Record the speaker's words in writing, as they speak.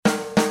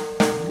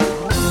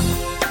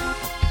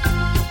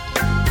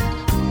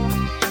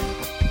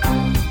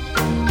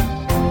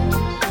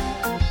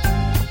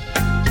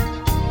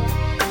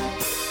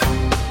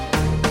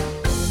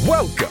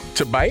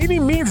By Any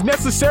Means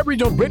Necessary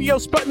on Radio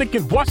Sputnik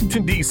in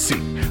Washington, D.C.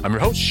 I'm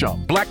your host,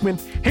 Sean Blackman,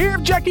 here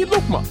with Jackie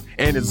Lukman.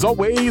 And as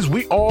always,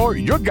 we are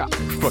your guide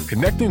for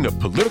connecting the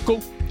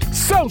political,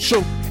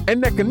 social,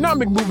 and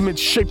economic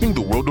movements shaping the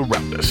world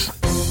around us.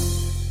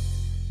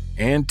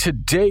 And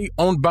today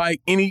on By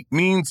Any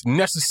Means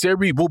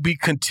Necessary, we'll be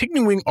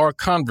continuing our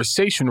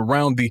conversation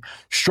around the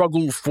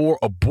struggle for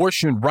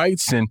abortion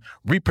rights and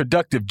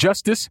reproductive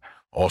justice.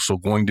 Also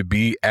going to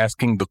be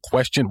asking the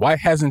question, why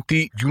hasn't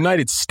the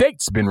United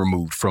States been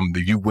removed from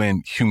the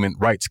UN Human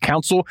Rights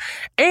Council?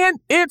 And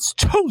it's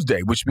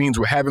Tuesday, which means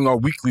we're having our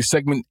weekly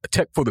segment,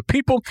 Tech for the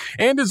People.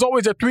 And as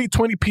always, at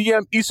 3:20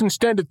 p.m. Eastern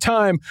Standard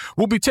Time,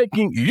 we'll be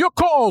taking your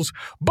calls.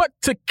 But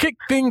to kick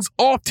things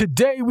off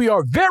today, we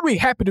are very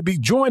happy to be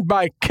joined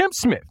by Kim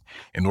Smith,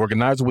 an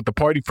organizer with the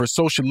Party for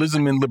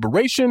Socialism and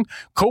Liberation,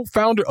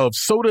 co-founder of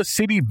Soda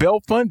City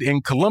Bell Fund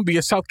in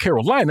Columbia, South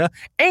Carolina,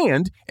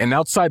 and an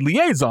outside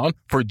liaison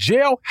for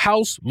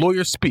Jailhouse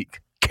Lawyers Speak.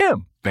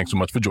 Kim, thanks so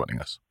much for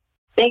joining us.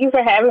 Thank you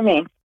for having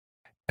me.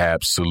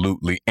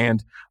 Absolutely.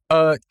 And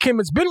Kim,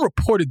 it's been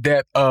reported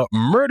that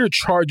murder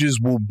charges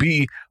will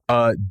be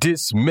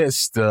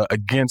dismissed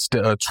against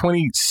a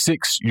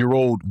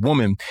 26-year-old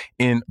woman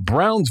in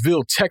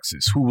Brownsville,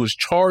 Texas, who was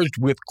charged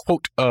with,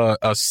 quote,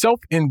 a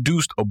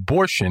self-induced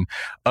abortion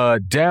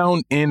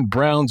down in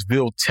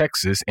Brownsville,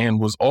 Texas,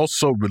 and was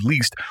also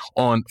released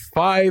on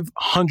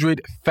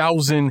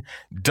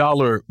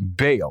 $500,000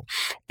 bail.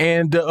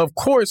 And of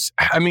course,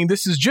 I mean,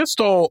 this is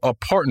just all a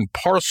part and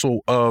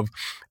parcel of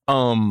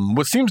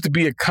what seems to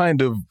be a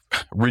kind of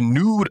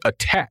renewed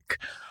attack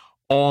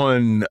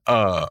on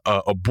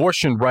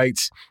abortion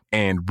rights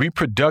and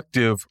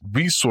reproductive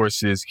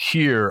resources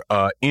here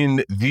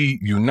in the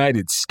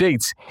United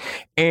States.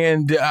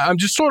 And I'm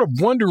just sort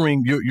of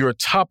wondering your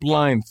top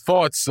line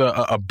thoughts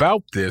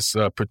about this,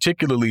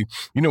 particularly,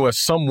 you know, as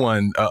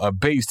someone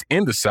based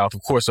in the South,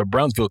 of course,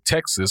 Brownsville,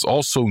 Texas,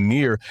 also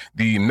near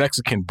the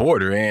Mexican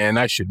border. And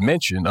I should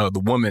mention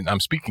the woman I'm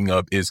speaking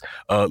of is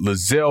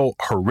Lizelle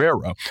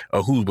Herrera,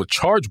 who was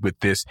charged with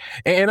this.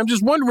 And I'm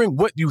just wondering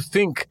what you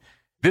think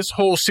this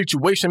whole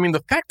situation, I mean,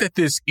 the fact that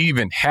this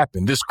even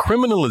happened, this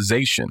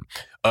criminalization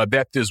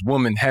that this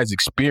woman has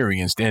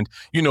experienced, and,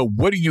 you know,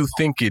 what do you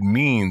think it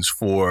means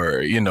for,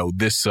 you know,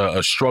 this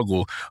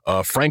struggle,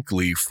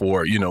 frankly,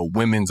 for, you know,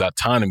 women's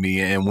autonomy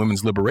and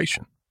women's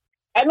liberation?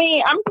 I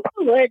mean, I'm so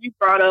glad you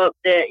brought up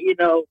that, you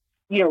know,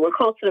 we're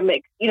close to the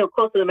Mexican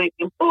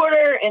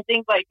border and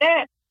things like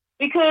that,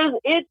 because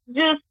it's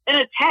just an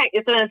attack.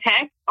 It's an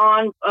attack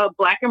on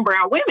Black and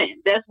brown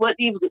women. That's what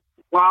these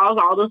laws,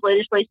 all this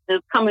legislation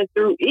that's coming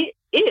through, it's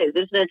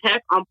an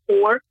attack on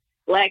poor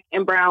Black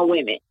and brown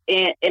women,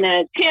 and an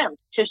attempt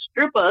to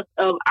strip us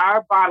of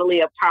our bodily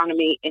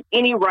autonomy and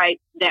any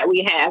rights that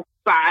we have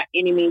by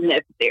any means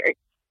necessary.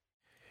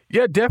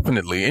 Yeah,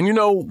 definitely. And, you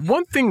know,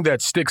 one thing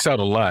that sticks out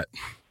a lot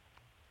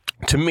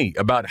to me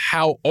about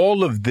how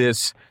all of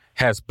this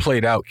has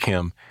played out,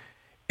 Kim,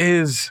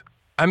 is,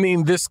 I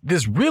mean, this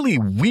really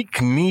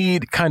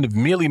weak-kneed kind of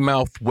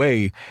mealy-mouthed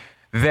way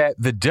that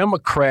the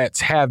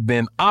Democrats have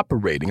been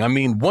operating. I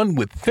mean, one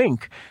would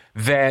think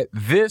that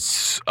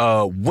this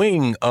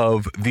wing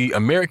of the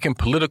American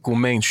political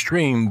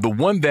mainstream, the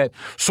one that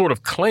sort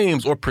of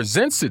claims or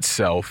presents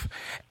itself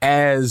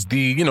as the,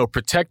 you know,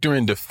 protector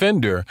and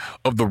defender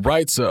of the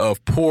rights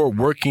of poor,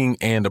 working,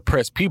 and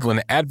oppressed people, and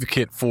an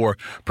advocate for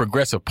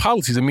progressive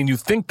policies. I mean, you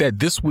think that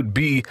this would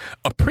be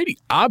a pretty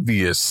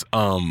obvious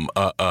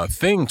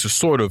thing to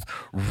sort of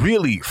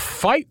really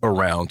fight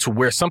around, to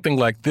where something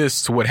like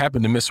this, to what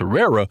happened to Miss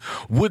Herrera,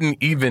 wouldn't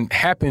even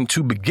happen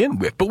to begin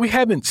with. But we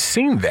haven't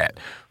seen that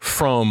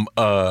from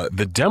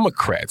the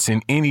Democrats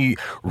in any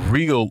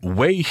real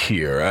way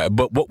here.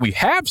 But what we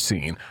have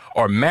seen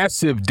are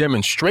massive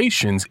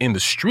demonstrations in the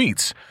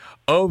streets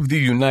of the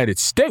United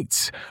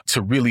States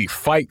to really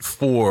fight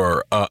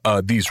for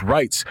these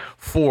rights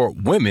for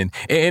women.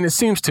 And it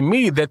seems to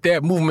me that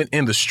that movement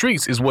in the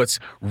streets is what's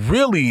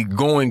really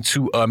going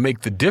to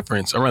make the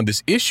difference around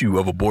this issue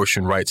of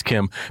abortion rights,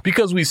 Kim,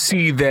 because we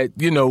see that,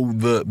 you know,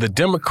 the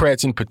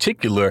Democrats in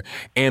particular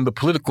and the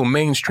political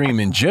mainstream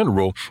in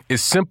general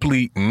is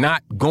simply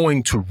not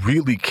going to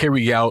really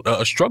carry out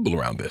a struggle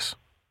around this.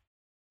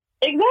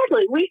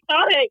 Exactly. We saw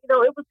that, you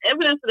know, it was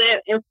evidence of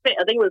that in,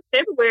 I think it was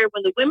February,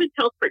 when the Women's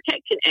Health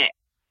Protection Act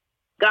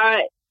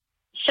got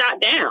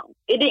shot down.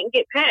 It didn't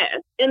get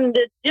passed. And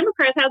the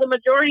Democrats have the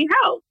majority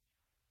house.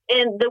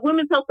 And the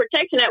Women's Health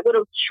Protection Act would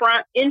have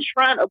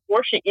enshrined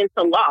abortion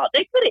into law.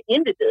 They could have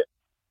ended this.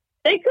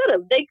 They could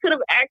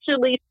have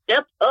actually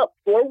stepped up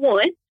for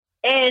one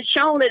and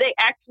shown that they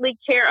actually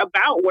care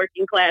about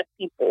working class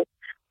people.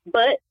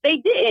 But they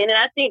didn't. And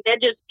I think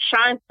that just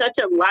shines such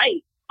a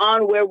light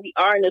on where we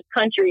are in this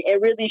country,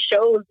 and really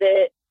shows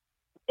that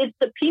it's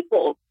the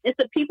people. It's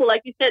the people,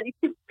 like you said, these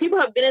people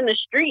have been in the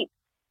streets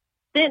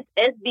since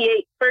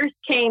SB8 first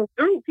came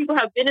through. People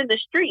have been in the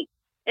streets.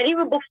 And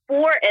even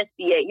before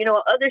SB8, you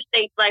know, other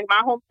states like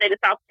my home state of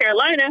South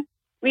Carolina,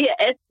 we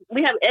have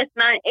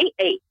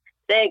S988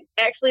 that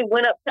actually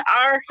went up to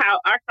our house,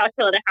 our South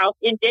Carolina house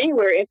in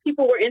January, and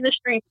people were in the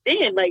streets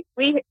then. Like,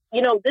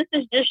 this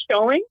is just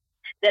showing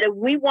that if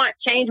we want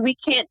change, we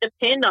can't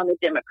depend on the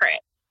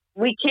Democrats.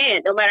 We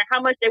can't, no matter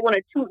how much they want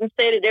to toot and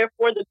say that they're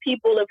for the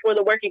people and for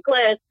the working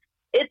class.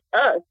 It's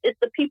us. It's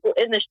the people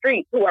in the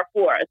streets who are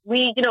for us.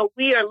 We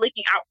are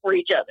looking out for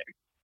each other.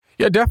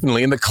 Yeah,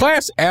 definitely. And the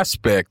class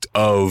aspect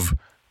of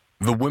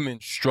the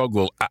women's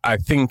struggle, I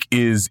think,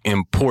 is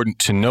important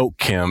to note,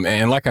 Kim.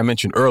 And like I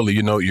mentioned earlier,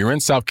 you're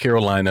in South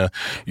Carolina,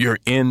 you're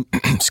in,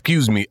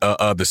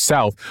 the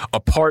South,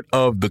 a part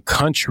of the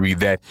country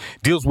that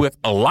deals with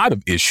a lot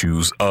of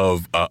issues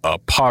of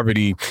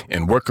poverty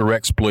and worker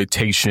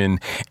exploitation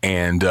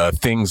and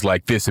things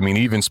like this. I mean,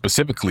 even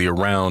specifically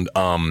around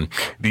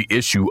the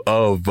issue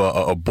of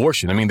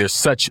abortion. I mean, there's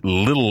such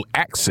little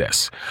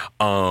access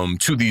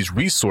to these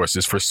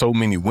resources for so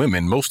many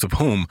women, most of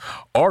whom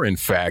are, in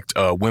fact,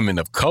 women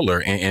of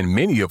color, and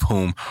many of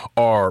whom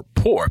are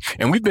poor.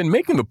 And we've been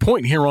making the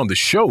point here on the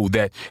show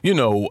that,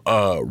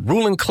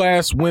 ruling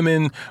class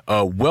women,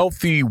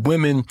 wealthy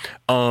women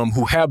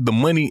who have the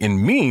money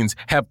and means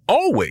have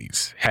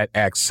always had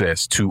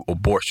access to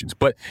abortions.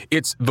 But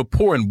it's the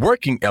poor and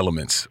working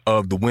elements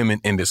of the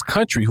women in this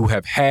country who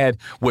have had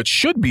what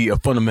should be a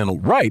fundamental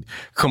right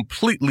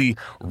completely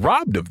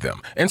robbed of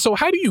them. And so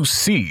how do you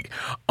see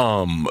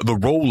the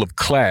role of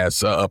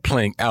class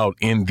playing out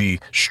in the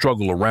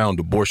struggle around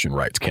abortion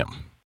rights, Kim?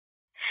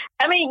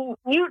 I mean,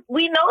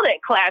 we know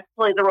that class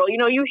plays a role.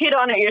 You hit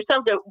on it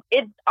yourself. That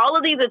all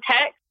of these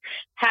attacks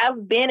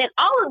have been, and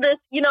all of this,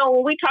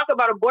 when we talk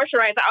about abortion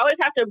rights, I always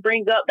have to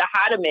bring up the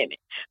Hyde Amendment.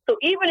 So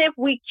even if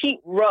we keep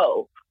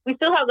Roe, we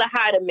still have the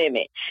Hyde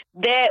Amendment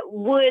that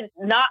would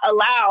not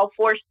allow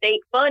for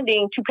state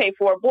funding to pay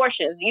for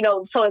abortions.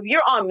 So if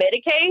you're on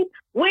Medicaid,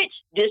 which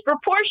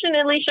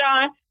disproportionately,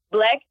 Sean,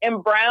 Black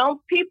and brown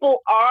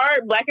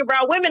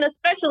women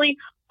especially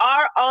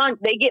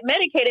they get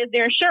Medicaid as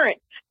their insurance.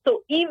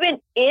 So even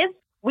if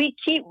we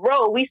keep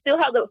Roe, we still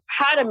have the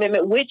Hyde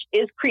Amendment, which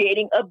is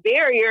creating a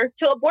barrier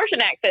to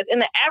abortion access.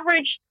 And the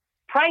average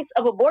price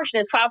of abortion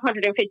is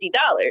 $550.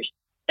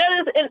 That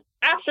is an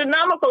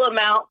astronomical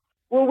amount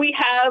when we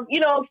have,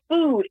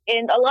 food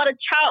and a lot of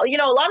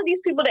a lot of these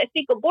people that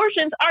seek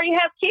abortions already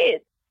have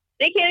kids.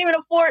 They can't even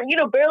afford,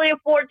 barely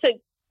afford to,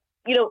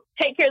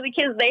 take care of the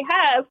kids they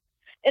have.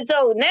 And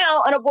so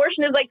now an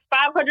abortion is like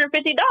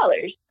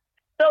 $550.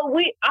 So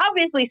we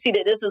obviously see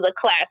that this is a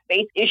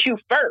class-based issue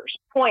first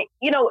point.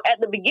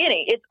 At the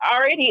beginning, it's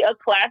already a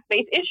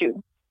class-based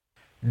issue.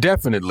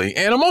 Definitely.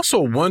 And I'm also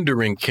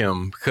wondering,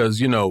 Kim,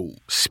 because,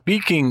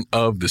 speaking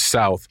of the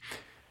South,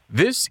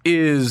 this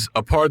is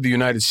a part of the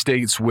United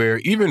States where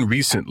even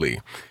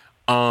recently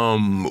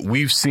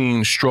we've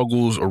seen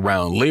struggles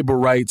around labor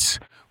rights.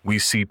 We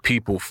see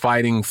people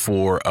fighting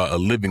for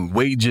living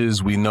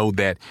wages. We know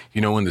that,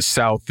 in the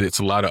South, it's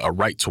a lot of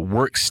right to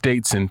work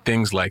states and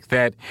things like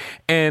that.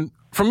 And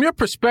from your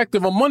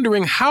perspective, I'm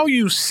wondering how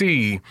you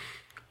see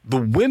the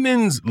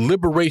women's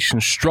liberation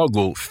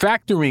struggle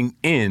factoring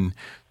in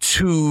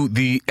to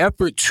the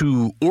effort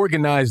to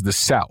organize the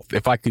South,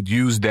 if I could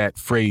use that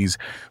phrase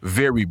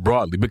very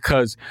broadly,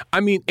 because,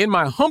 in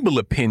my humble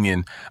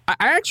opinion, I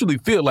actually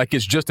feel like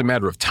it's just a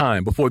matter of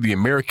time before the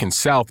American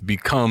South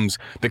becomes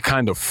the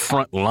kind of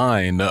front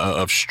line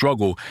of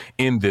struggle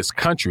in this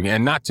country.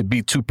 And not to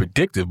be too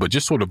predictive, but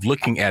just sort of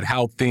looking at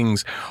how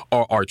things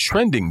are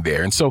trending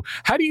there. And so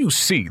how do you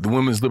see the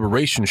women's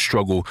liberation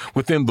struggle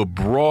within the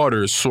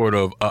broader sort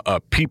of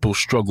people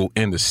struggle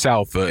in the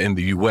South, in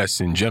the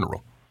U.S. in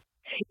general?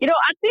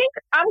 I think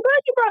I'm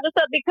glad you brought this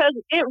up because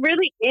it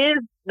really is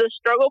the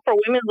struggle for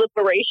women's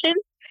liberation.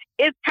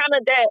 It's kind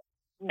of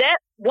that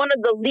one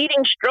of the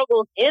leading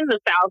struggles in the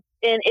South,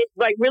 and it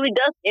really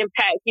does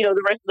impact,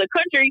 the rest of the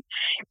country.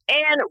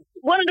 And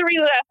one of the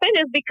reasons I say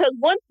this is because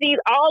once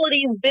all of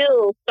these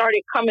bills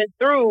started coming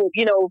through,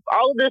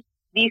 all of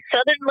these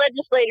Southern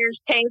legislators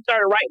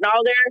started writing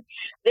all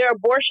their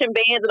abortion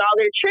bans and all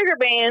their trigger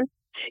bans.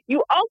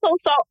 You also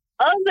saw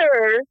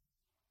other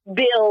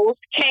bills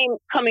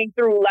coming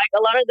through, like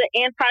a lot of the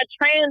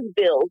anti-trans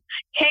bills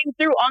came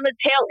through on the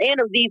tail end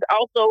of these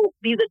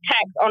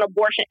attacks on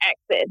abortion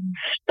access.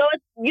 So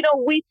it's,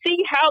 we see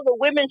how the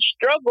women's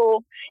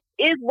struggle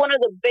is one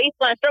of the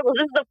baseline struggles.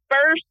 This is the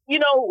first,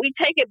 we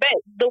take it back.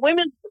 The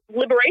women's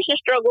liberation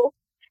struggle,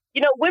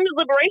 women's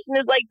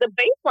liberation is like the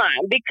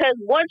baseline, because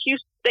once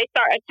they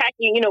start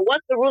attacking,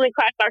 once the ruling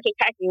class starts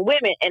attacking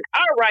women and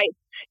our rights,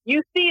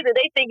 you see that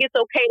they think it's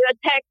okay to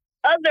attack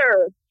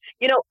other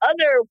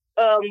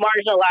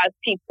marginalized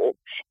people.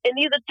 And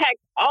these attacks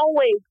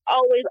always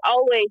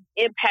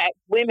impact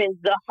women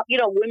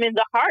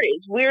the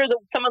hardest. We're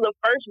some of the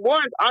first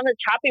ones on the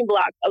chopping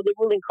block of the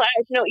ruling class,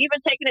 even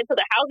taking it to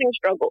the housing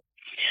struggle.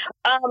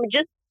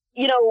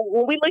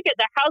 When we look at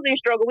the housing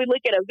struggle, we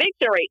look at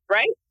eviction rates,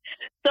 right?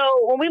 So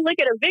when we look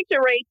at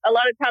eviction rates, a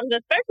lot of times,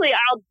 especially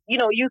I'll,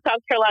 use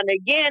South Carolina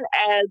again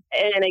as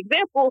an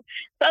example.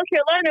 South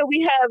Carolina,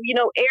 we have,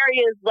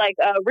 areas like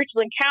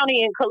Richland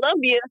County and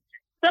Columbia.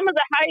 Some of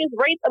the highest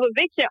rates of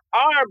eviction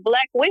are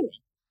Black women.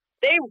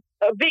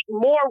 evict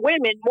more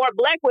women, more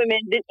Black women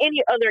than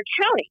any other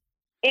county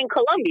in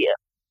Columbia.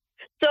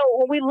 So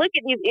when we look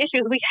at these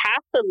issues, we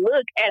have to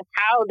look at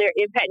how they're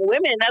impacting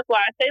women. And that's why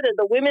I say that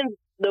the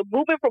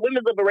movement for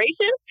women's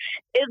liberation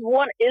is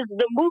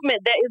the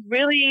movement that is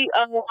really,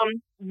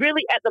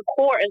 really at the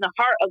core and the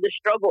heart of the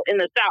struggle in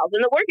the South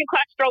and the working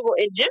class struggle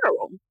in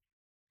general.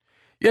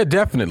 Yeah,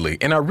 definitely.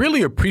 And I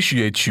really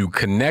appreciate you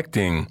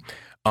connecting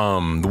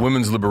the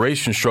women's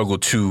liberation struggle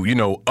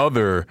to,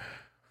 other,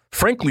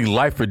 frankly,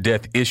 life or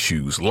death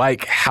issues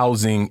like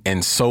housing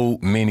and so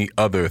many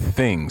other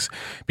things.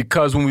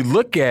 Because when we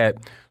look at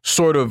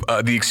sort of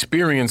the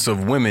experience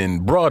of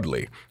women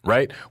broadly,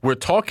 right? We're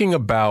talking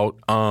about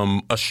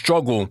a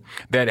struggle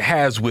that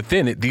has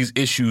within it these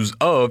issues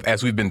of,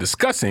 as we've been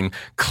discussing,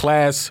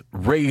 class,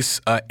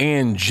 race,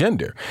 and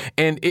gender.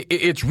 And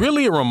it's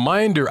really a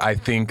reminder, I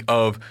think,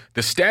 of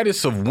the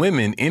status of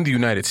women in the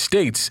United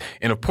States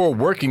and of poor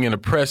working and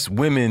oppressed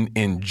women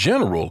in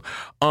general.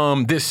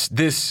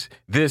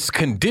 This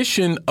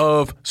condition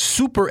of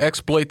super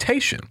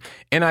exploitation.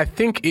 And I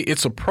think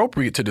it's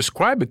appropriate to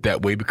describe it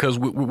that way because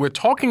we're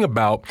talking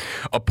about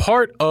a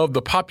part of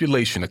the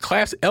population, a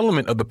class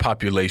element of the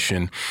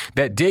population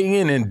that day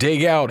in and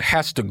day out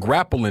has to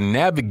grapple and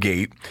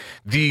navigate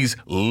these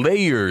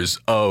layers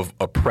of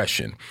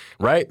oppression,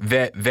 right?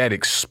 That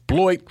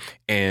exploit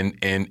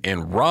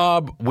and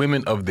rob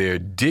women of their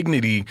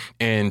dignity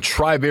and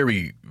try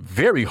very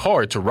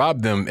hard to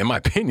rob them, in my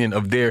opinion,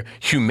 of their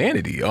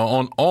humanity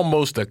on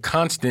almost a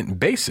constant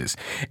basis.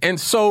 And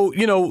so,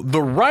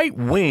 the right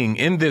wing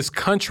in this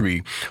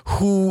country,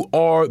 who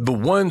are the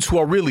ones who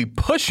are really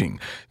pushing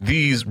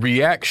these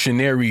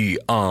reactionary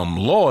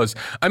laws,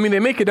 I mean, they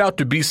make it out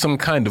to be some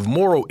kind of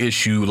moral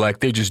issue, like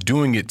they're just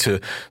doing it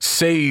to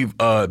save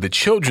the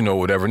children or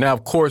whatever. Now,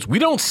 of course, we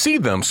don't see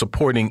them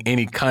supporting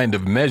any kind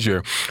of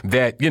measure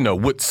that,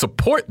 would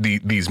support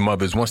these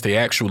mothers once they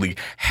actually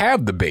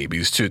have the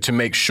babies to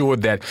make sure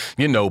that,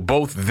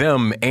 both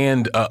them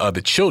and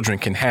the children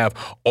can have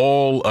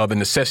all the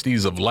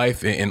necessities of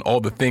life and all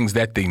the things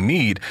that they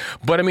need.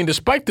 But I mean,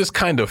 despite this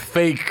kind of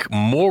fake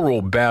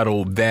moral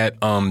battle that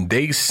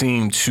they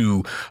seem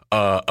to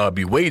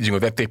be waging or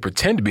that they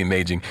pretend to be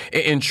waging,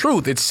 in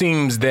truth, it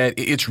seems that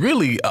it's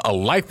really a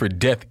life or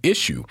death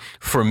issue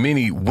for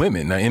many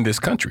women in this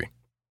country.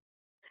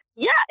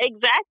 Yeah,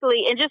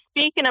 exactly. And just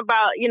speaking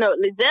about,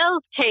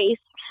 Lizelle's case,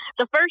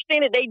 the first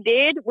thing that they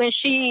did when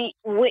she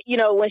did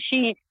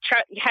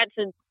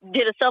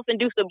a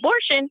self-induced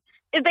abortion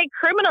is they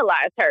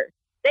criminalized her.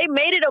 They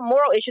made it a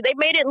moral issue. They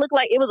made it look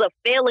like it was a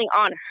failing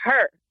on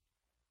her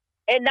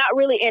and not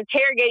really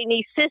interrogating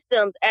these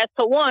systems as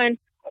to, one,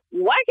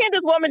 why can't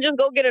this woman just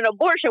go get an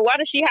abortion? Why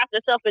does she have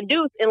to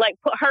self-induce and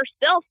put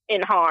herself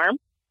in harm?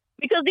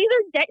 Because this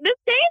is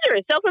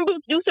dangerous.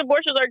 Self-induced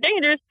abortions are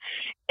dangerous.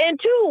 And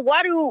two,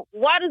 why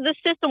does the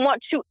system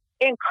want to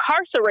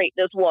incarcerate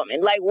this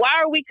woman?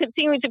 Why are we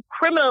continuing to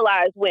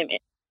criminalize women?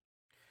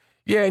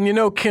 Yeah,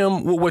 and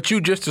Kim, what you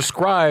just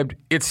described,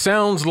 it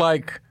sounds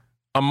like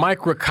a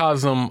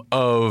microcosm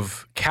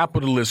of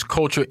capitalist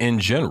culture in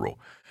general.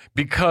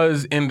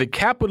 Because in the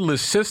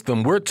capitalist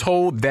system, we're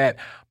told that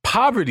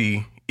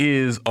poverty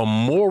is a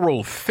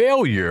moral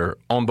failure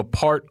on the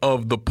part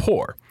of the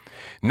poor,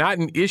 not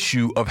an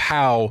issue of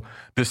how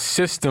the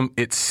system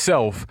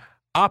itself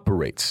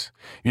operates.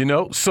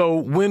 So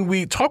when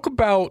we talk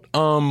about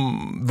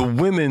the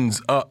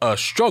women's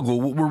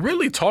struggle, we're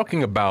really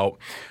talking about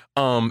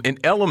an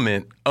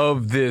element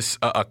of this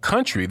a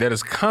country that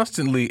is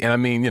constantly, and I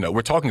mean,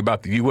 we're talking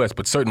about the U.S.,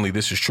 but certainly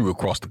this is true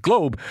across the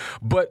globe.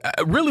 But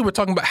really, we're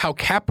talking about how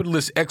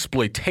capitalist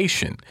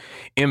exploitation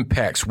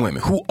impacts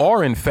women who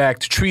are, in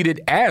fact,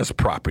 treated as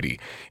property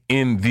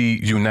in the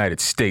United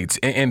States.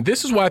 And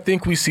this is why I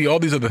think we see all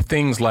these other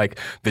things like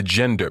the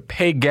gender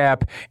pay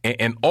gap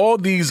and all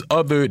these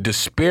other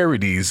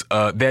disparities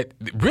that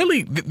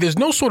really there's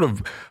no sort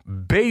of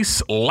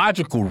base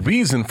logical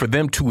reason for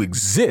them to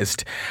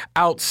exist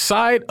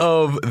outside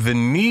of the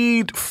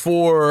need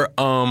for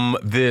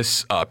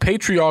this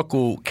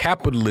patriarchal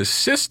capitalist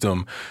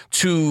system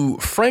to,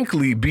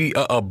 frankly, be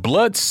a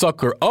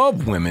bloodsucker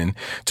of women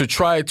to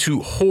try to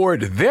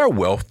hoard their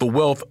wealth, the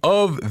wealth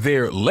of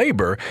their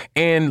labor,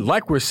 and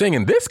like we're saying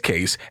in this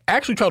case,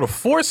 actually try to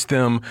force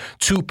them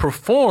to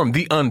perform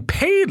the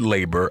unpaid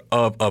labor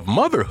of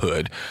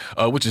motherhood,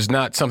 which is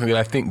not something that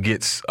I think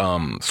gets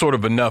sort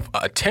of enough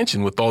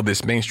attention with all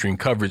this mainstream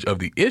coverage of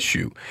the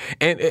issue.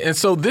 And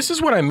so this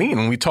is what I mean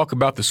when we talk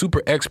about the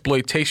super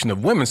exploitation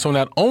of women. So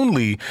not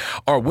only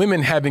are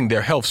women having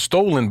their health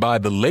stolen by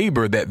the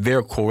labor that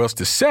they're coerced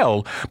to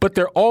sell, but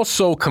they're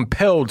also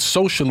compelled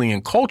socially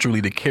and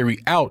culturally to carry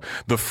out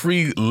the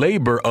free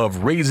labor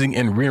of raising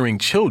and rearing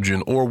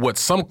children, or what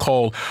some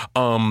call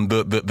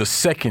the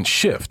second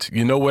shift.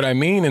 You know what I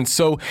mean? And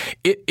so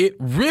it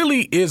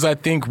really is, I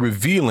think,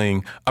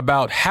 revealing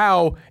about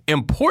how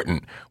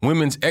important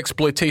women's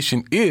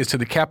exploitation is to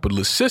the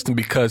capitalist system,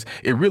 because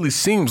it really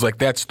seems like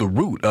that's the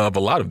root of a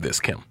lot of this,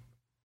 Kim.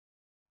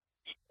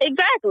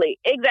 Exactly.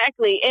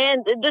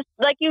 And just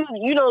like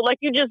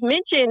you just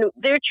mentioned,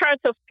 they're trying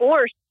to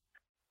force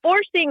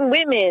forcing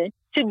women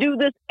to do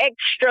this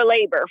extra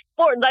labor,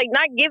 for like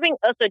not giving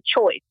us a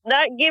choice,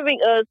 not giving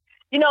us,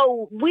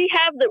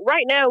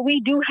 right now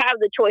we do have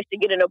the choice to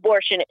get an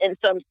abortion in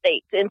some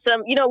states. And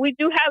some, we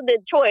do have the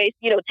choice.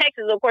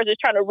 Texas, of course, is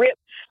trying to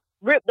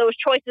rip those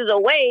choices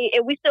away,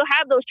 and we still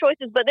have those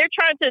choices, but they're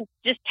trying to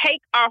just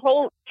take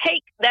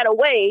that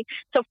away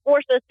to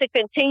force us to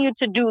continue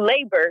to do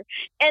labor.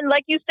 And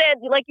like you said,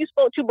 like you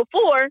spoke to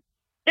before,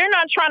 they're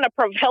not trying to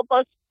help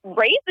us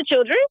raise the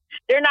children.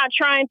 They're not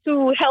trying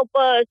to help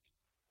us,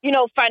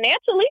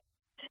 financially.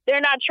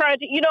 They're not trying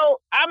to,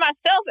 I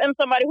myself am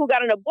somebody who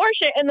got an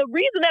abortion. And the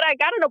reason that I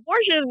got an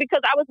abortion is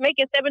because I was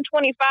making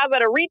 $7.25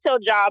 at a retail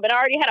job, and I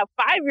already had a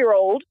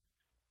 5-year-old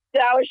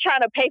that I was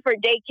trying to pay for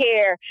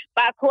daycare,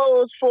 buy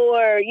clothes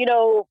for,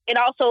 and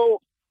also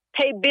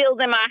pay bills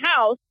in my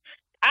house.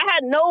 I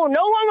had no one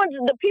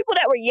was, the people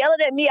that were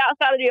yelling at me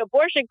outside of the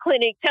abortion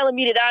clinic telling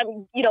me that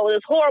I'm,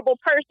 this horrible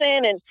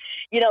person and,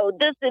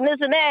 this and this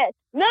and that.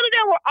 None of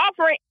them were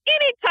offering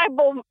any type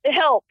of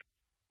help.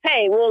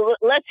 Hey, well,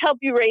 let's help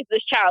you raise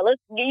this child. Let's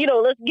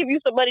give you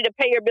some money to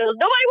pay your bills.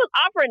 Nobody was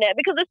offering that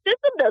because the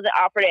system doesn't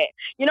offer that.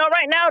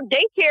 Right now,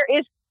 daycare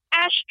is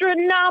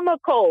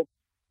astronomical.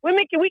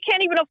 We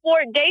can't even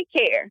afford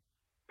daycare.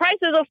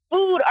 Prices of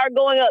food are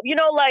going up.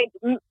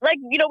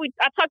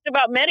 I talked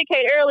about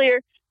Medicaid earlier.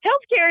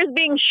 Healthcare is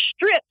being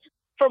stripped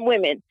from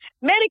women.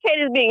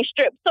 Medicaid is being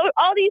stripped. So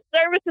all these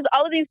services,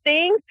 all of these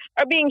things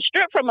are being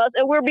stripped from us,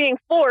 and we're being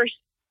forced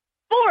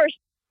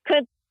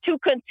to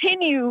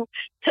continue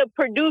to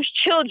produce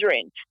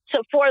children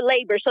for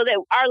labor so that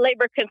our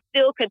labor can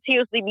still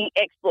continuously be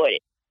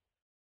exploited.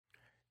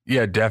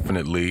 Yeah,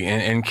 definitely.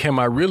 And Kim,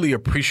 I really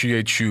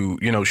appreciate you,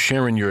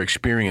 sharing your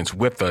experience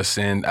with us.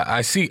 And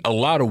I see a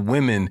lot of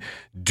women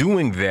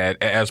doing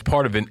that as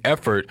part of an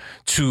effort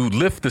to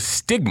lift the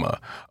stigma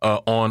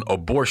on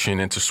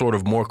abortion and to sort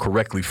of more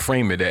correctly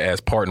frame it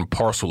as part and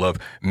parcel of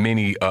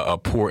many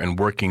poor and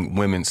working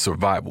women's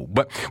survival.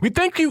 But we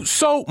thank you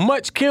so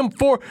much, Kim,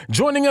 for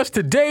joining us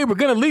today. We're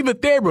going to leave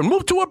it there. We'll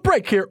move to a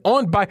break here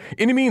on By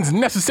Any Means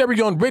Necessary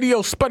on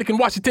Radio Sputnik in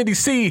Washington,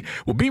 D.C.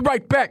 We'll be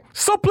right back.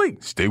 So please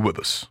stay with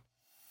us.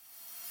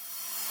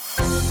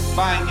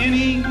 By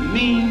any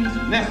means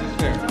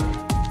necessary.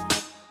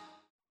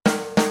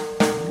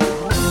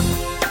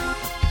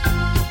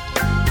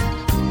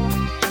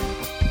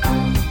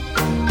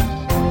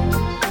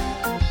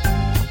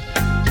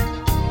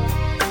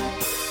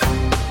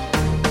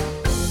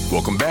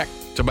 Welcome back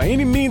to By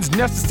Any Means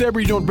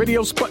Necessary on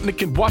Radio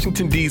Sputnik in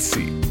Washington,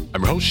 D.C.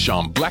 I'm your host,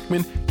 Sean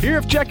Blackman, here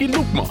with Jackie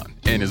Lukman.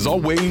 And as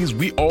always,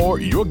 we are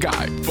your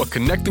guide for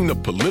connecting the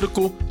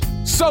political,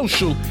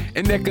 social,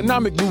 and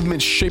economic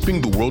movements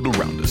shaping the world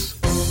around us.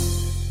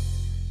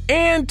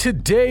 And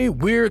today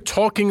we're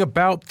talking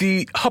about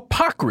the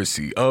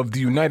hypocrisy of the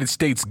United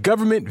States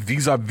government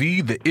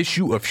vis-a-vis the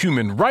issue of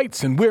human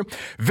rights. And we're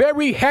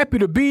very happy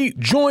to be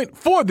joined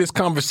for this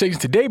conversation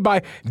today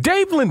by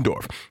Dave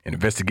Lindorf, an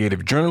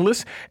investigative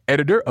journalist,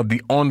 editor of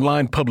the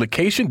online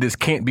publication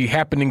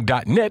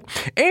ThisCan'tBeHappening.net,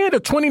 and a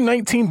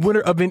 2019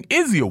 winner of an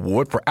Izzy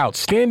Award for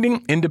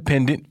Outstanding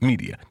Independent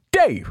Media.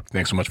 Dave,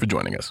 thanks so much for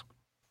joining us.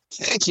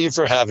 Thank you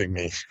for having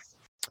me.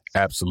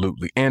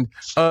 Absolutely. And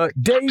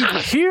Dave,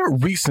 here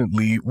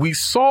recently, we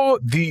saw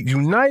the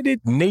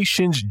United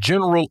Nations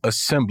General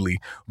Assembly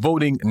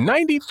voting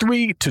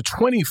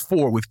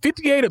 93-24 with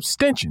 58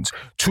 abstentions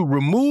to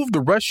remove the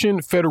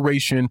Russian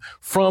Federation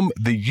from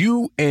the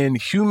UN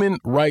Human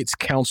Rights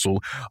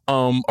Council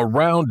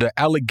around the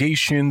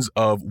allegations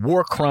of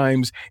war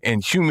crimes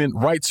and human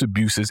rights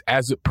abuses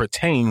as it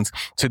pertains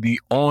to the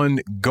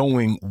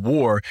ongoing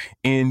war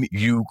in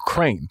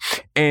Ukraine.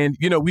 And,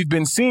 we've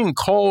been seeing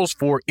calls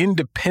for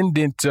independent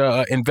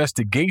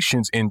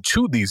investigations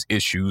into these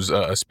issues,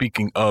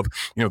 speaking of,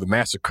 the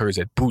massacres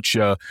at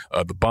Bucha,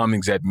 the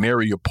bombings at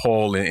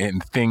Mariupol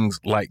and things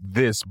like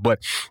this. But,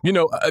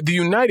 the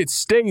United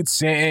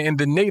States and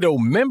the NATO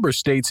member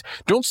states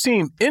don't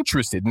seem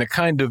interested in a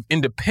kind of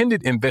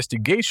independent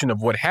investigation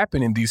of what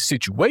happened in these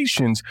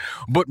situations,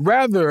 but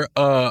rather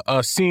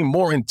seem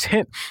more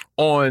intent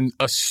on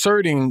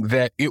asserting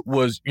that it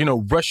was,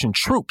 Russian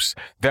troops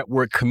that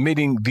were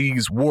committing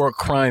these war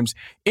crimes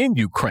in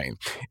Ukraine.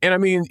 And I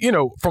mean,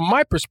 from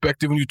my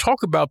perspective, when you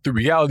talk about the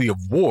reality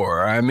of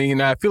war, I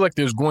feel like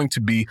there's going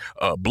to be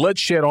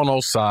bloodshed on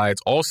all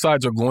sides. All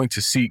sides are going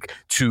to seek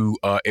to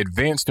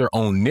advance their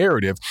own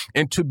narrative.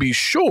 And to be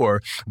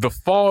sure, the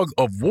fog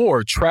of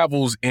war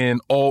travels in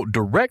all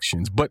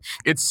directions. But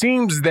it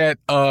seems that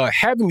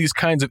having these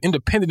kinds of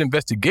independent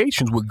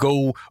investigations would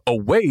go a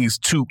ways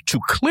to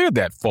clear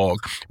that fog.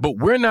 But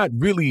we're not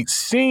really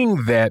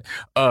seeing that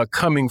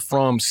coming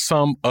from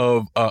some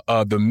of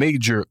the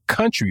major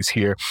countries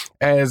here,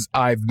 as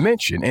I've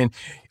mentioned. And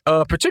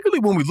particularly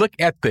when we look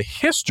at the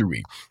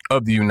history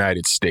of the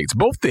United States,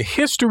 both the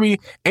history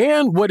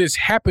and what is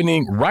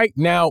happening right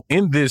now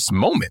in this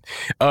moment.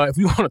 If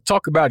we want to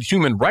talk about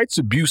human rights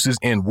abuses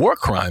and war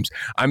crimes,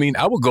 I mean,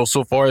 I would go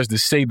so far as to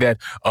say that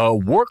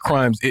war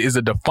crimes is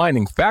a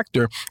defining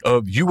factor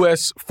of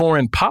U.S.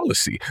 foreign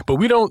policy. But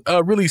we don't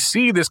really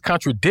see this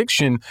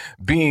contradiction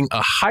being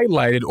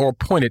highlighted or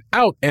pointed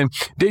out. And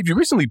Dave, you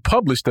recently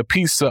published a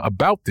piece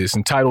about this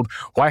entitled,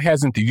 "Why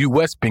Hasn't the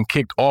U.S. Been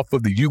Kicked Off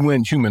of the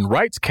UN Human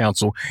Rights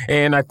Council?"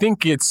 And I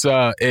think it's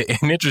an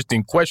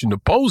interesting question to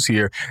pose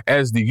here,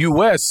 as the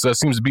U.S.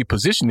 Seems to be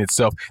positioning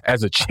itself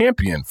as a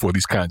champion for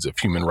these kinds of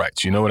human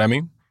rights. You know what I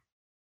mean?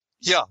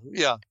 Yeah.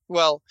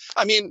 Well,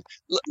 I mean,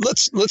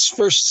 let's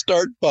first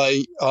start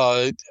by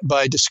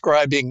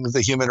describing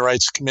the Human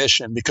Rights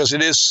Commission, because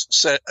it is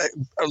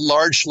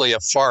largely a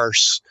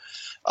farce,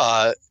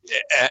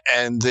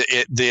 and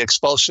the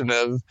expulsion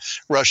of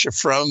Russia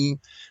from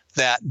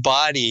that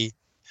body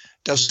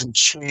doesn't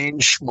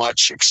change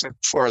much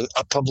except for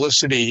a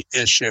publicity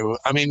issue.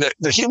 I mean,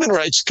 the Human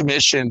Rights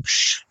Commission,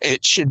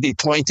 it should be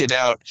pointed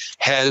out,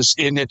 has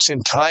in its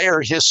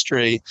entire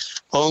history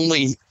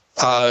only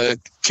tried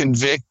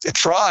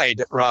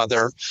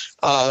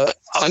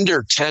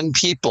under 10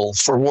 people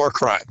for war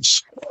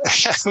crimes.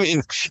 I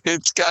mean,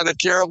 it's got a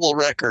terrible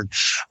record.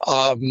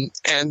 And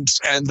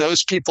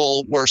those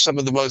people were some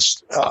of the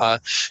most,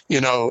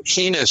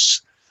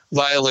 heinous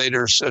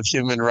violators of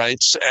human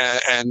rights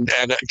and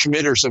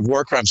committers of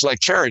war crimes, like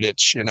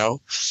Karadzic,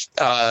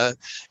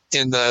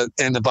 in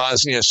the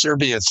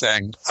Bosnia-Serbia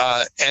thing.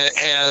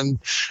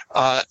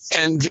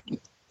 And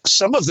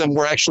some of them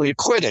were actually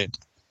acquitted.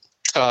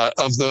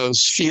 Of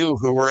those few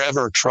who were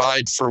ever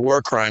tried for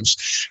war crimes.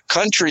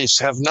 Countries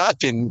have not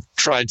been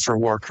tried for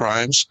war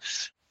crimes,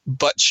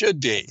 but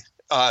should be.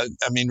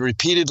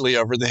 Repeatedly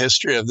over the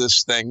history of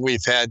this thing,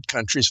 we've had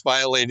countries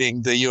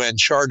violating the UN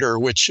Charter,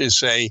 which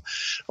is a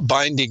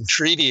binding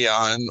treaty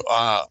on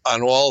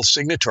all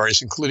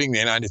signatories, including the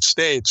United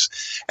States,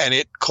 and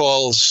it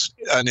calls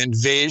an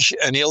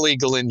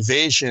illegal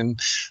invasion,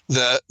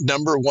 the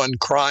number one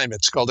crime.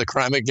 It's called a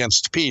crime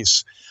against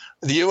peace.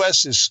 The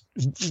U.S. has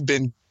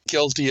been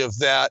guilty of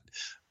that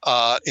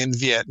in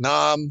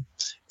Vietnam,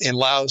 in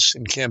Laos,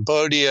 in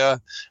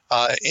Cambodia,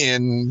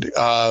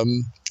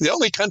 the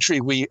only country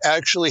we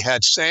actually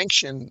had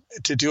sanctioned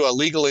to do a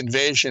legal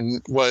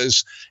invasion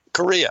was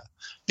Korea,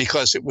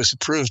 because it was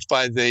approved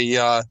by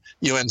the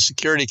UN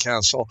Security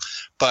Council.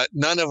 But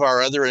none of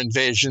our other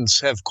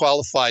invasions have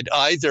qualified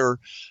either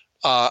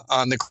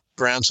on the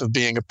grounds of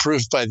being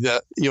approved by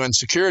the UN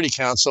Security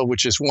Council,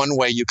 which is one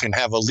way you can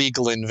have a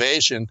legal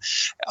invasion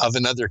of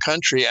another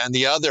country. And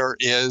the other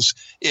is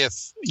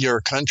if your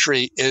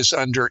country is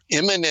under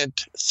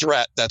imminent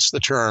threat, that's the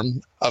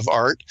term of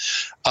art,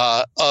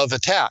 of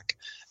attack.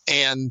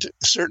 And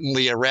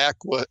certainly Iraq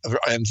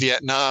and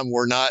Vietnam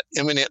were not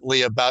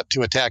imminently about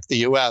to attack the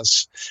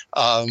U.S.,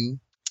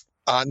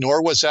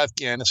 nor was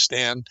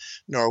Afghanistan,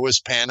 nor was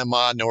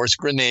Panama, nor was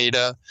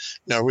Grenada,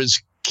 nor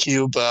was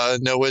Cuba,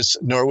 nor was,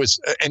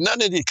 and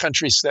none of the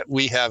countries that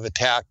we have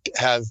attacked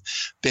have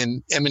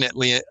been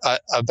imminently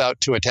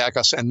about to attack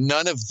us, and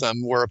none of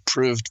them were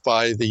approved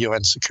by the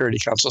UN Security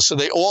Council. So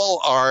they all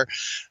are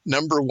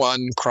number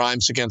one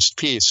crimes against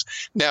peace.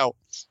 Now,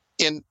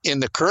 in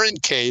the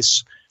current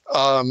case,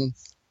 at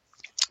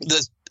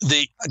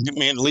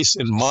least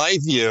in my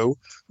view,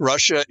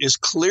 Russia is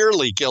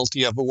clearly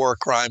guilty of a war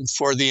crime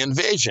for the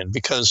invasion,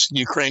 because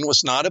Ukraine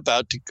was not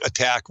about to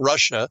attack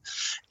Russia,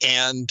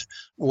 and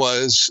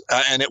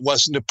it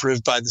wasn't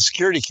approved by the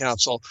Security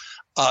Council.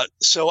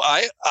 So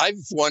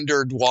I've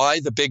wondered why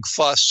the big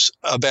fuss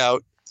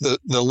about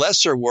the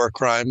lesser war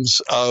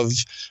crimes of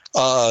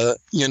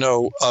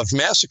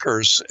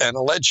massacres and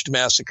alleged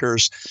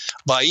massacres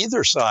by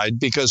either side,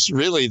 because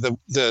really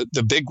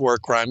the big war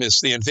crime is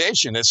the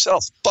invasion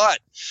itself. But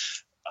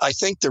I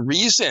think the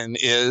reason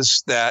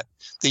is that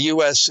the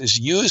U.S. is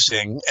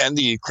using, and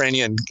the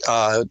Ukrainian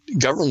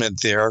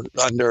government there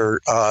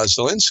under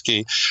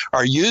Zelensky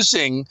are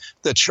using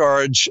the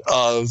charge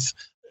of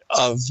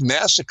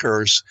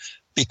massacres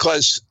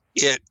because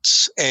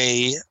it's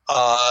they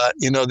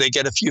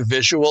get a few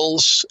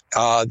visuals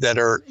that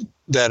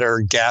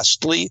are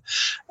ghastly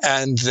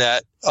and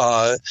that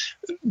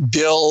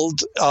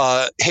build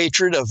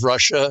hatred of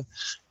Russia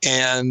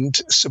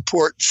and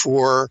support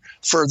for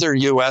further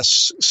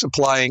U.S.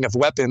 supplying of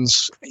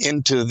weapons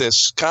into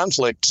this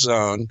conflict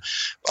zone,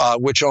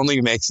 which only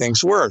make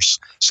things worse.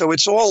 So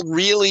it's all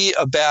really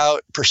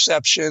about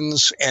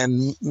perceptions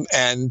and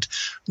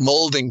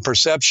molding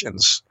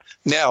perceptions.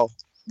 Now,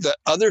 the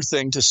other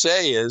thing to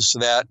say is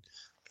that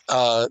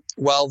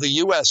while the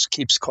U.S.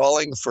 keeps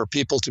calling for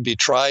people to be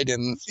tried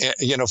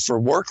for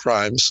war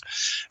crimes,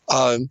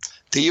 the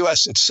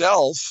U.S.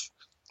 itself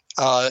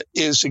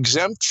is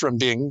exempt from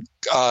being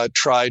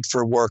tried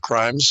for war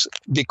crimes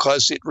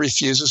because it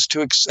refuses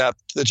to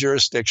accept the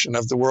jurisdiction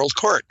of the World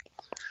Court.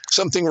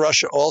 something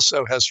Russia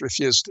also has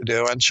refused to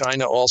do, and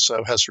China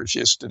also has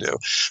refused to do.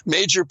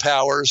 Major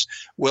powers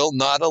will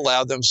not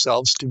allow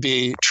themselves to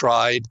be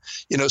tried,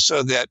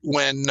 so that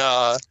when,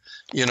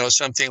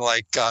 something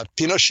like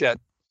Pinochet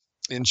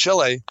in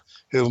Chile,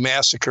 who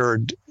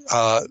massacred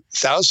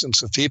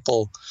thousands of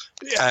people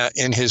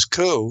in his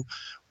coup,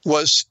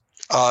 was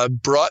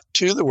brought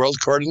to the World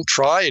Court and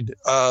tried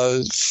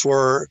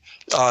for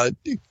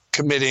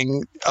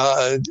committing,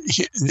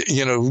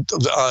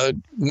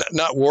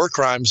 not war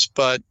crimes,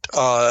 but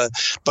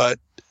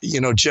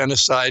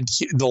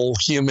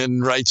genocidal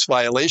human rights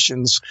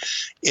violations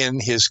in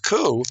his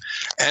coup,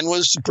 and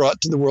was brought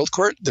to the World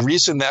Court. The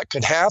reason that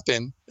could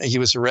happen, he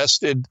was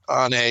arrested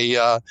on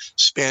a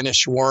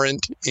Spanish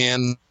warrant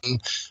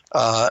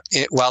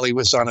while he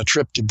was on a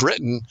trip to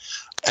Britain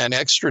and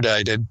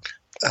extradited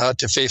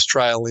to face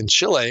trial in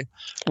Chile.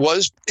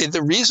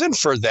 The reason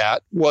for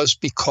that was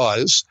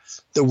because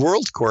the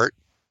World Court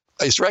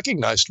is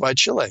recognized by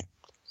Chile.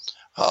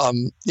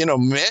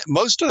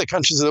 Most of the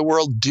countries of the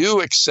world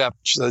do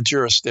accept the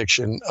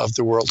jurisdiction of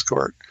the World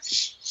Court.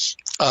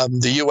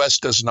 The U.S.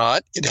 does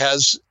not. It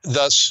has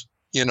thus,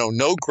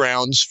 no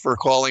grounds for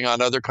calling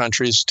on other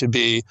countries to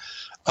be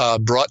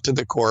brought to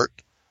the court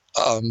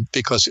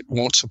because it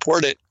won't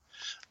support it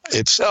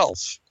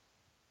itself.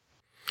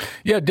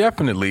 Yeah,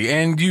 definitely.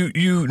 And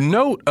you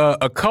note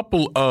a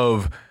couple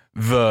of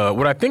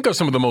what I think are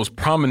some of the most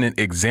prominent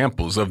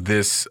examples of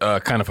this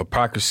kind of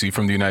hypocrisy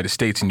from the United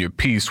States in your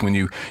piece when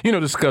you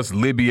discuss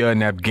Libya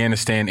and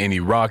Afghanistan and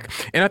Iraq.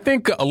 And I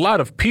think a lot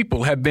of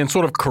people have been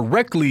sort of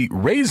correctly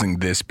raising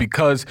this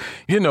because,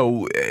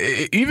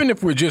 even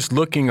if we're just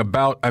looking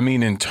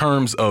in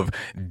terms of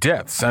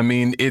deaths,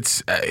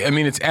 it's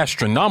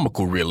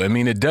astronomical,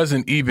 really. It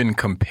doesn't even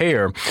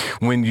compare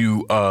when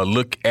you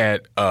look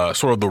at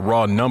sort of the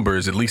raw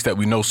numbers, at least that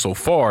we know so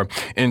far,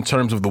 in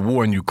terms of the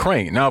war in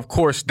Ukraine. Now, of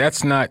course,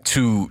 that's not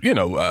to,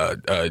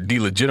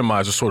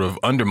 delegitimize or sort of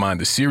undermine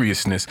the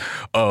seriousness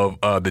of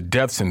the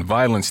deaths and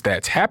violence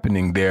that's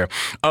happening there.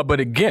 But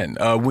again,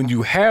 when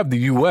you have the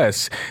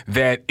U.S.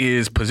 that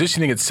is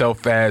positioning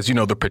itself as,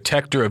 the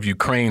protector of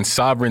Ukraine's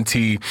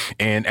sovereignty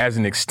and as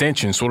an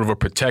extension, sort of a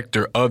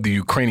protector of the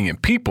Ukrainian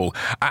people,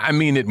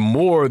 it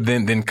more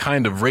than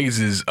kind of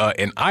raises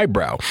an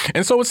eyebrow.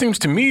 And so it seems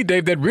to me,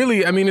 Dave, that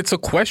really, it's a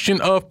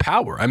question of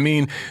power.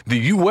 The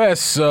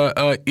U.S.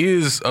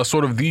 is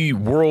sort of the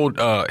world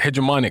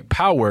hegemonic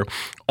power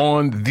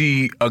on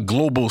the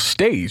global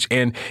stage.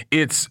 And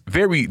it's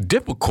very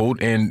difficult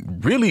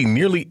and really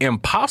nearly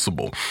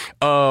impossible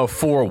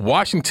for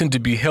Washington to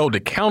be held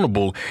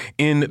accountable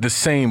in the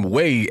same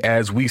way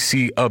as we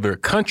see other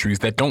countries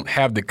that don't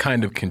have the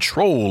kind of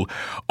control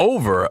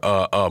over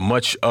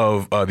much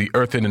of the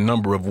earth in a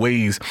number of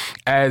ways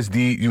as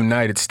the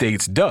United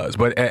States does.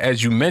 But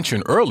as you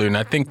mentioned earlier, and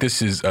I think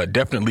this is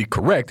definitely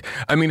correct,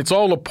 it's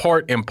all a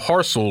part and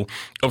parcel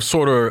of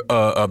sort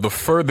of the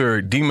further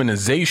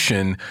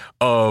demonization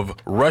of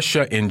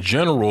Russia in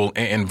general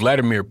and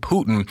Vladimir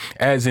Putin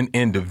as an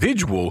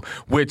individual,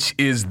 which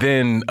is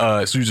then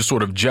so you just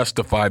sort of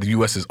justify the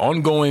U.S.'s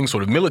ongoing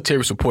sort of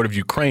military support of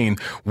Ukraine,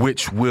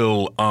 which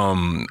will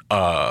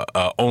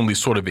only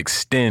sort of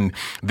extend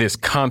this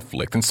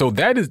conflict. And so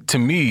that is, to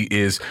me,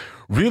 is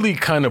really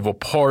kind of a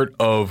part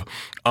of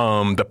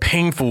the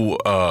painful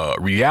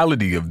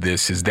reality of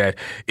this is that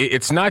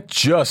it's not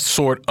just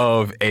sort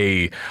of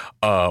a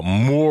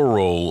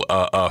moral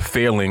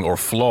failing or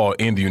flaw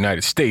in the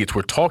United States.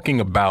 We're talking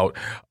about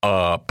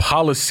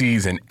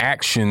policies and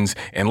actions,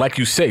 and like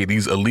you say,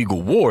 these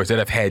illegal wars that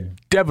have had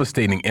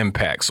devastating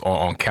impacts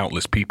on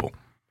countless people.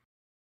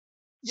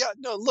 Yeah,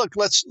 no, look,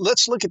 let's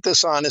look at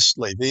this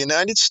honestly. The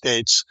United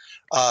States,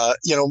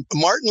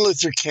 Martin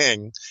Luther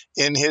King,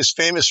 in his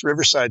famous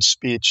Riverside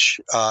speech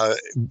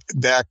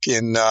back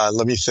in,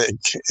 let me think,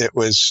 it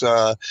was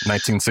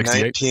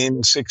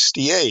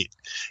 1968.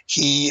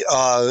 He,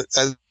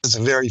 that was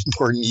a very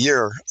important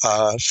year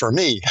for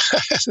me.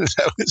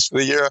 That was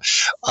the year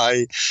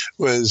I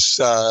was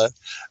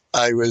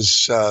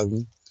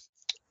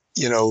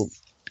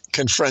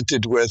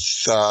confronted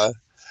with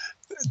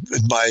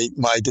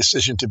my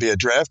decision to be a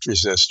draft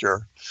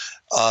resistor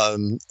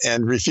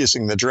and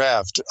refusing the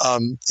draft.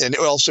 And it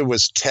also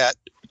was Tet.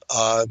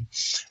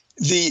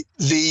 He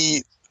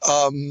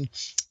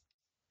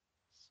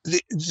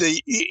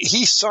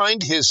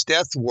signed his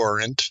death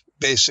warrant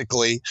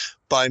basically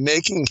by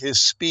making his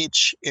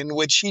speech in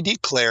which he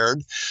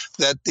declared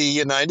that the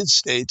United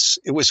States,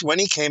 it was when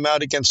he came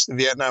out against the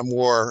Vietnam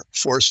War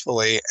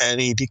forcefully,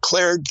 and he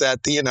declared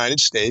that the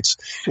United States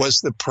was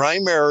the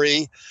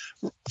primary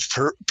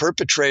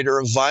perpetrator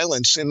of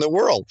violence in the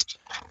world.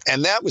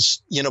 And that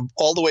was,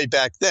 all the way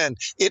back then.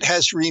 It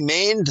has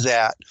remained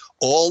that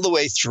all the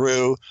way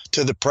through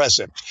to the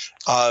present.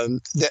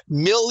 That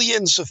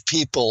millions of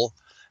people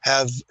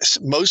have,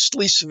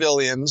 mostly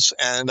civilians,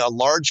 and a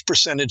large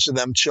percentage of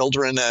them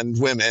children and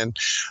women,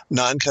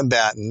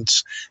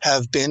 non-combatants,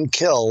 have been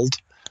killed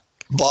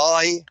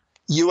by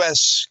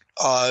U.S.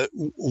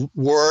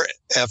 war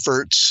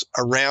efforts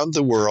around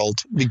the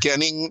world,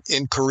 beginning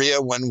in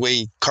Korea when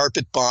we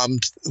carpet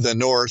bombed the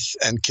North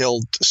and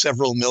killed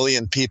several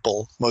million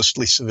people,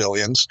 mostly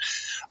civilians.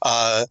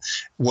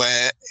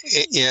 When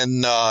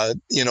in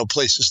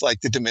places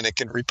like the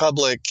Dominican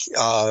Republic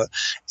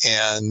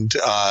and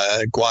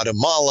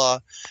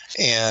Guatemala,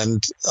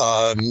 and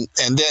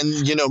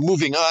then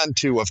moving on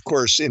to, of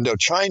course,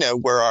 Indochina,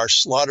 where our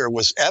slaughter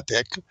was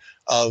epic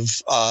of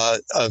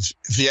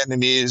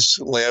Vietnamese,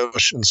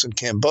 Laotians, and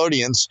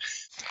Cambodians,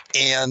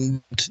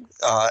 and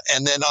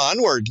then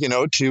onward,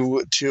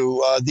 to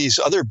these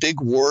other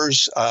big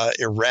wars,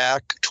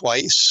 Iraq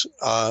twice,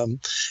 and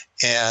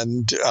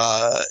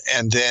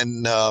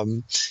then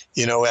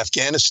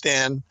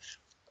Afghanistan,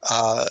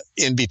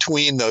 in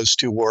between those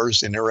two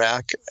wars in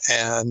Iraq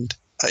and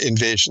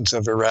invasions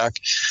of Iraq,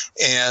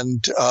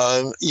 and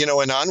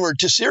and onward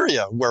to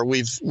Syria, where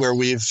we've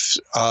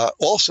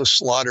also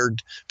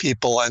slaughtered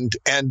people and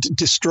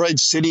destroyed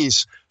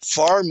cities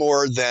far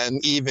more than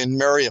even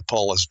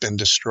Mariupol has been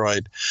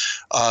destroyed.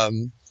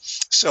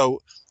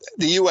 So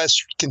the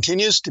U.S.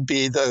 continues to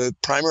be the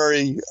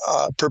primary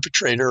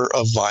perpetrator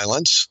of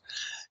violence,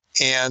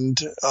 and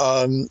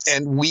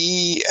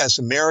we as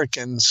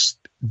Americans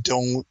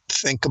don't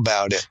think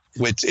about it.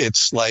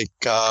 It's like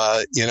down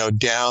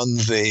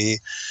the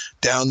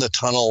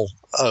tunnel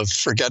of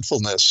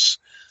forgetfulness,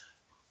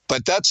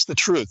 but that's the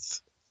truth.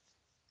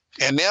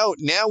 And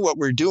now what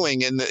we're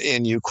doing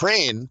in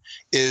Ukraine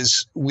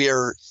is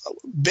we're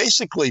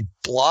basically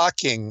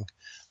blocking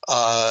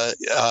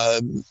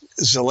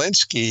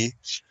Zelensky,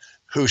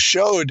 who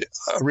showed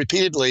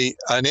repeatedly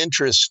an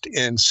interest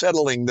in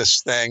settling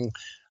this thing,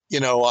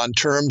 on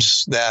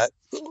terms that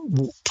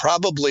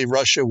probably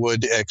Russia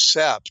would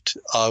accept,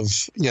 of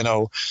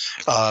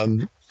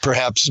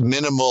perhaps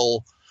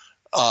minimal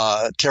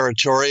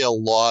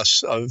territorial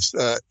loss of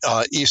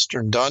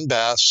eastern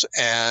Donbass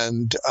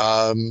and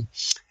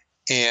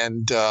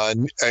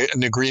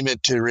an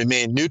agreement to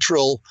remain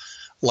neutral,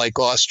 like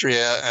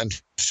Austria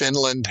and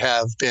Finland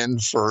have been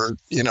for,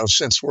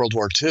 since World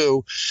War II,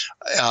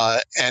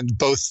 and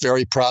both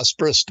very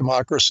prosperous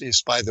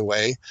democracies, by the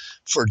way,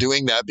 for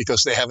doing that,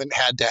 because they haven't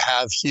had to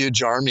have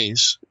huge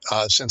armies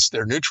since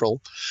they're neutral.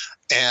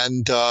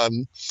 And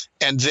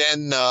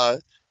then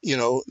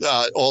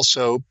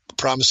also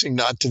promising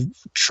not to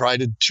try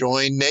to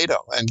join NATO,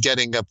 and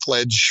getting a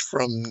pledge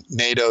from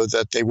NATO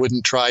that they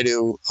wouldn't try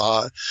to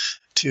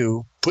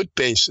put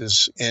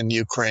bases in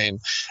Ukraine.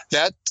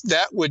 That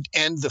would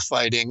end the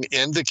fighting,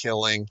 end the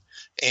killing,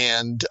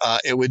 and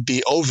it would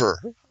be over.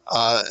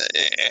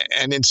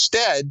 And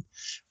instead,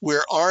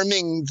 we're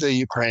arming the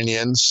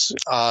Ukrainians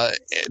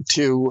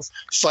to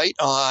fight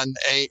on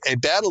a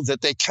battle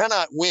that they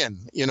cannot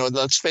win.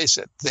 Let's face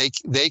it,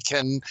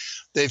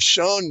 they've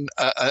shown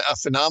a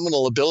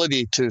phenomenal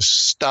ability to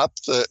stop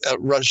the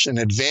Russian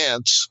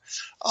advance,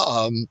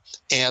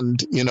 and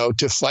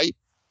to fight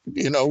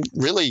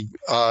really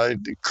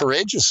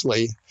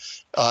courageously,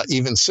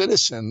 even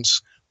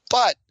citizens,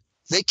 but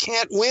they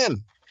can't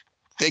win.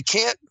 They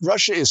can't.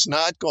 Russia is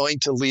not going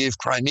to leave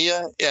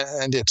Crimea,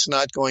 and it's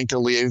not going to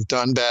leave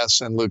Donbass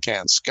and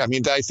Luhansk. I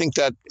mean, I think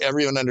that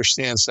everyone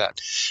understands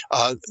that.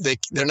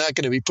 They're not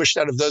going to be pushed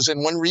out of those.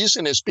 And one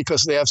reason is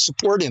because they have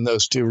support in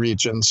those two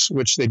regions,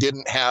 which they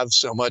didn't have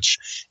so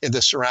much in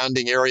the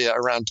surrounding area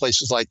around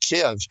places like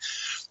Kiev.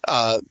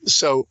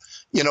 So,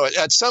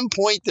 at some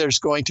point, there's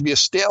going to be a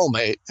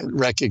stalemate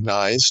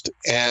recognized,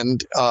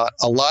 and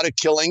a lot of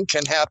killing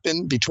can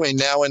happen between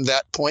now and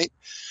that point,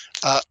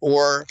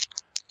 or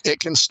it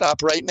can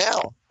stop right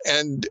now.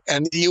 And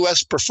the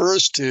U.S.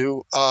 prefers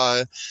to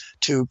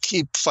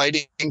keep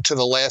fighting to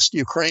the last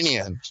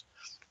Ukrainian,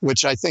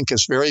 which I think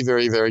is very,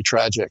 very, very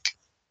tragic.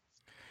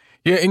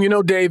 Yeah,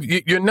 and Dave,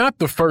 you're not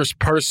the first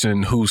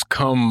person who's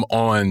come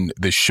on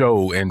the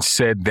show and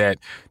said that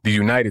the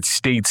United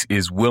States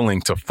is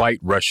willing to fight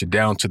Russia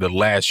down to the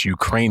last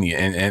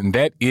Ukrainian. And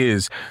that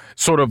is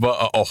sort of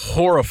a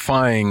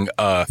horrifying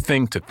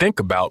thing to think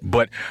about.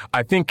 But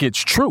I think it's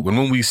true. And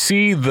when we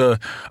see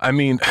what I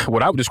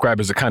would describe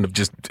as a kind of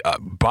just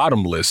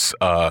bottomless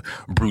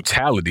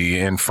brutality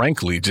and,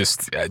 frankly,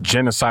 just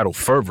genocidal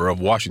fervor of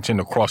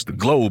Washington across the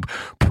globe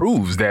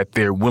proves that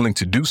they're willing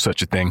to do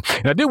such a thing.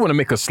 And I did want to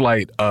make a slight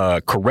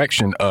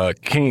correction,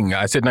 King.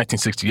 I said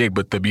 1968,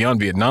 but the Beyond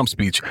Vietnam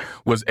speech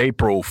was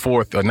April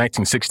 4th,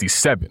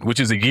 1967, which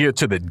is a year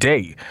to the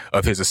day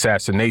of his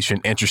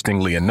assassination,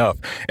 interestingly enough.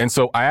 And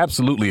so I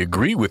absolutely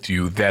agree with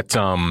you that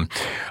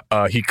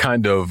he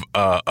kind of,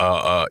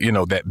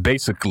 that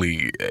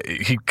basically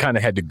he kind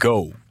of had to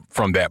go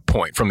from that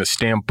point, from the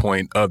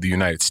standpoint of the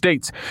United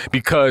States,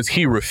 because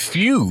he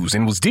refused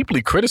and was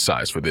deeply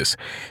criticized for this.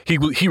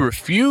 He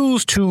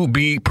refused to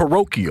be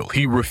parochial.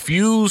 He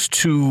refused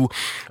to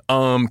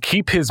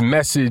keep his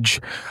message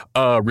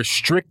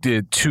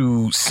restricted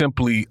to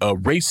simply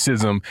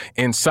racism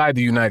inside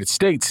the United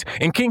States.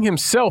 And King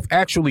himself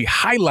actually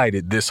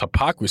highlighted this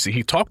hypocrisy.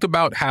 He talked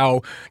about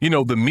how,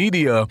 the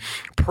media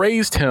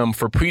praised him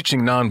for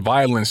preaching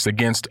nonviolence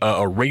against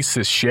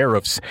racist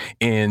sheriffs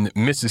in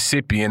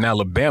Mississippi and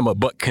Alabama,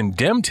 but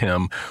condemned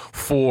him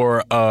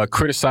for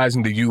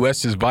criticizing the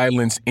U.S.'s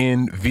violence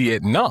in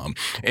Vietnam.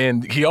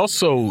 And he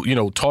also,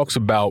 talks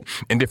about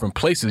in different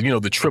places,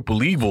 the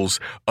triple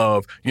evils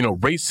of,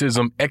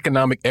 racism,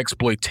 economic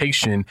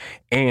exploitation,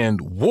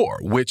 and war,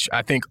 which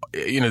I think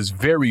is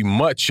very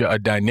much a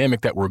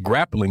dynamic that we're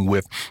grappling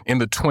with in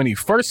the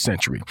 21st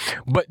century.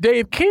 But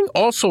Dave, King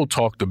also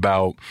talked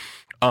about,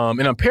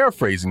 and I'm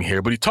paraphrasing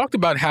here, but he talked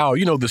about how,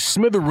 the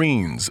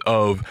smithereens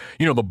of,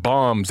 the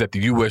bombs that the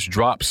U.S.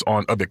 drops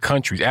on other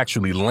countries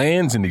actually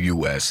lands in the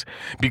U.S.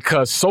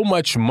 because so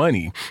much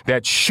money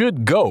that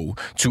should go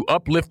to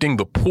uplifting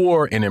the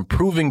poor and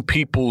improving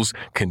people's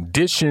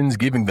conditions,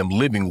 giving them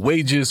living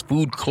wages,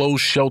 food,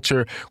 clothes,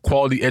 shelter,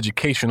 quality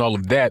education, all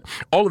of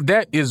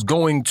that is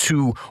going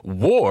to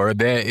war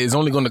that is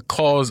only going to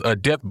cause a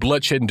death,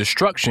 bloodshed, and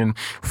destruction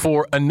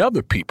for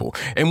another people.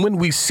 And when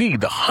we see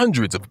the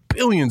hundreds of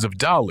billions of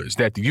dollars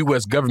that the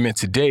U.S. government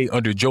today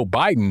under Joe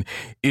Biden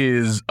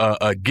is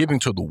giving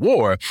to the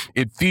war,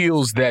 it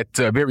feels that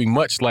very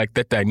much like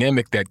that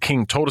dynamic that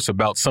King told us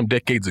about some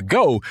decades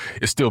ago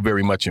is still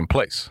very much in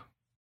place.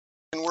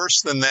 And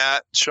worse than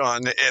that,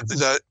 Sean,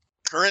 the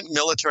current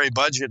military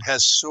budget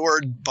has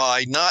soared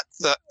by not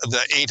the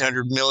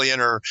 800 million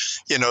or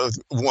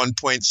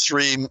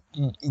 1.3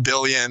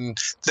 billion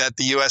that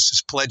the U.S.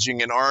 is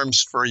pledging in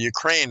arms for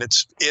Ukraine.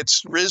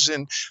 It's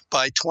risen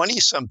by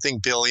 20-something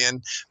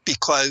billion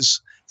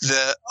because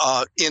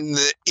in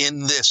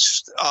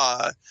this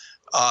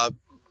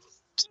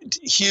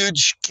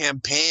huge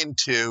campaign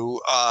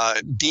to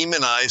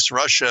demonize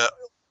Russia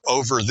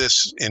over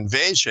this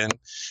invasion,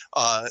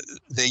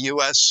 the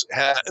U.S.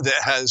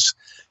 has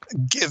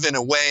given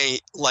away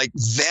like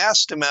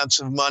vast amounts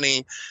of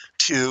money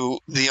to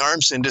the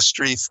arms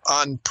industry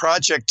on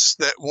projects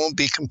that won't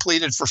be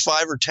completed for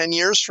 5 or 10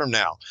 years from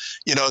now.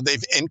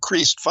 They've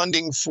increased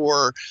funding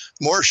for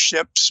more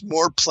ships,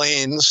 more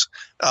planes,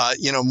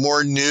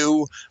 more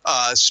new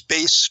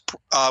space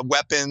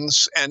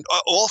weapons, and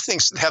all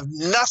things that have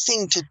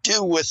nothing to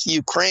do with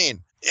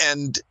Ukraine.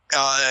 And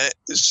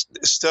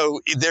so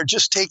they're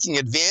just taking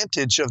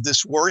advantage of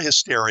this war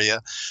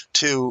hysteria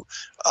to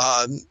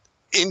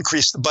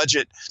increase the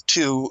budget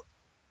to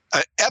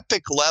an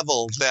epic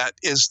level that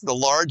is the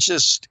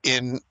largest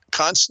in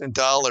constant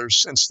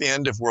dollars since the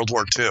end of World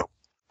War II.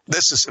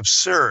 This is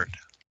absurd.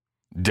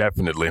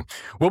 Definitely.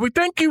 Well, we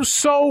thank you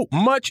so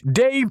much,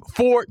 Dave,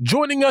 for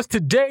joining us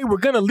today. We're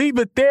going to leave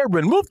it there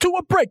and move to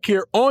a break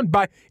here on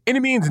By Any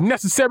Means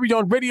Necessary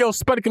on Radio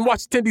Sputnik in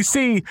Washington,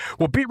 D.C.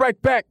 We'll be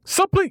right back,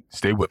 so please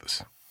stay with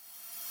us.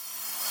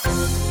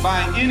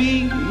 By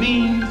any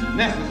means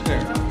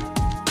necessary.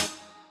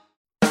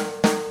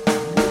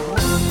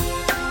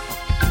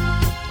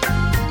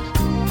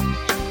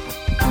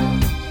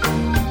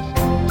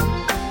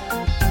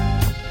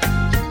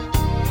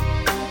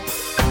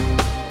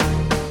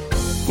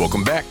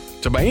 Welcome back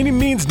to By Any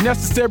Means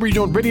Necessary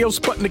on Radio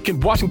Sputnik in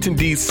Washington,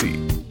 D.C.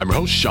 I'm your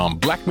host, Sean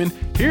Blackman,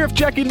 here with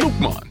Jackie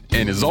Lukman.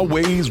 And as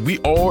always, we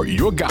are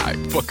your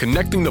guide for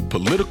connecting the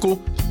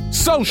political,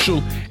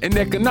 social, and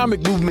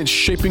economic movements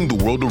shaping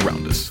the world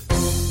around us.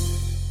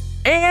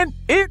 And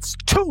it's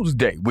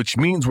Tuesday, which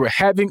means we're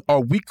having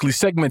our weekly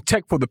segment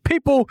Tech for the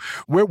People,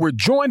 where we're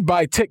joined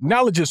by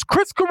technologist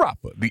Chris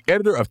Carafa, the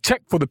editor of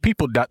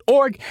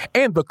techforthepeople.org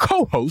and the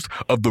co-host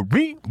of the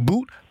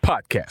Reboot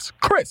podcast.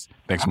 Chris,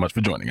 thanks so much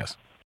for joining us.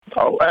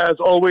 Oh, as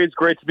always,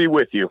 great to be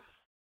with you.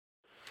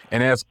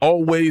 And as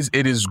always,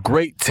 it is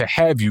great to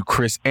have you,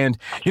 Chris. And,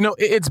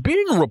 it's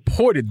being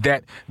reported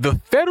that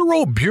the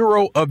Federal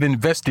Bureau of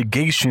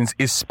Investigations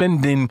is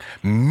spending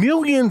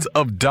millions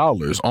of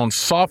dollars on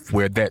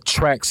software that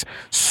tracks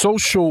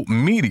social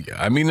media.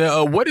 I mean,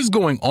 what is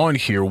going on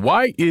here?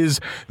 Why is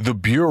the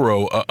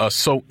Bureau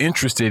so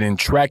interested in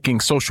tracking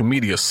social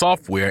media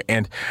software?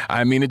 And,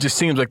 it just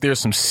seems like there's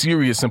some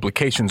serious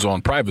implications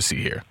on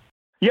privacy here.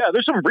 Yeah,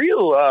 there's some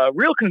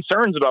real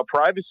concerns about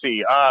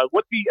privacy.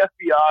 What the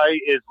FBI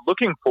is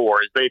looking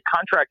for is they've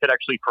contracted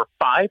actually for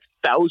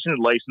 5,000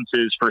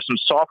 licenses for some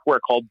software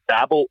called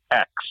Babel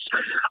X.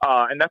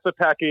 And that's a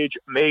package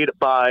made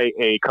by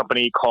a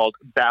company called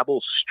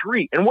Babel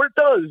Street. And what it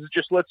does is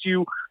just lets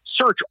you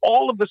search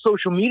all of the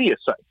social media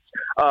sites,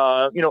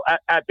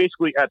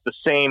 basically at the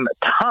same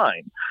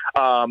time.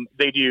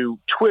 They do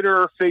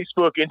Twitter,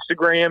 Facebook,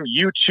 Instagram,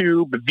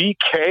 YouTube,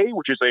 VK,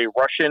 which is a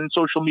Russian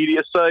social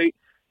media site,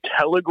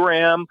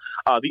 Telegram.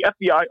 The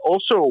FBI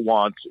also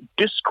wants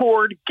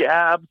Discord,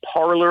 Gab,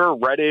 Parler,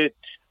 Reddit,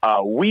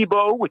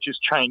 Weibo, which is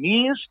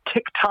Chinese,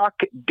 TikTok,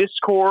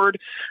 Discord,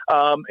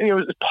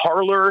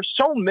 Parler,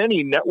 so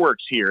many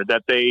networks here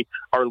that they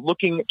are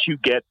looking to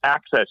get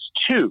access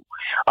to.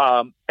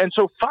 And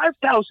so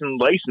 5,000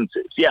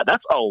 licenses,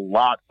 that's a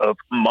lot of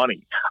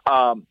money.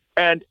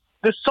 And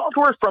the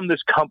software from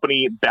this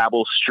company,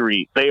 Babel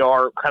Street, they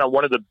are kind of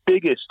one of the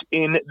biggest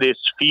in this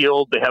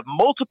field. They have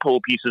multiple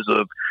pieces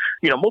of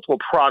multiple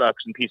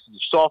products and pieces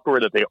of software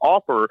that they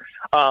offer,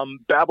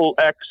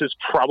 BabelX is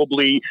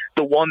probably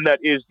the one that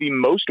is the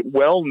most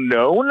well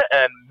known,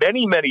 and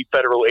many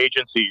federal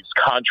agencies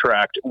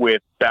contract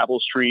with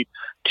Babelstreet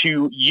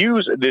to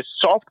use this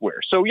software.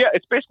 So yeah,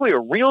 it's basically a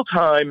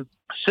real-time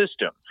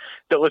system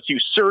that lets you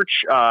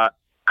search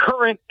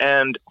current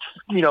and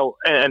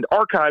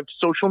archived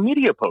social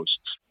media posts.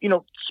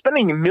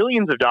 Spending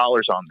millions of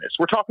dollars on this.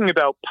 We're talking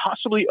about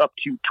possibly up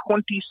to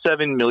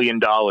 $27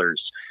 million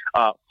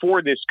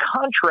for this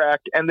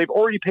contract, and they've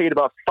already paid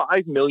about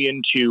 $5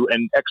 million to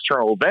an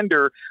external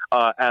vendor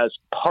as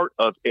part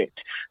of it.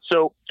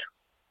 So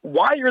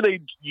why are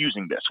they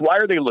using this? Why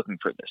are they looking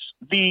for this?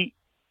 The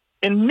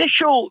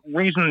initial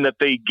reason that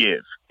they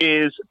give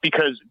is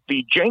because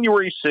the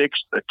January 6th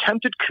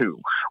attempted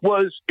coup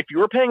was, if you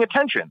were paying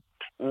attention,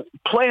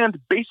 planned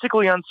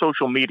basically on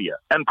social media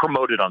and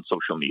promoted on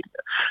social media.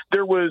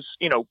 There was,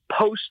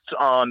 posts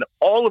on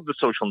all of the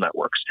social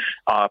networks,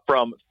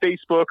 from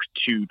Facebook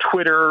to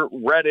Twitter,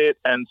 Reddit,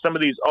 and some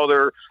of these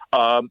other,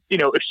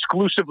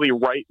 exclusively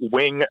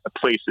right-wing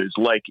places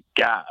like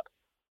Gab,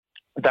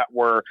 that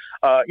were,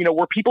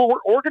 where people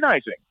were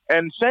organizing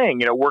and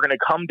saying, we're going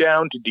to come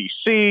down to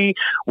DC,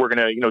 we're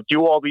going to,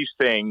 do all these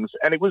things.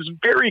 And it was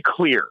very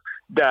clear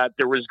that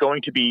there was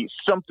going to be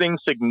something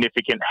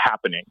significant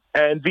happening.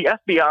 And the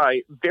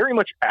FBI very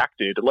much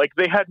acted like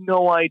they had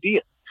no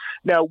idea.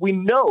 Now, we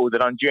know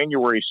that on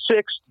January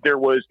 6th, there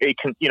was a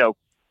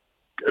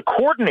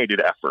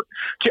coordinated effort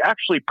to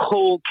actually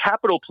pull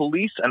Capitol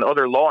Police and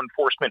other law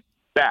enforcement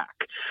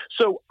back.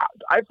 So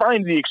I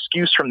find the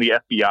excuse from the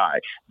FBI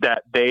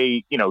that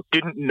they,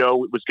 didn't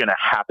know it was going to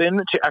happen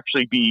to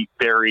actually be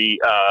very,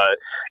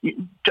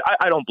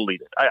 I don't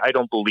believe it. I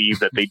don't believe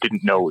that they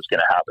didn't know it was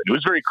going to happen. It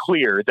was very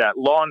clear that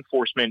law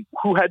enforcement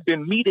who had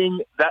been meeting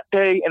that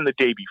day and the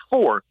day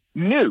before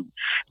knew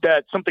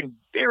that something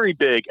very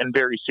big and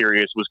very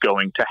serious was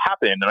going to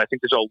happen. And I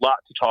think there's a lot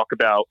to talk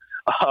about,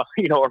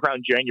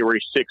 around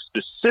January 6th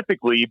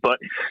specifically, but,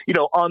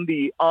 on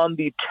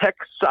the tech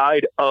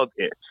side of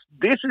it,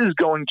 this is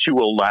going to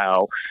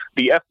allow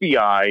the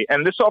FBI,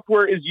 and this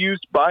software is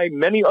used by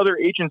many other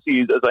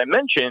agencies, as I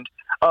mentioned,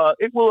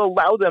 it will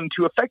allow them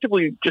to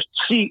effectively just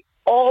see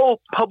all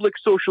public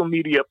social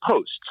media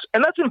posts.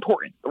 And that's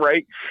important,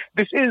 right?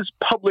 This is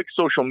public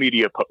social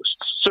media posts.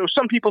 So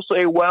some people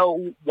say,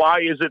 well, why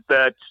is it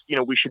that,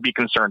 we should be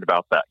concerned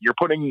about that? You're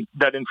putting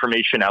that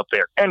information out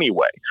there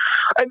anyway.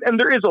 And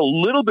there is a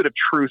little bit of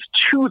truth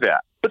to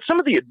that. But some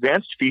of the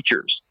advanced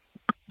features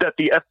that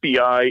the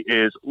FBI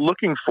is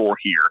looking for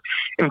here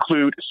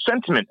include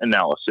sentiment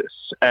analysis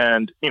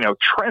and,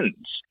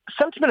 trends.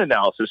 Sentiment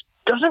analysis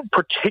doesn't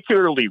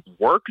particularly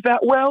work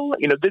that well.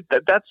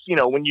 That's,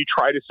 when you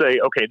try to say,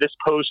 okay, this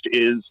post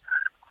is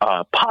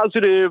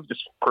positive, this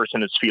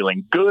person is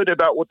feeling good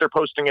about what they're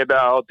posting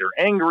about,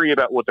 they're angry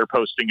about what they're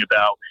posting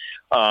about,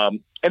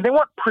 and they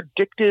want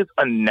predictive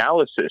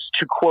analysis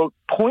to, quote,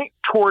 point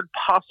toward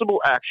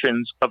possible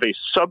actions of a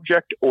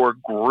subject or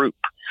group.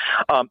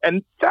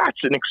 And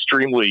that's an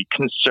extremely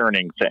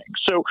concerning thing.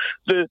 So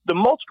the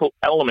multiple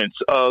elements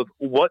of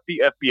what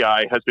the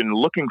FBI has been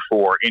looking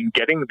for in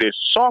getting this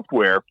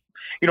software,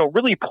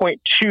 really point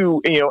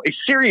to, a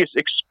serious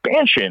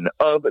expansion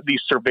of the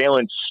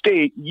surveillance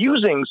state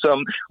using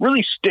some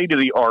really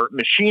state-of-the-art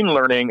machine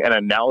learning and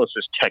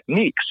analysis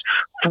techniques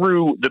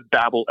through the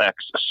BabelX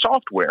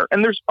software.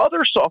 And there's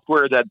other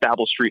software that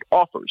Babelstreet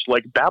offers,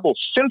 like Babel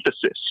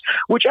Synthesis,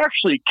 which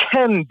actually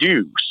can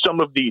do some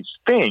of these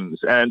things.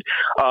 And,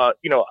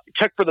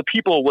 Tech for the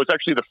People was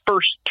actually the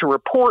first to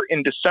report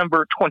in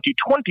December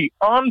 2020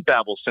 on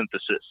Babel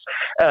Synthesis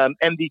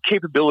and the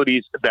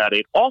capabilities that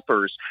it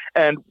offers.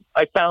 And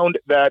I found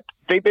that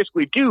they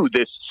basically do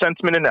this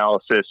sentiment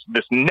analysis,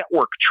 this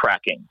network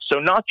tracking. So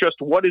not just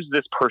what is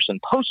this person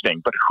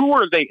posting, but who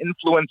are they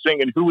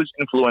influencing and who is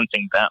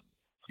influencing them.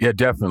 Yeah,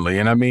 definitely.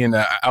 And I mean,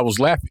 I was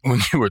laughing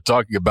when you were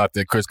talking about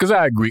that, Chris, because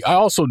I agree. I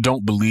also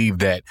don't believe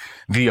that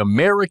the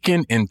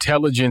American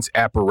intelligence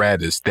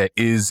apparatus that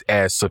is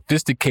as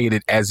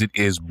sophisticated as it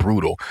is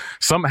brutal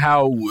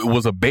somehow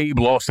was a babe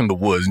lost in the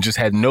woods and just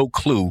had no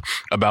clue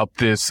about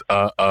this,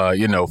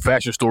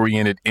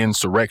 fascist-oriented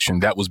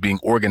insurrection that was being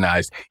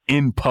organized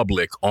in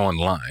public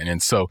online.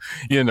 And so,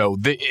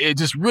 it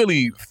just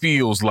really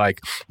feels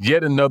like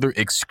yet another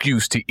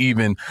excuse to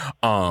even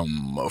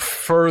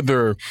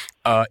further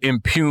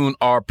impugn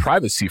our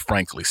privacy,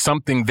 frankly,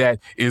 something that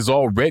is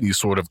already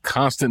sort of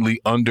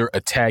constantly under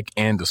attack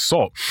and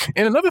assault.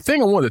 And another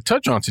thing I wanted to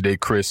touch on today,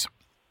 Chris,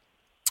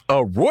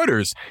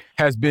 Reuters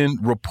has been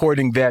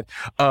reporting that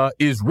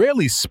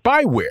Israeli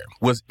spyware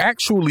was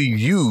actually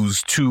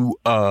used to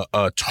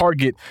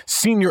target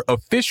senior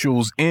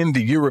officials in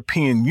the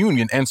European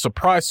Union. And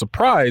surprise,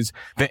 surprise,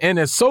 the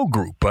NSO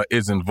group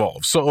is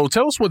involved. So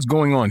tell us what's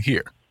going on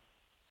here.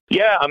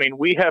 Yeah, I mean,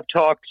 we have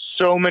talked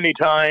so many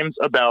times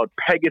about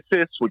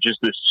Pegasus, which is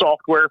this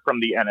software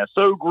from the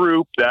NSO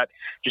group that,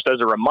 just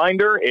as a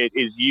reminder, it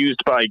is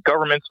used by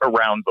governments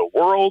around the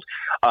world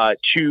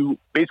to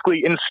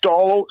basically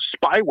install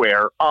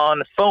spyware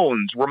on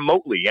phones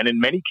remotely. And in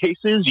many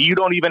cases, you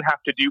don't even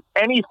have to do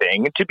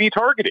anything to be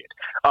targeted.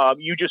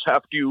 You just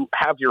have to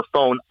have your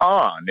phone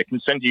on. It can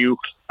send you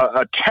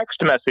a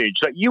text message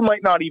that you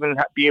might not even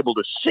be able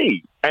to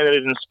see, and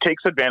it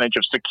takes advantage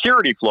of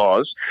security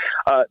flaws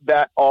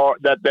that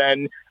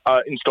then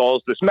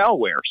installs this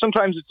malware.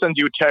 Sometimes it sends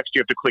you a text,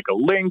 you have to click a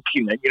link,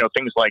 and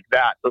things like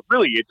that. But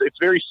really, it's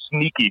very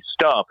sneaky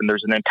stuff, and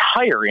there's an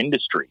entire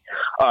industry,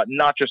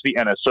 not just the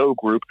NSO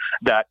group,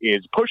 that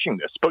is pushing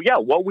this. But yeah,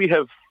 what we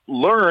have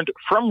learned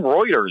from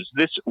Reuters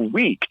this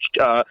week,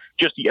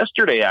 just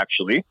yesterday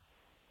actually,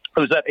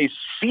 was that a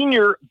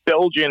senior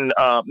Belgian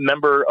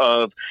member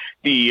of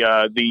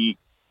the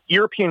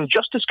European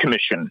Justice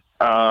Commission,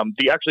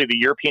 the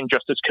European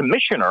Justice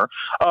Commissioner,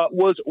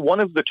 was one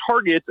of the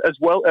targets, as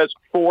well as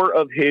 4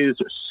 of his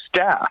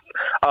staff.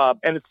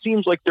 And it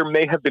seems like there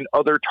may have been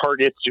other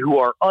targets who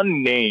are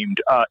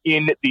unnamed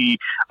in the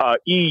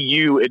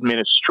EU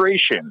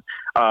administration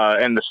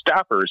and the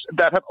staffers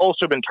that have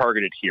also been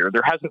targeted here.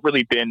 There hasn't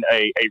really been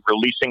a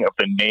releasing of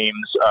the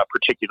names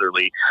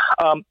particularly.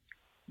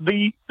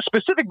 The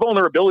specific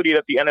vulnerability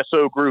that the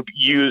NSO group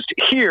used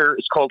here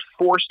is called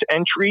forced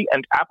entry,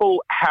 and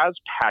Apple has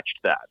patched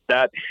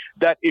that.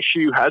 That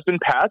issue has been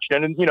patched,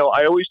 and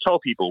I always tell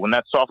people when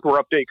that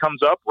software update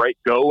comes up, right,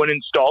 go and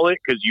install it,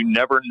 because you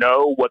never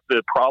know what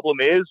the problem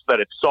is that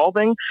it's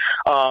solving.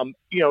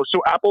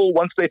 So Apple,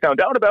 once they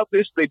found out about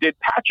this, they did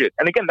patch it.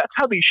 And again, that's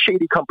how these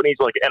shady companies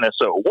like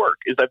NSO work,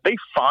 is that they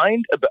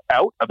find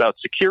out about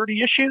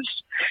security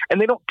issues, and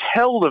they don't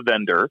tell the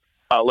vendor,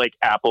 like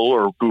Apple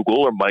or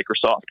Google or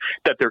Microsoft,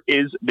 that there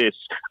is this,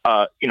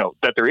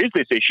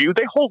 issue.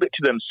 They hold it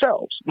to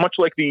themselves, much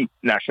like the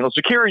National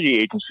Security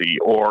Agency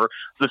or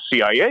the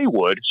CIA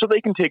would, so they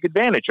can take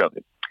advantage of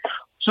it.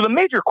 So the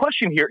major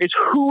question here is,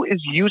 who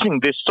is using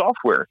this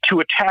software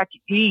to attack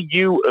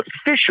EU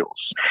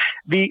officials?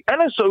 The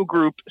NSO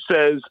group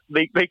says,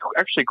 they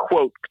actually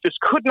quote, "This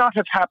could not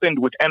have happened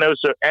with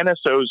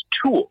NSO's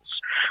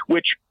tools,"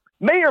 which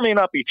may or may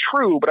not be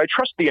true, but I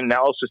trust the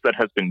analysis that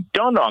has been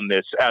done on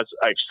this, as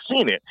I've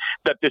seen it,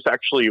 that this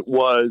actually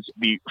was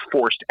the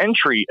forced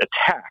entry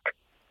attack.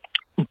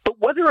 But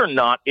whether or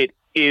not it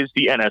is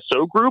the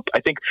NSO group, I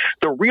think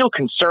the real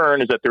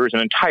concern is that there is an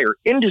entire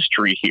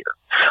industry here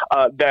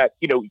that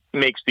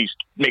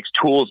makes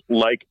tools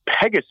like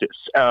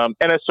Pegasus.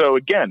 NSO,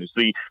 again, is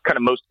the kind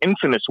of most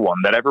infamous one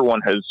that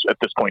everyone has at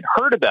this point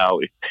heard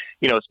about,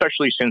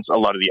 especially since a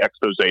lot of the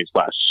exposés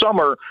last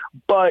summer.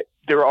 But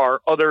there are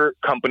other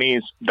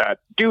companies that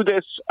do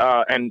this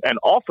and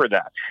offer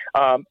that.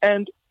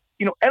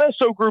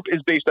 NSO Group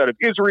is based out of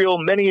Israel.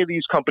 Many of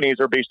these companies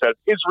are based out of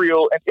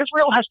Israel, and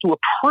Israel has to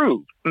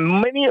approve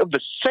many of the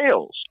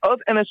sales of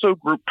NSO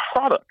Group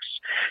products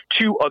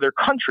to other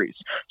countries.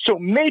 So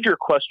major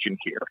question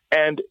here,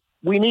 and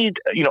we need,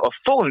 a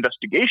full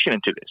investigation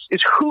into this,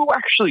 is who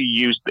actually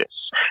used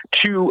this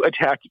to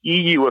attack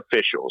EU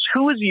officials?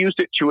 Who has used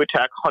it to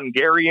attack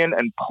Hungarian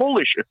and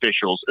Polish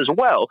officials as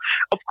well?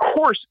 Of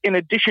course, in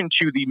addition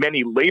to the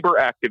many labor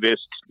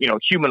activists,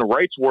 human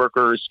rights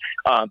workers,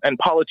 and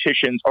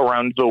politicians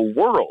around the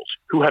world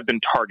who have been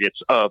targets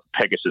of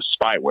Pegasus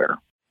spyware.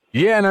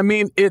 Yeah, and I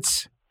mean,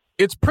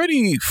 it's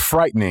pretty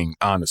frightening,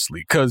 honestly,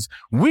 because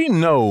we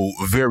know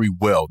very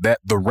well that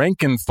the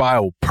rank and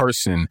file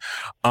person,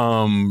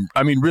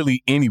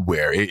 really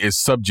anywhere is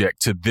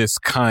subject to this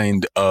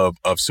kind of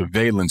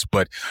surveillance.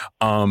 But,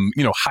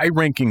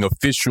 high-ranking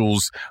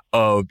officials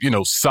of,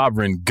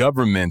 sovereign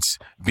governments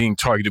being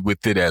targeted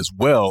with it as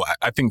well,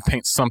 I think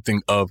paints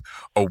something of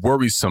a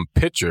worrisome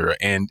picture.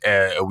 And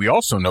we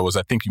also know, as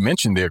I think you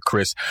mentioned there,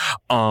 Chris,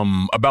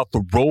 about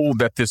the role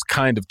that this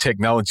kind of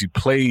technology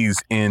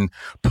plays in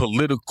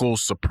political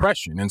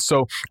suppression. And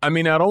so,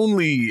 not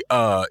only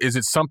is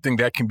it something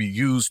that can be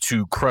used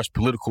to crush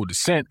political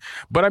dissent,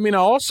 but I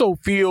also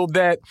feel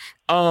that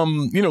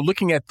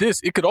looking at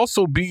this, it could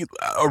also be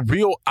a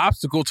real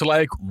obstacle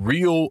to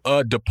real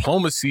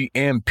diplomacy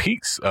and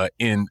peace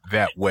in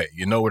that way.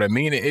 You know what I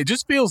mean? It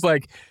just feels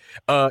like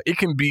it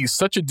can be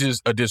such a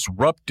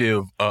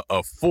disruptive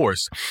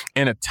force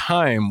in a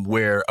time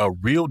where a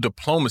real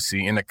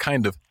diplomacy and a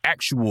kind of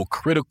actual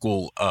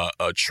critical,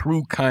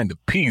 true kind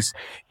of peace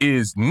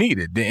is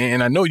needed.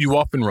 And I know you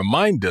often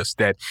remind us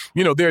that,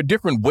 there are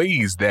different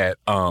ways that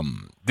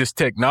this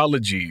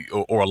technology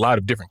or a lot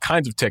of different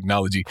kinds of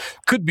technology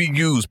could be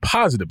used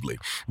positively.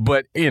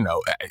 But,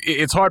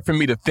 it's hard for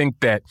me to think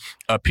that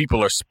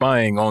people are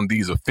spying on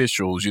these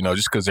officials,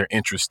 just because they're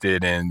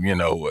interested in,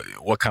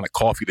 what kind of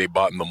coffee they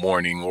bought in the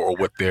morning or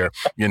what they're,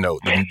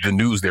 the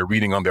news they're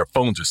reading on their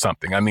phones or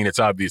something. It's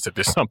obvious that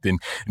there's something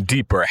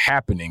deeper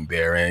happening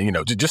there and,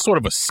 just sort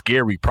of a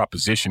scary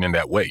proposition in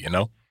that way,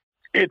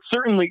 It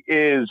certainly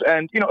is.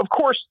 And, of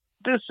course,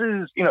 this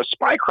is,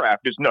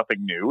 spycraft is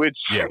nothing new.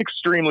 It's Yeah.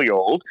 extremely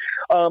old.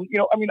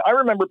 I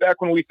remember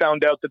back when we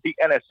found out that the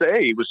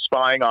NSA was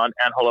spying on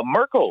Angela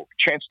Merkel,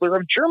 Chancellor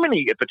of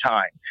Germany at the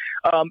time.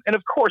 And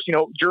of course,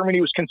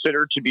 Germany was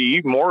considered to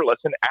be more or less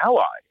an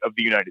ally of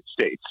the United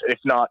States, if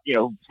not,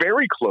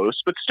 very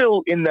close, but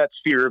still in that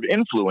sphere of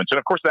influence. And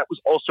of course, that was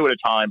also at a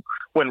time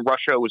when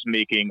Russia was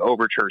making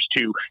overtures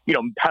to,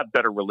 have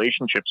better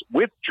relationships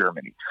with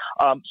Germany.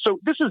 So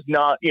this is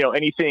not,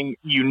 anything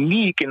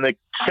unique in the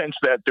sense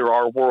that there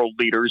are world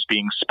leaders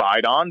being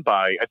spied on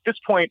by, at this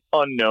point,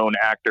 unknown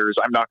actors.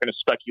 I'm not going to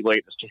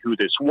speculate as to who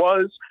this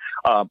was,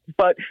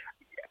 but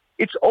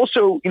it's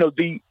also,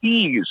 the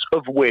ease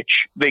of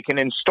which they can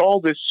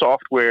install this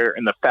software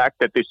and the fact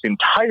that this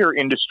entire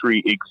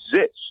industry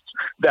exists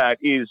that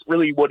is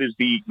really what is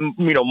the,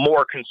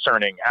 more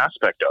concerning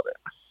aspect of it.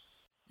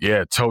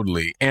 Yeah,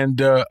 totally.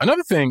 And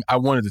another thing I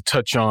wanted to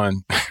touch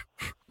on,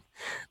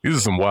 these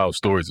are some wild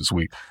stories this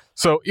week.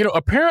 So,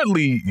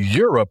 apparently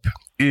Europe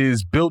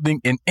is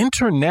building an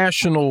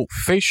international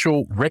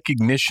facial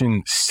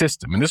recognition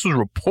system. And this was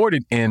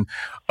reported in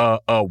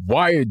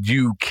Wired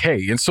UK.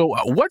 And so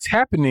what's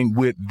happening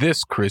with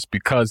this, Chris?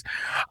 Because,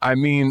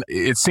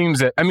 it seems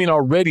that,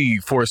 already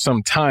for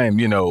some time,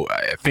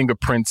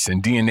 fingerprints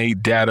and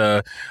DNA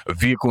data,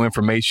 vehicle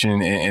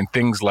information and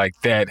things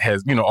like that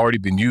has, already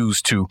been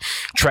used to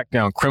track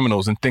down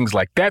criminals and things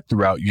like that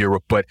throughout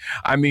Europe. But,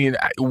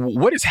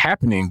 what is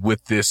happening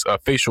with this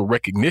facial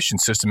recognition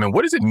system, and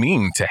what does it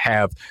mean to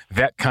have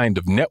that kind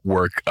of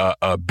network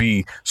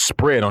be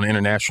spread on an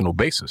international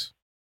basis?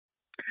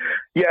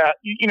 Yeah,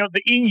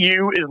 the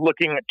EU is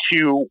looking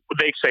to,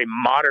 they say,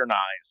 modernize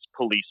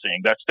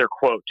policing. That's their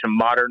quote, to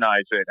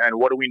modernize it. And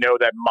what do we know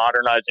that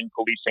modernizing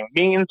policing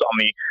means on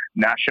the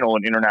national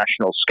and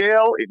international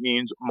scale? It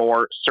means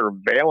more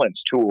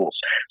surveillance tools.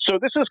 So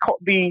this is called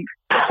the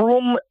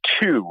PRUM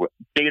 2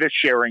 data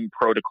sharing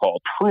protocol.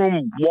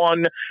 PRUM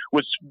 1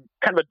 was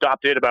kind of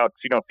adopted about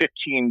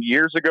 15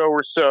 years ago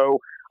or so.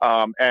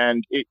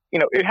 And it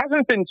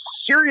hasn't been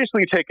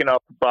seriously taken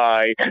up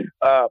by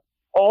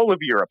all of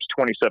Europe's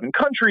 27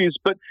 countries,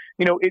 but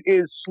it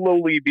is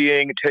slowly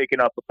being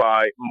taken up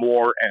by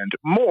more and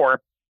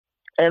more.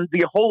 And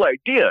the whole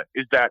idea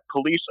is that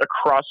police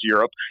across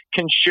Europe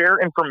can share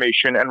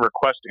information and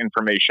request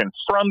information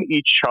from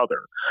each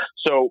other.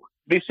 So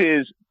this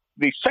is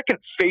the second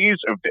phase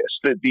of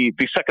this, the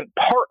second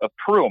part of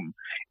PRUM,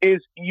 is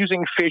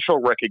using facial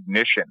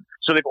recognition.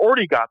 So they've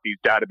already got these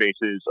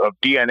databases of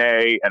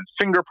DNA and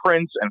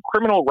fingerprints and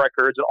criminal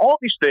records and all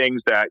these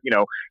things that,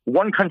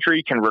 one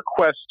country can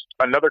request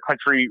another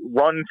country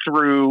run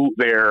through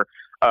their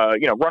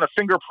run a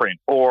fingerprint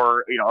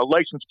or, a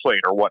license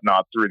plate or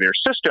whatnot through their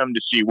system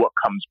to see what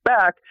comes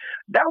back.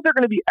 Now they're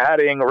going to be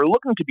adding or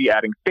looking to be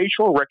adding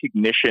facial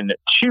recognition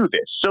to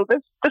this. So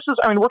this is,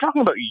 we're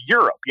talking about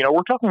Europe,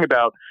 we're talking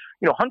about,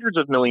 hundreds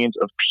of millions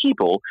of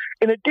people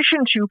in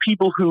addition to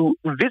people who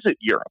visit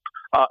Europe.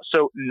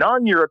 So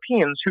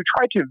non-Europeans who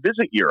try to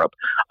visit Europe,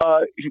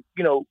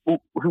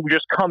 who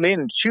just come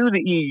into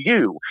the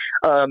EU,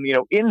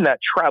 in that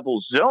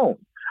travel zone.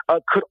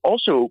 Could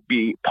also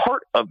be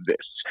part of this.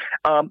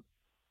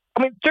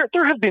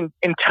 There have been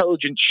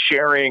intelligence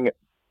sharing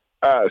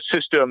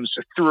systems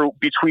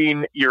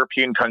between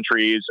European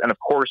countries and, of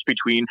course,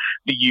 between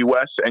the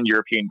U.S. and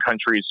European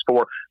countries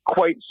for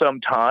quite some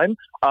time.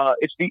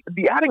 It's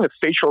the adding of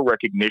facial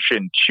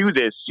recognition to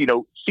this,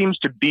 seems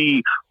to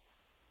be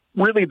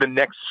really the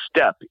next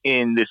step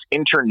in this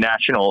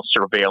international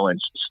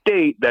surveillance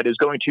state that is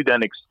going to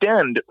then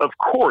extend, of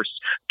course,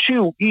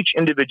 to each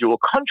individual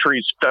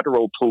country's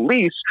federal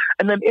police,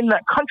 and then in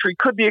that country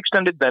could be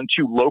extended then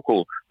to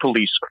local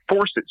police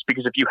forces.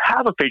 Because if you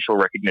have a facial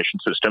recognition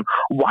system,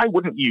 why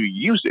wouldn't you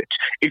use it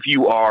if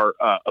you are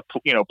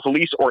a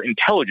police or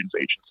intelligence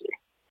agency?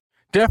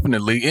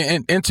 Definitely.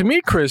 And to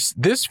me, Chris,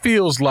 this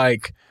feels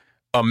like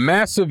a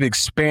massive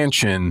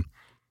expansion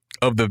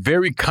of the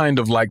very kind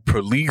of like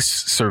police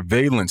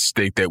surveillance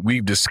state that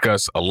we've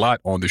discussed a lot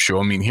on the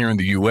show. Here in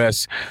the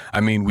U.S.,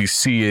 we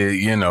see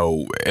it, in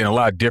a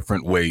lot of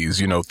different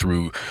ways,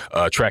 through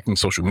tracking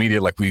social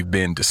media like we've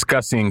been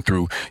discussing,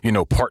 through,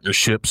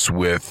 partnerships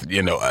with,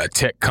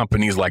 tech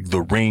companies like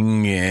The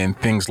Ring and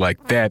things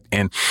like that.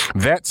 And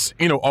that's,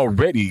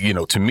 already,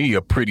 to me,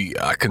 a pretty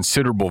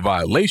considerable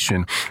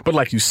violation. But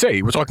like you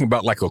say, we're talking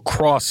about like a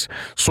cross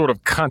sort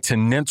of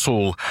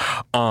continental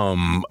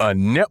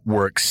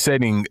network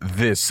setting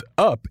this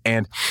up.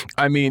 And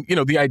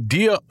the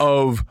idea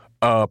of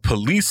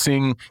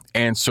policing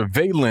and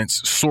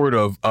surveillance sort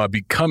of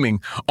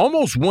becoming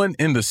almost one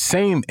in the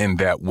same in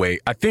that way,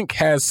 I think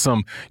has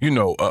some,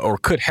 or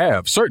could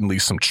have certainly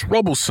some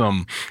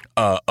troublesome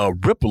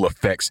ripple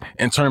effects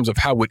in terms of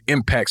how it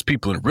impacts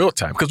people in real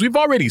time. Because we've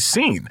already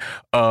seen,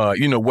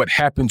 what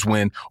happens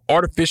when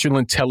artificial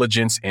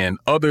intelligence and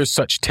other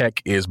such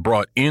tech is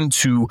brought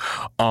into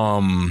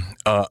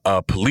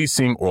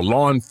policing or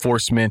law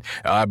enforcement.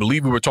 I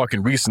believe we were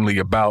talking recently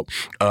about,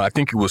 I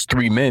think it was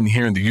 3 men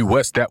here in the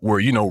U.S. that were,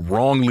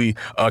 wrongly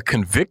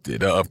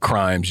convicted of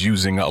crimes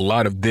using a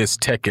lot of this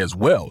tech as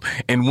well.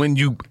 And when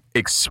you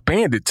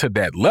expanded to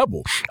that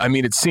level. I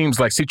mean, it seems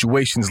like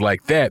situations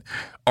like that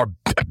are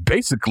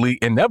basically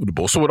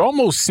inevitable. So it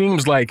almost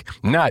seems like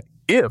not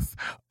if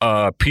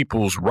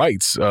people's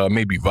rights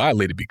may be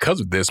violated because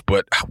of this,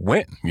 but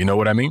when, you know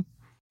what I mean?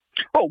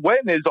 Well,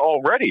 when is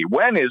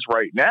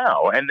right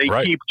now, and they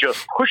keep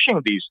just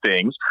pushing these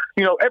things.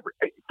 You know,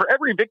 for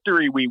every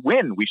victory we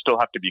win, we still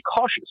have to be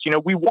cautious. You know,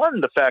 we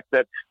won the fact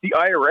that the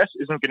IRS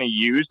isn't going to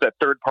use that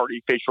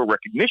third-party facial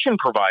recognition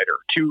provider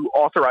to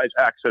authorize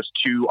access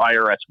to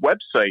IRS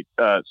website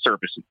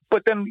services.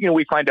 But then, you know,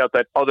 we find out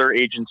that other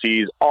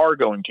agencies are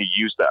going to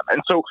use them.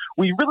 And so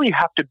we really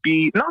have to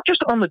be not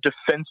just on the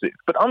defensive,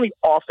 but on the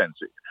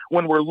offensive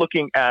when we're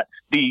looking at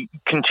the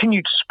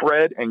continued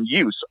spread and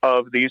use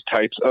of these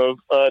types of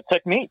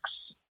techniques.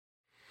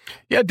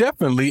 Yeah,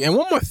 definitely. And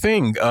one more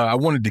thing I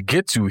wanted to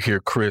get to here,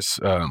 Chris.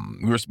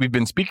 We've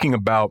been speaking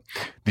about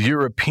the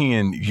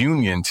European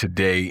Union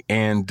today,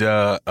 and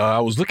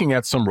I was looking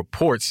at some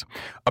reports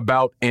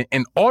about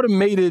an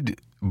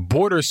automated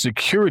border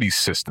security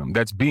system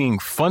that's being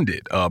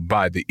funded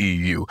by the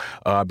EU.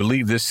 I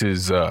believe this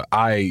is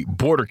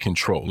border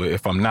control,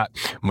 if I'm not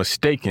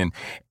mistaken.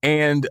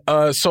 And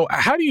so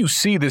how do you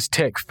see this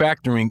tech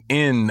factoring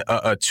in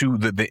to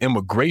the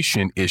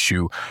immigration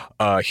issue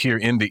here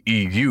in the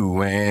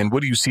EU? And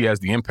what do you see as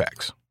the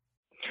impacts?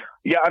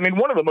 Yeah, I mean,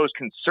 one of the most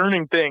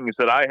concerning things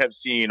that I have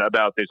seen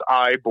about this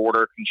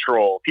border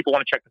control, people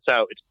want to check this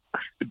out. It's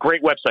a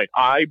great website,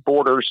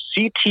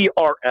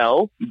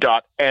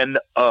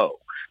 iborderctrl.no.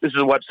 This is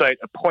a website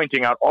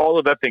pointing out all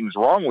of the things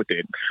wrong with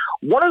it.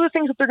 One of the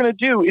things that they're going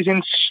to do is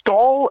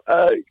install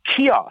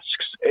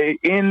kiosks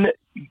in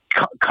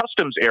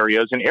customs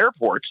areas and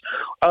airports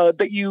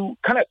that you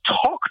kind of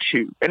talk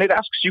to, and it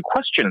asks you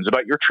questions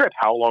about your trip.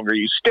 How long are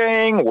you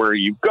staying? Where are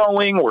you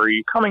going? Where are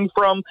you coming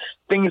from?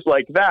 Things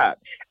like that.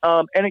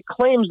 And it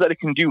claims that it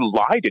can do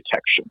lie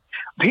detection.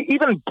 They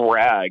even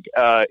brag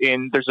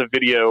there's a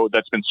video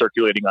that's been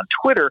circulating on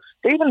Twitter.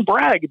 They even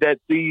brag that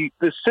the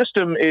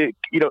system is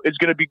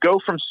going to go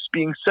from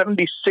being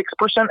 76%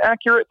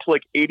 accurate to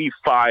like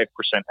 85%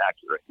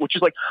 accurate, which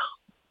is like,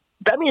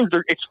 that means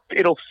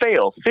it'll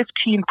fail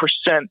 15%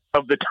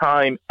 of the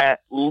time at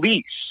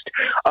least.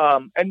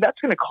 And that's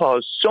going to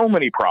cause so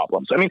many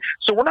problems. I mean,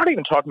 so we're not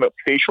even talking about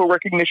facial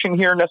recognition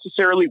here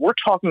necessarily. We're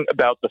talking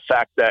about the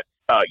fact that,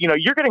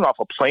 you're getting off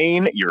a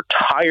plane, you're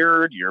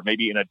tired, you're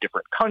maybe in a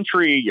different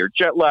country, you're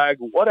jet lagged,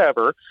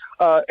 whatever.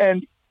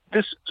 And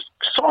this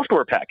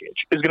software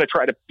package is going to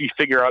try to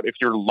figure out if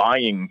you're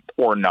lying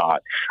or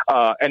not,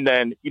 and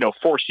then,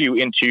 force you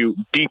into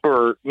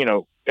deeper,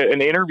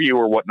 an interview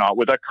or whatnot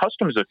with a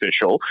customs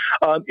official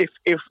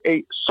if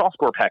a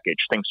software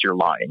package thinks you're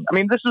lying. I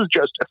mean, this is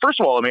just,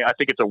 first of all, I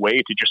think it's a way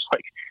to just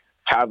like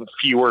have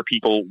fewer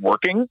people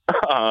working,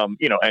 and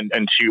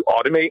to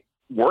automate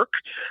work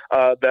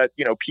that,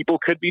 people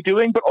could be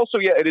doing. But also,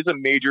 yeah, it is a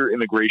major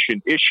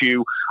immigration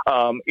issue.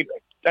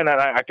 And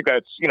I think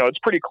that's, it's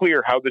pretty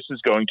clear how this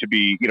is going to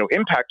be,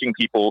 impacting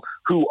people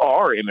who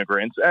are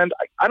immigrants. And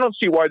I don't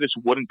see why this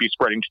wouldn't be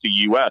spreading to the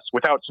U.S.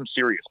 without some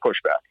serious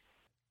pushback.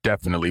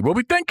 Definitely. Well,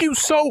 we thank you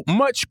so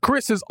much,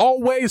 Chris, as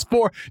always,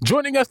 for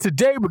joining us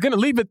today. We're going to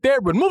leave it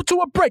there. We'll move to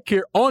a break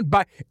here on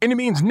By Any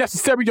Means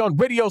Necessary on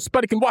Radio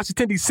Sputnik in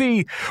Washington,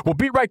 D.C. We'll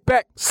be right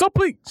back. So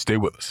please stay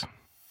with us.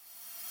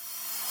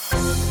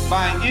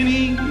 By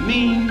any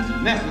means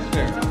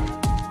necessary.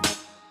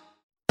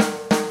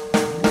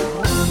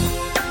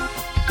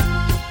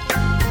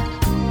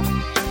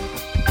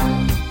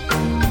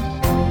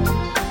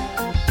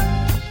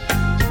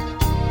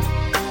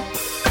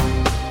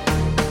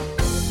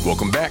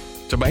 Welcome back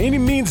to By Any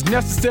Means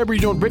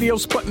Necessary on Radio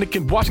Sputnik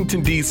in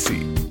Washington, D.C.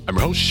 I'm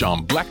your host,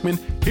 Sean Blackman,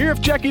 here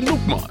with Jackie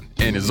Lukman.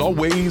 And as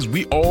always,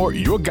 we are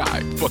your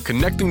guide for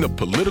connecting the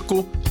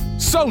political,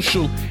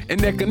 social,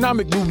 and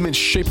economic movements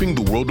shaping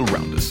the world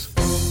around us.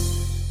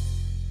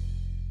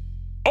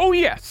 Oh,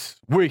 yes,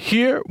 we're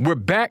here. We're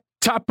back.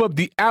 Top of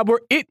the hour.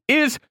 It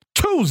is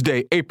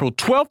Tuesday, April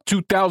 12th,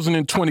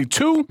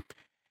 2022.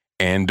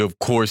 And of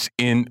course,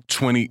 in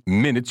 20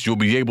 minutes, you'll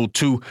be able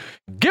to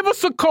give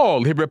us a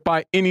call here at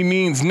By Any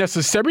Means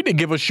Necessary to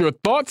give us your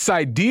thoughts,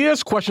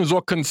 ideas, questions,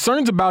 or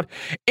concerns about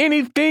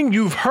anything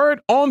you've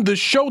heard on the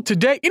show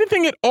today,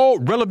 anything at all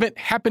relevant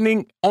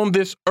happening on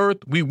this earth.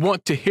 We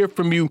want to hear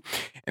from you.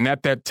 And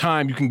at that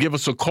time, you can give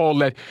us a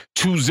call at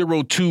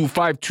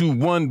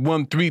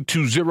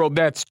 202-521-1320.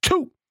 That's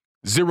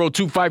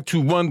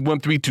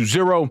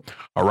 202-521-1320.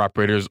 Our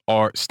operators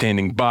are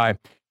standing by.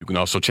 You can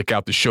also check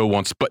out the show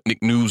on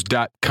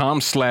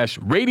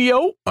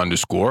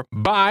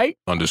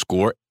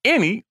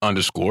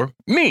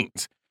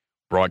SputnikNews.com/radio_by_any_means.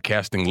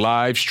 Broadcasting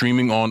live,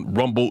 streaming on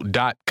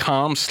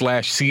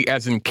rumble.com/C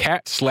as in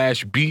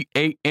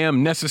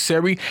cat/BAM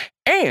necessary.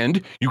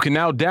 And you can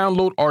now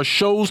download our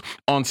shows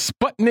on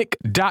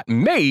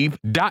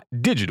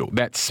Sputnik.mave.digital.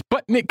 That's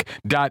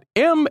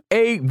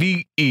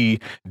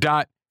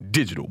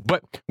Sputnik.mave.digital.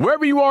 But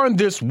wherever you are in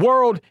this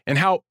world and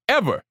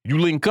however you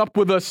link up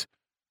with us,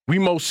 we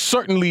most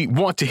certainly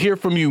want to hear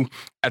from you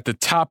at the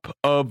top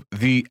of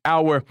the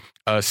hour.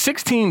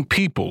 16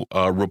 people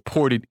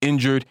reported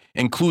injured,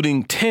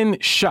 including 10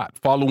 shot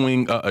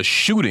following a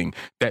shooting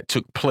that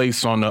took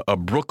place on a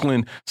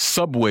Brooklyn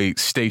subway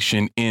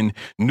station in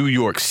New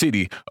York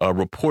City.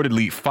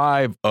 Reportedly,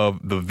 5 of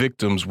the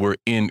victims were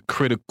in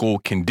critical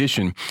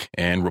condition,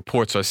 and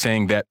reports are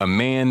saying that a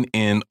man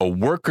in a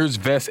worker's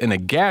vest and a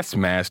gas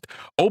mask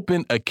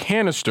opened a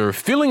canister,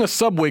 filling a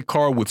subway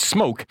car with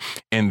smoke,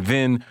 and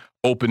then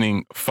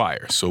opening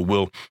fire. So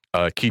we'll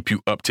keep you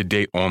up to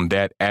date on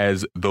that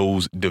as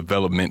those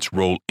developments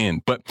roll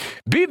in. But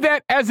be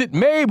that as it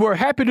may, we're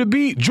happy to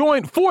be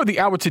joined for the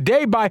hour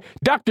today by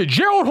Dr.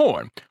 Gerald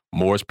Horne,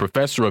 Morris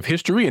Professor of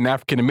History and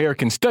African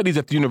American Studies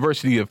at the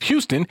University of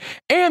Houston,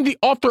 and the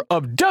author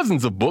of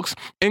dozens of books,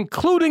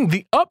 including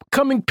the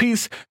upcoming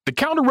piece, The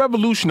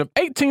Counter-Revolution of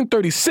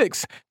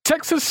 1836,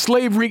 Texas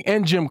Slavery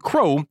and Jim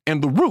Crow,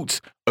 and the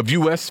Roots of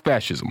U.S.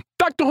 Fascism.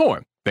 Dr.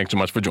 Horne, thanks so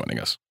much for joining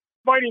us.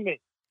 Inviting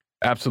me.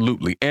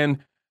 Absolutely. And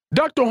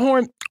Dr.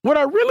 Horne, what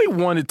I really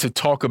wanted to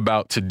talk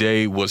about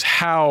today was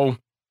how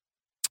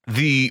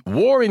the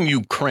war in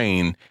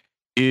Ukraine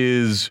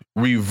is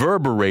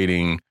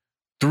reverberating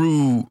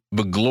through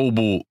the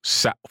global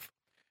South,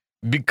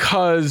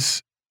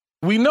 because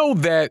we know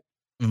that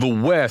the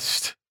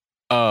West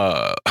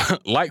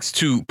likes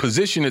to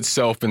position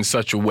itself in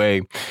such a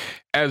way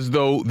as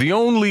though the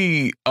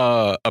only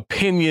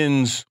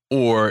opinions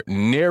or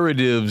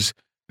narratives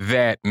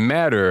that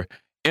matter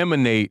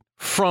emanate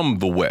from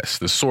the West,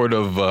 the sort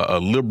of a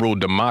liberal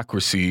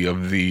democracy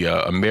of the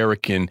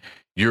American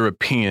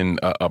European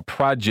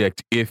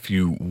project, if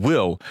you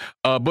will.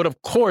 But of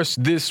course,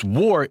 this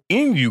war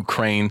in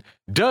Ukraine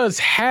does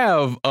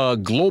have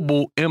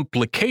global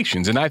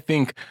implications. And I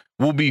think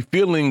we'll be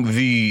feeling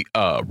the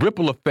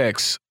ripple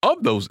effects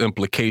of those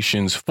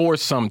implications for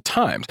some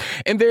time.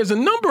 And there's a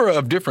number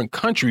of different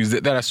countries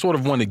that I sort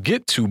of want to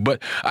get to,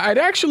 but I'd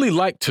actually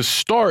like to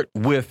start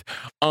with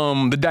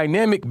the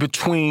dynamic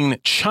between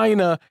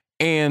China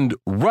and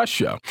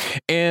Russia.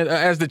 And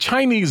as the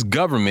Chinese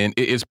government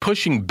is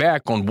pushing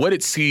back on what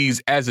it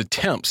sees as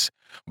attempts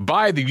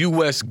by the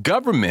U.S.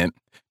 government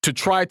to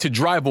try to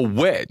drive a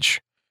wedge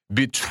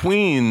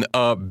between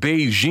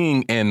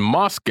Beijing and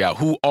Moscow,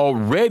 who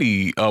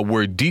already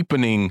were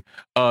deepening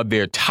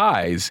their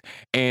ties.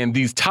 And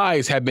these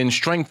ties have been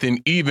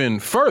strengthened even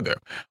further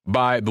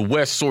by the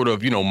West sort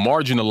of,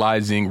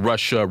 marginalizing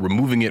Russia,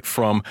 removing it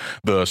from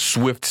the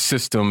SWIFT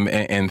system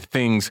and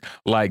things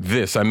like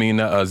this. I mean,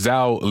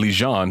 Zhao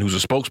Lijian, who's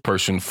a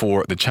spokesperson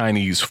for the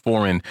Chinese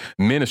Foreign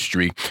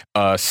Ministry,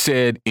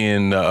 said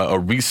in a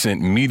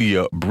recent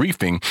media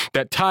briefing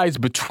that ties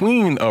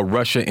between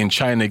Russia and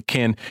China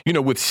can,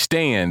 withstand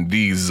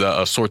these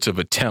sorts of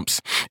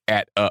attempts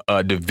at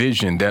a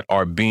division that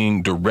are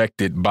being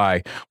directed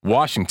by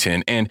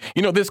Washington. And,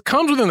 this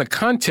comes within the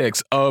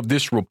context of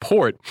this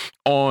report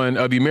on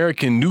the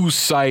American news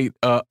site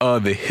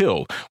The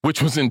Hill,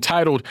 which was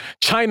entitled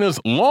China's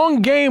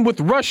Long Game with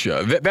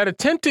Russia, that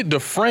attempted to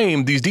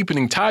frame these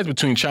deepening ties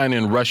between China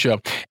and Russia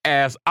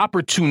as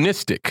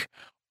opportunistic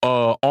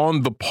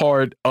on the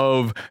part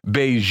of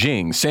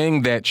Beijing,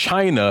 saying that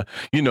China,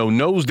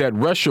 knows that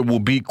Russia will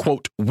be,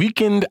 quote,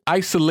 weakened,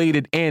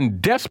 isolated, and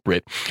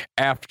desperate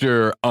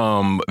after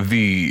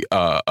the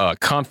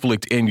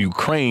conflict in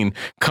Ukraine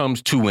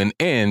comes to an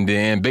end.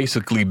 And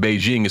basically,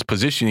 Beijing is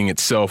positioning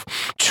itself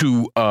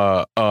to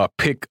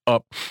pick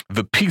up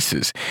the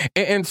pieces.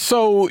 And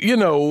so,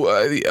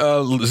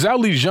 Zhao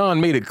Lijian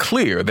made it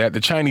clear that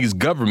the Chinese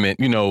government,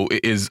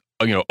 is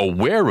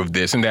aware of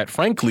this, and that,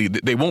 frankly,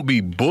 they won't be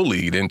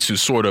bullied into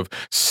sort of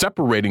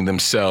separating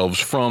themselves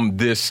from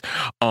this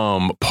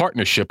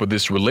partnership or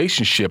this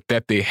relationship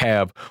that they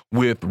have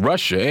with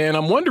Russia. And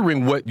I'm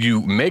wondering what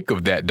you make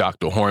of that,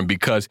 Dr. Horne,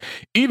 because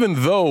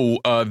even though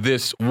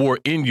this war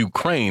in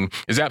Ukraine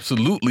is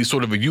absolutely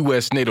sort of a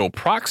U.S. NATO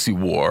proxy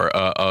war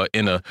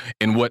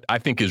in what I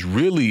think is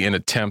really an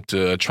attempt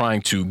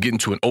trying to get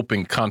into an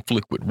open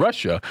conflict with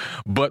Russia,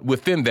 but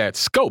within that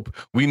scope,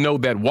 we know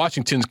that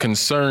Washington's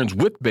concerns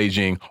with Beijing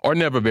are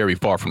never very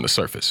far from the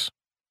surface.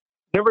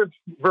 Never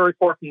very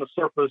far from the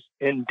surface,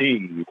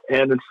 indeed.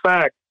 And in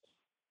fact,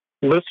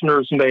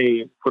 listeners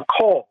may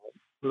recall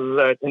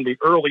that in the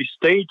early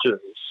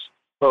stages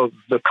of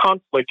the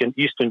conflict in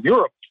Eastern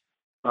Europe,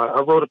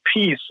 I wrote a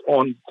piece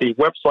on the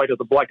website of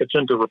the Black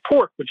Agenda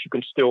Report, which you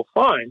can still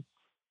find,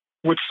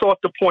 which sought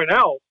to point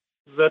out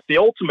that the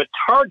ultimate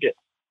target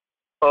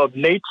of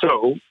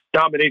NATO,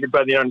 dominated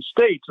by the United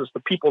States, is the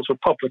People's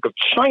Republic of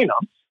China,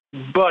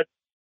 but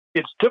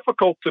it's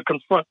difficult to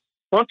confront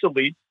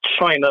frontally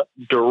China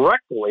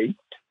directly,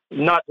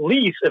 not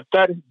least if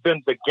that had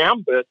been the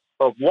gambit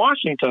of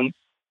Washington.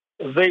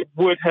 They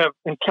would have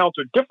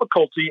encountered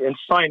difficulty in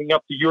signing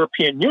up the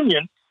European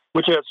Union,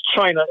 which has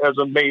China as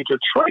a major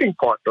trading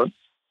partner,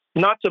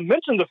 not to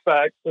mention the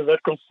fact that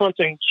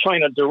confronting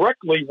China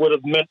directly would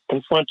have meant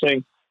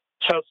confronting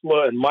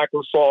Tesla and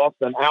Microsoft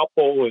and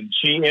Apple and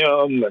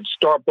GM and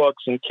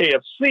Starbucks and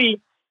KFC,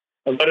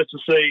 and that is to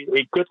say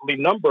a goodly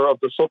number of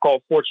the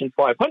so-called Fortune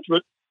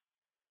 500,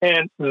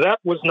 And that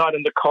was not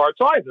in the cards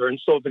either. And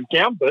so the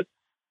gambit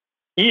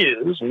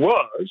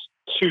was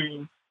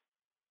to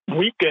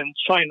weaken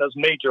China's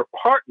major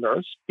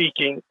partner,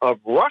 speaking of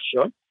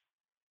Russia,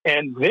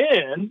 and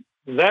then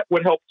that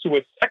would help to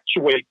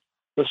effectuate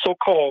the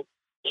so-called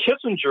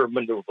Kissinger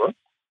maneuver.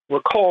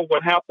 Recall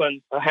what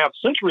happened a half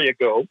century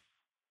ago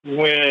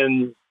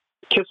when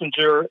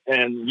Kissinger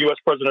and U.S.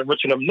 President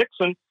Richard M.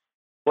 Nixon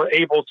were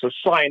able to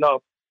sign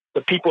up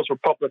the People's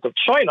Republic of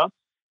China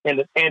and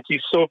an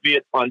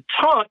anti-Soviet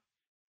entente,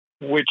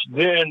 which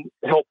then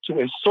helped to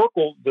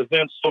encircle the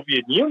then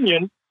Soviet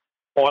Union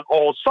on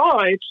all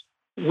sides,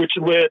 which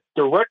led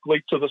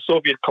directly to the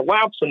Soviet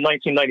collapse in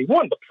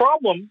 1991. The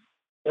problem,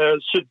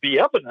 as should be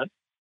evident,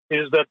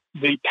 is that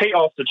the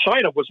payoff to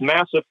China was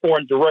massive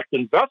foreign direct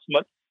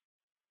investment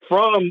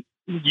from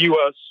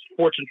U.S.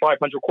 Fortune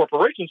 500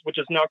 corporations, which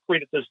has now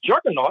created this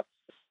juggernaut.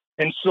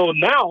 And so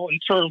now, in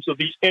terms of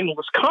these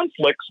endless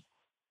conflicts,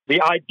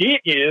 the idea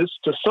is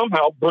to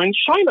somehow bring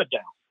China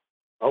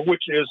down,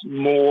 which is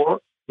more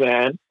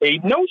than a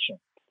notion.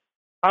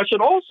 I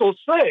should also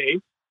say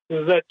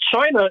that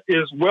China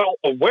is well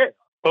aware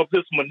of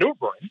this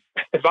maneuvering.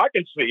 If I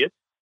can see it,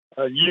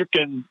 you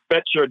can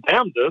bet your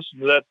damnedest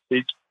that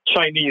the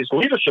Chinese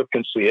leadership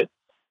can see it.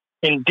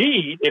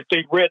 Indeed, if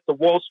they read the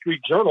Wall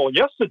Street Journal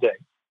yesterday,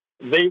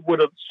 they would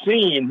have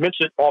seen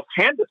mentioned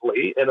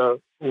offhandedly in a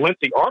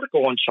lengthy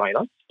article on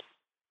China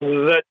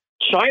that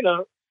China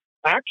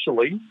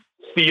actually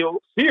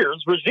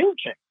fears regime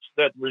change,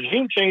 that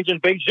regime change in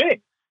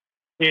Beijing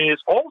is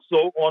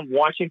also on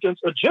Washington's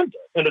agenda,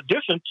 in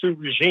addition to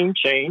regime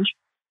change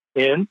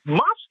in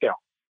Moscow.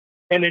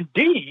 And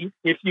indeed,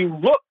 if you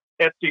look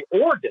at the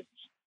organs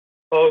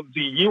of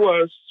the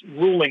U.S.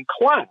 ruling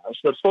class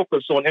that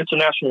focus on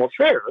international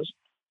affairs,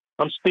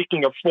 I'm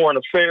speaking of foreign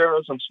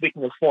affairs, I'm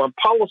speaking of foreign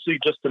policy,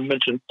 just to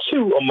mention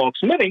two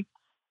amongst many,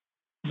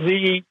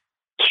 the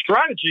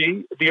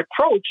strategy, the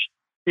approach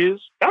is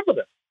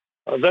evident.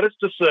 That is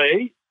to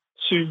say,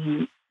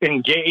 to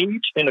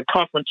engage in a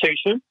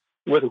confrontation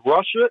with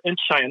Russia and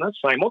China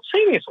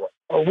simultaneously,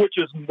 which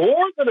is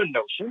more than a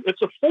notion.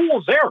 It's a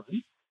fool's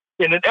errand,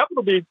 and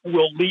inevitably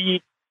will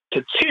lead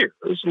in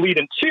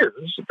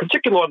tears,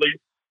 particularly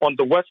on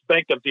the west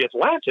bank of the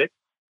Atlantic.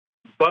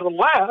 But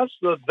alas,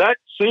 that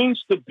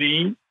seems to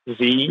be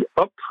the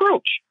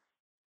approach.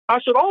 I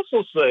should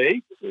also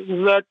say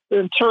that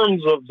in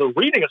terms of the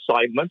reading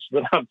assignments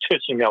that I'm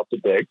pitching out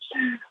today,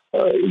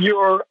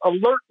 your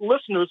alert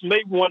listeners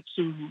may want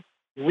to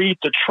read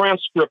the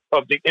transcript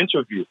of the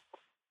interview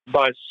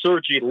by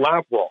Sergei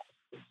Lavrov,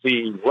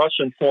 the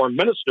Russian foreign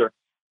minister,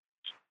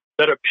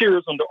 that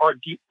appears on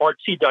the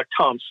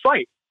RT.com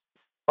site,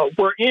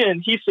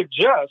 wherein he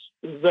suggests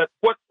that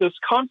what this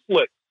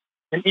conflict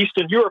in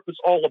Eastern Europe is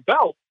all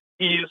about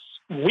is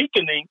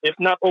weakening, if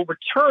not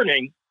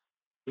overturning,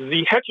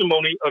 the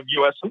hegemony of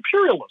U.S.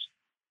 imperialism.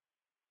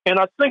 And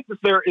I think that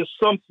there is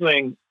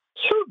something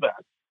to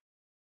that.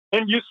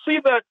 And you see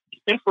that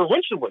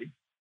inferentially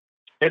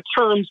in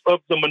terms of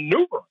the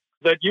maneuver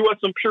that U.S.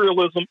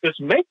 imperialism is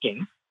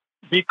making,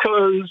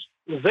 because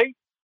they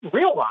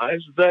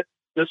realize that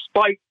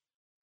despite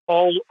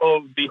all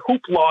of the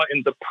hoopla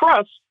in the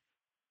press,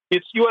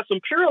 it's U.S.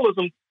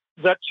 imperialism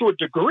that to a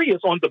degree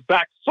is on the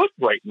back foot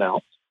right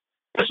now.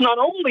 It's not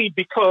only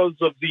because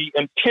of the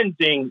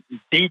impending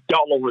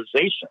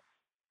de-dollarization,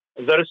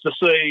 that is to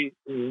say,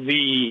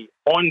 the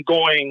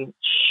ongoing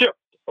shift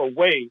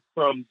away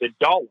from the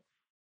dollar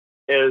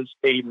as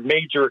a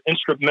major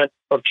instrument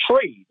of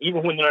trade,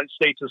 even when the United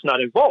States is not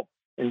involved.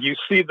 And you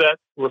see that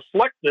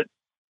reflected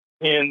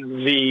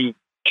in the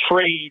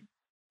trade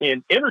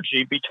in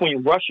energy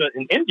between Russia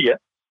and India,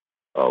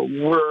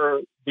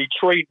 where the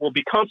trade will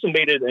be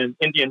consummated in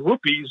Indian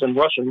rupees and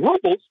Russian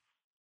rubles.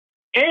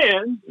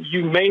 And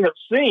you may have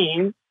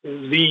seen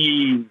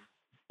the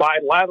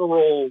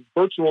bilateral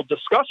virtual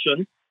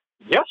discussion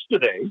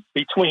yesterday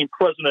between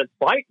President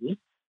Biden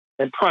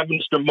and Prime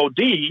Minister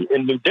Modi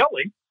in New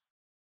Delhi,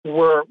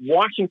 where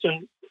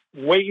Washington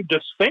waved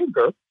its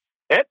finger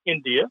at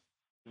India,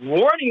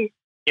 warning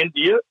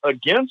India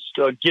against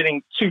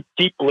getting too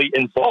deeply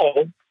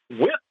involved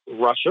with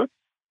Russia.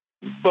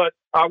 But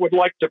I would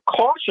like to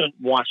caution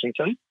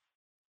Washington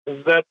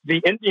that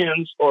the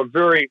Indians are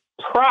very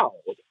proud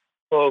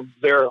of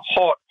their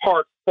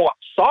hard-fought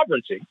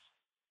sovereignty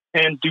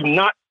and do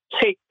not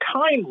take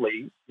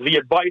kindly the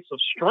advice of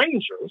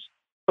strangers,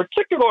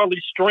 particularly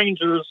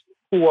strangers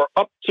who are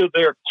up to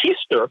their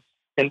keister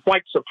in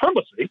white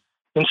supremacy,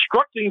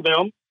 instructing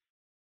them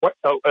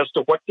as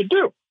to what to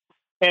do.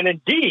 And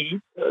indeed,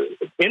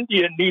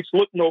 India needs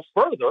look no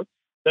further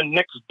than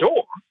next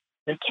door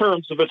in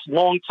terms of its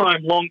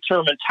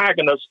long-term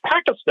antagonist,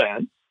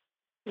 Pakistan,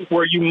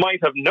 where you might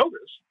have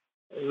noticed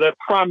that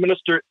Prime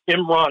Minister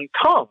Imran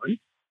Khan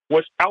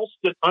was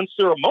ousted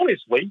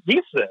unceremoniously, he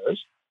says,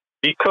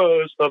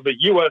 because of the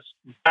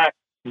U.S.-backed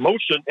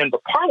motion in the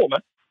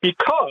parliament,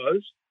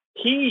 because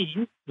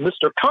he,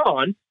 Mr.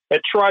 Khan,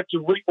 had tried to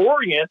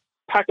reorient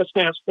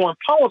Pakistan's foreign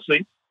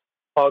policy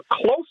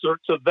closer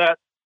to that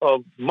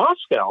of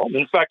Moscow.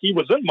 In fact, he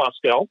was in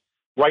Moscow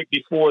right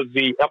before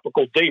the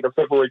epical date of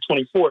February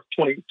 24th,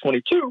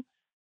 2022.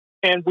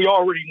 And we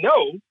already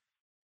know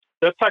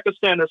that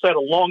Pakistan has had a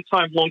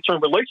long-term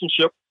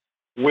relationship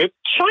with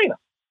China.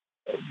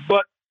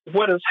 But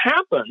what has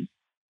happened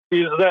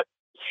is that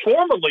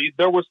formerly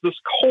there was this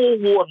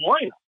Cold War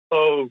lineup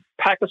of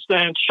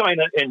Pakistan,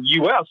 China, and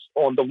U.S.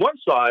 on the one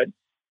side,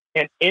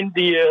 and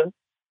India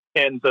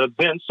and the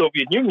then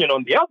Soviet Union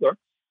on the other.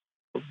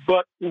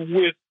 But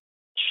with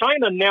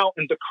China now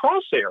in the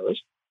crosshairs,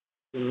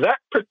 that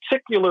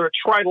particular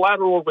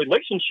trilateral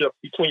relationship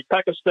between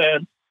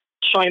Pakistan,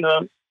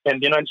 China,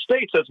 and the United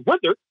States has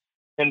withered.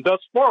 And thus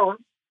far,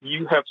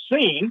 you have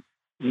seen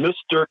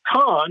Mr.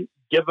 Khan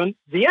given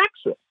the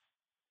exit.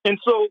 And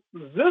so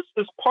this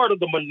is part of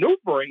the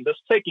maneuvering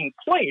that's taking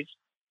place.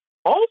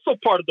 Also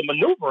part of the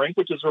maneuvering,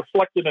 which is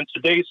reflected in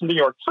today's New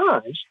York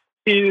Times,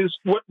 is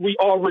what we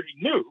already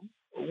knew,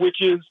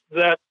 which is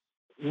that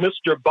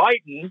Mr.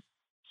 Biden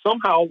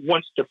somehow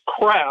wants to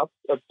craft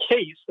a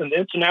case in the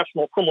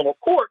International Criminal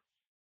Court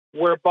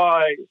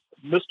whereby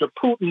Mr.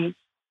 Putin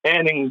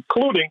and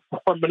including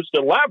Foreign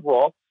Minister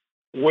Lavrov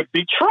would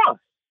be tried.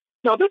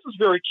 Now, this is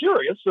very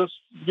curious, as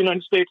the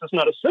United States is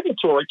not a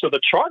signatory to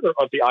the charter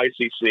of the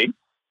ICC,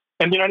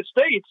 and the United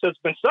States has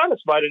been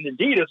satisfied and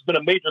indeed has been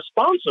a major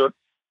sponsor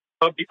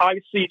of the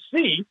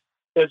ICC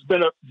as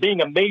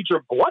being a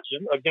major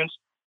bludgeon against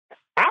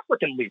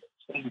African leaders.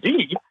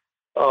 Indeed,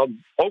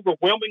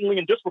 overwhelmingly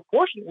and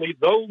disproportionately,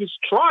 those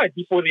tried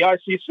before the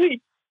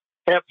ICC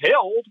have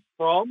hailed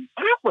from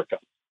Africa.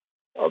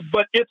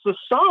 But it's a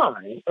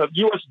sign of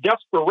U.S.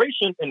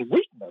 desperation and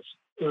weakness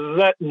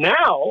that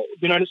now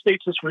the United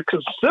States is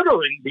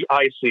reconsidering the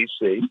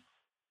ICC,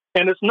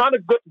 and it's not a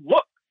good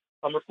look,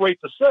 I'm afraid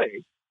to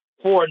say,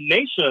 for a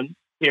nation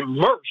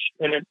immersed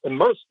and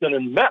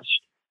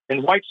enmeshed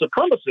in white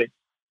supremacy,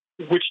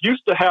 which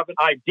used to have an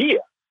idea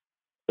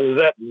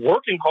that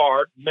working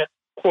hard meant,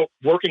 quote,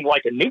 working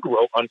like a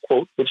Negro,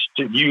 unquote, which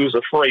to use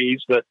a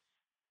phrase that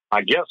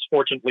I guess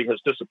fortunately has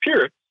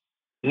disappeared.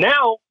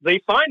 Now they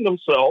find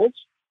themselves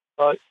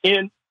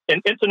in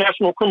an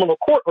international criminal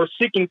court or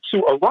seeking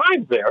to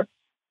arrive there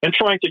and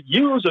trying to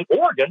use an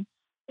organ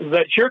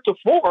that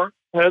heretofore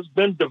has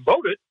been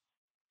devoted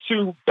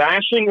to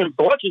bashing and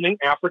bludgeoning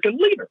African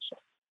leaders.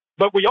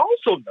 But we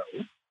also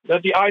know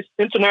that the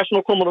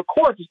International Criminal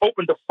Court has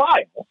opened a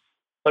file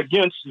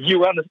against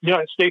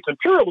United States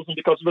imperialism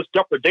because of its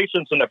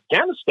depredations in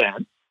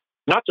Afghanistan,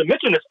 not to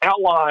mention its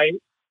ally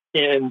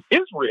in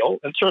Israel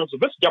in terms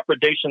of its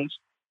depredations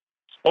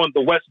on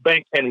the West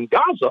Bank and in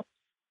Gaza.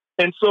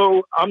 And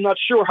so I'm not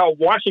sure how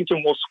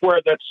Washington will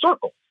square that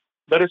circle.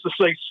 That is to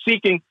say,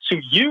 seeking to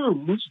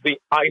use the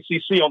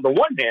ICC on the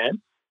one hand,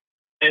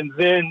 and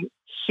then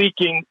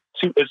seeking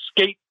to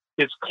escape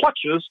its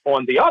clutches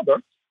on the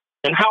other,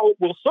 and how it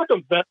will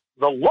circumvent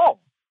the law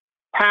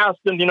passed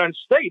in the United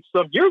States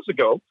some years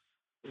ago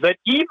that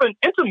even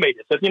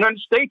intimated that the United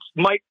States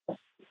might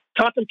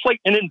contemplate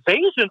an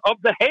invasion of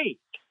The Hague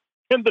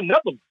in the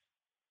Netherlands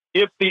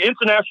if the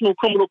International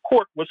Criminal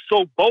Court was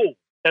so bold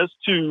as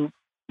to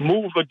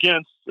move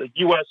against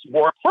U.S.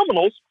 war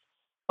criminals,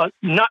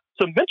 not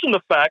to mention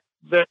the fact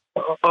that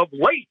of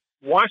late,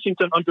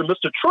 Washington under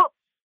Mr. Trump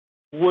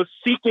was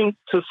seeking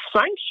to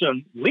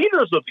sanction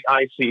leaders of the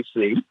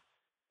ICC,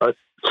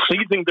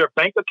 seizing their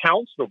bank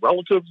accounts, the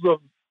relatives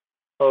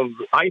of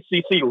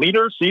ICC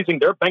leaders seizing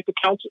their bank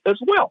accounts as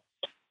well.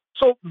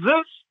 So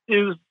this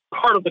is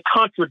part of the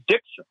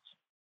contradictions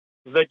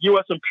that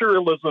U.S.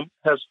 imperialism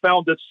has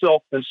found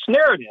itself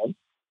ensnared in.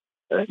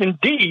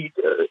 Indeed,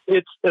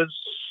 it's as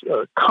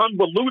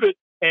convoluted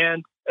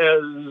and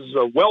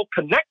as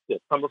well-connected,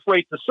 I'm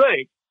afraid to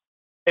say,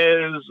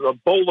 as a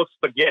bowl of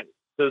spaghetti.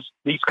 There's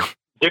these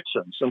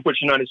contradictions in which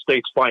the United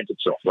States finds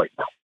itself right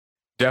now.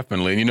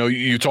 Definitely. And, you know,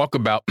 you talk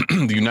about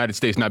the United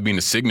States not being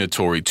a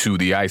signatory to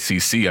the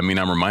ICC. I mean,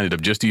 I'm reminded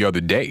of just the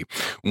other day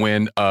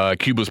when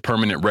Cuba's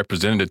permanent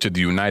representative to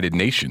the United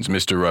Nations,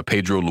 Mr.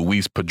 Pedro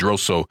Luis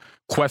Pedroso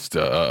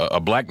Cuesta, a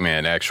black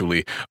man,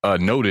 actually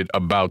noted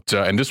about,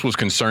 and this was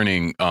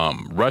concerning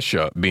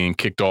Russia being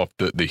kicked off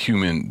the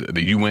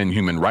UN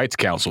Human Rights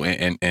Council.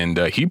 And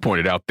he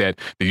pointed out that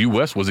the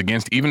U.S. was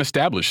against even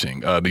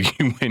establishing the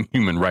UN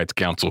Human Rights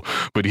Council.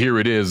 But here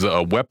it is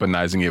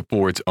weaponizing it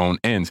for its own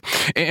ends.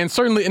 And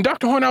certainly, and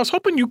Dr. Horn, I was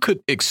hoping you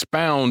could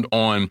expound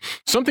on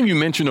something you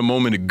mentioned a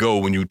moment ago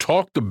when you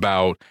talked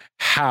about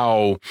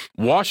how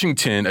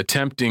Washington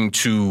attempting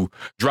to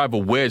drive a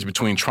wedge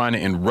between China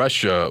and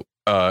Russia,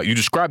 you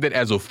described it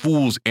as a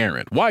fool's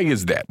errand. Why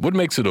is that? What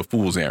makes it a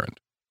fool's errand?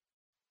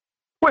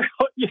 Well,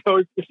 you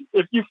know,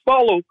 if you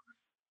follow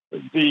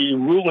the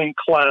ruling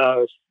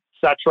class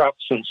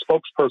satraps and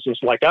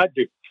spokespersons like I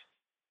do,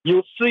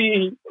 you'll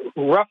see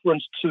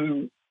reference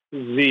to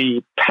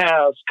the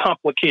past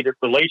complicated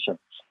relations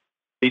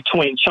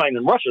between China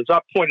and Russia. As I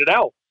pointed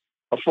out,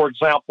 for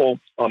example,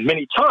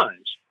 many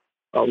times,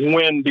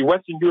 when the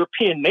Western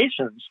European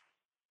nations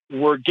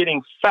were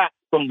getting fat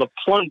from the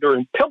plunder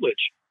and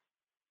pillage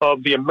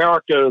of the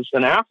Americas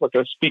and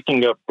Africa,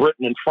 speaking of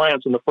Britain and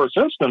France in the first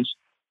instance,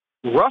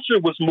 Russia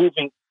was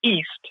moving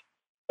east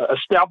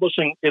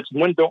establishing its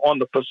window on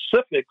the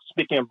Pacific,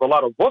 speaking of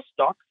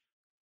Vladivostok,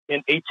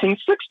 in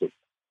 1860.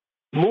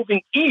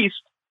 Moving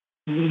east,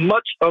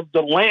 much of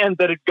the land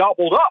that it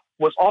gobbled up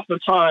was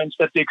oftentimes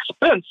at the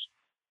expense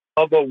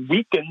of a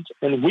weakened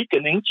and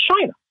weakening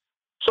China.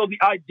 So the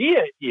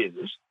idea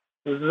is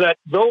that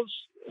those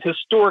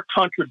historic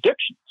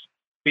contradictions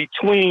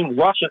between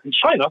Russia and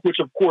China, which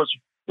of course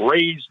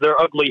raised their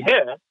ugly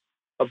head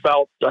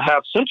about a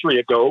half century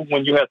ago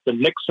when you had the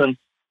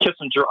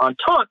Nixon-Kissinger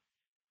Entente,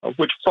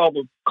 which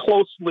followed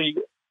closely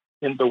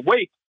in the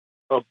wake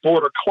of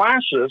border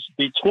clashes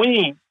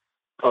between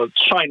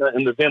China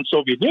and the then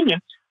Soviet Union.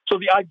 So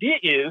the idea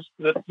is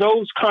that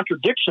those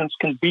contradictions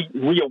can be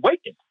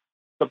reawakened.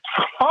 The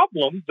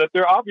problem that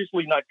they're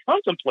obviously not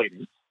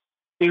contemplating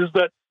is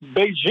that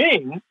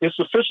Beijing is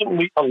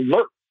sufficiently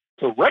alert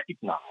to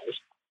recognize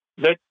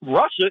that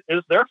Russia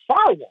is their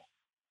firewall,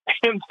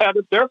 and that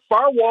if their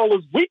firewall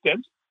is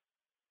weakened,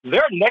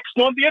 they're next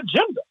on the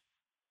agenda.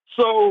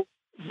 So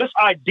this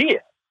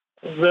idea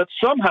that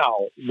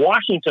somehow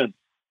Washington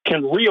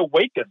can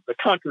reawaken the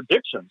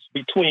contradictions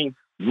between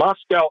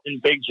Moscow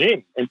and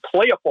Beijing and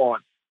play upon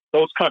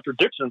those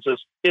contradictions as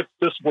if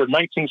this were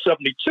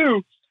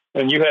 1972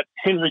 and you had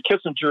Henry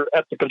Kissinger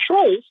at the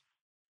controls,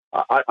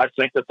 I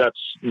think that that's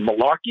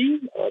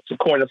malarkey. To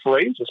coin a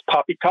phrase, it's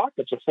poppycock,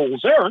 it's a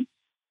fool's errand,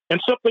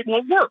 and simply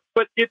won't work.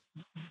 But it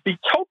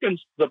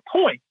betokens the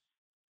point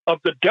of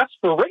the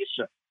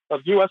desperation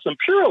of U.S.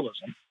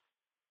 imperialism,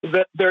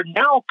 that they're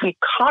now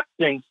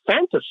concocting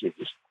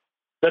fantasies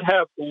that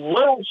have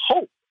little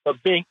hope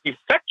of being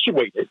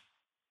effectuated,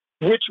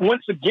 which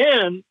once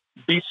again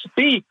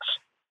bespeaks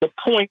the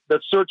point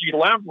that Sergei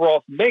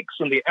Lavrov makes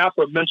in the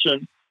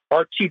aforementioned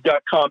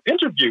RT.com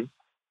interview,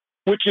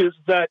 which is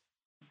that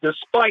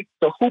despite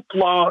the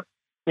hoopla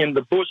in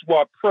the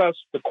bourgeois press,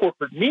 the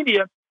corporate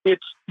media,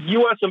 it's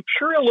U.S.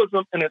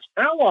 imperialism and its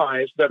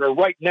allies that are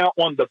right now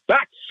on the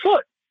back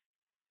foot.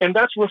 And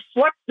that's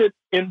reflected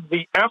in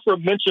the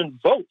aforementioned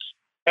votes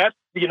at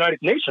the United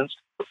Nations,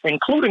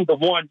 including the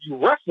one you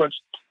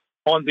referenced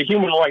on the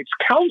Human Rights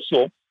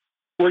Council,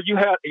 where you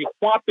had a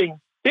whopping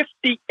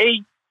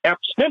 58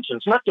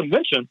 abstentions, not to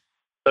mention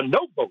the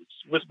no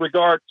votes with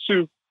regard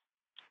to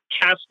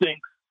casting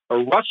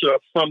Russia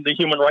from the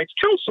Human Rights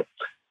Council.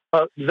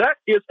 That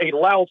is a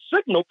loud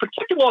signal,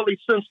 particularly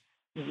since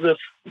the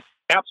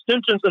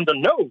abstentions and the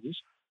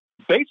no's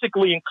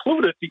basically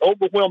included the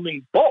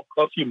overwhelming bulk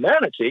of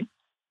humanity,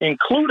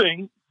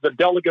 including the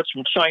delegates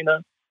from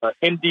China,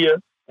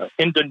 India,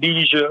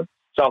 Indonesia,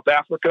 South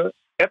Africa,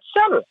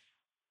 etc.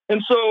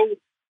 And so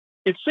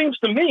it seems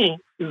to me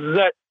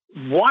that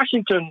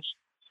Washington's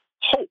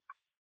hope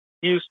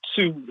is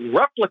to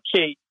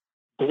replicate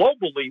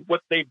globally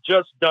what they've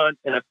just done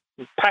in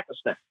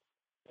Pakistan,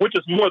 which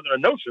is more than a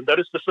notion. That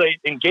is to say,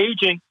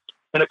 engaging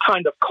in a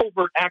kind of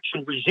covert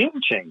action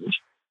regime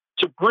change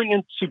to bring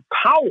into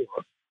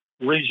power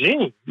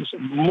regimes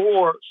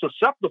more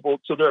susceptible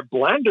to their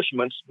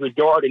blandishments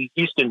regarding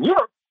Eastern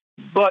Europe.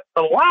 But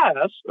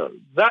alas,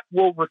 that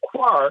will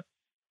require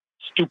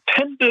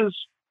stupendous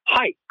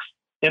hikes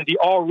in the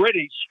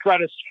already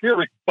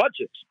stratospheric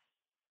budgets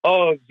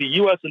of the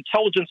U.S.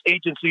 intelligence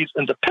agencies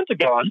and the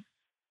Pentagon,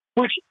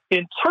 which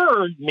in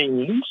turn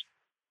means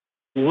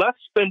less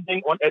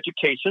spending on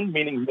education,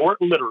 meaning more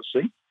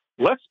literacy,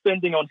 less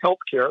spending on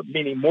healthcare,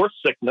 meaning more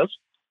sickness,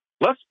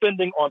 less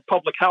spending on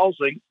public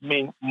housing,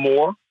 meaning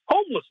more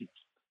homelessness.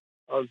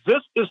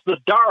 This is the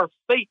dire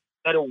fate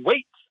that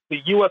awaits the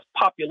U.S.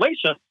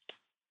 population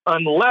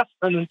unless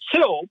and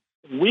until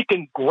we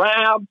can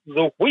grab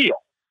the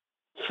wheel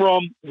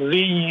from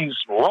these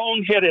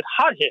wrong-headed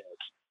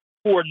hotheads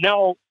who are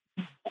now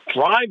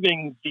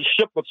driving the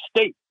ship of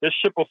state, this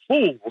ship of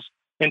fools,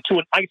 into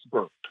an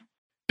iceberg.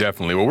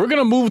 Definitely. Well, we're going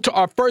to move to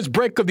our first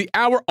break of the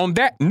hour. On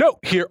that note,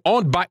 here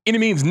on By Any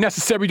Means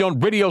Necessary on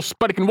Radio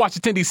Sputnik in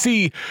Washington,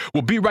 D.C.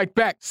 We'll be right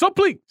back, so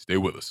please stay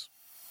with us.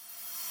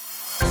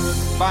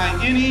 By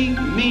any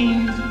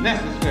means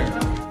necessary.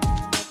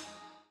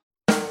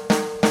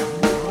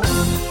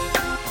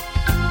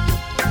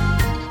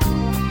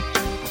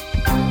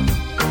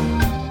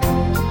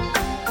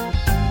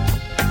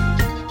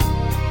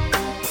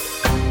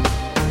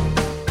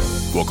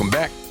 Welcome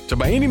back to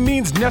By Any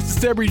Means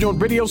Necessary on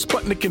Radio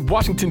Sputnik in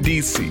Washington,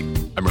 D.C.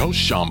 I'm your host,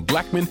 Sean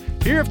Blackman,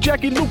 here with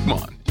Jackie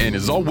Lukman. And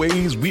as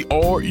always, we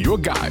are your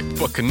guide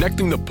for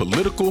connecting the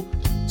political,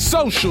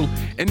 social,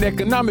 and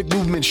economic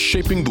movements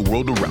shaping the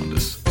world around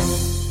us.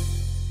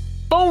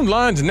 Phone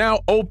lines now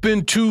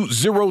open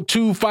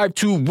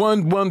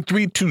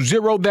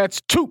 202-521-1320. That's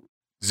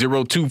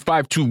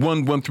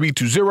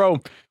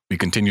 202-521-1320. We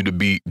continue to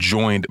be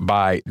joined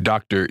by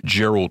Dr.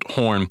 Gerald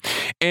Horne.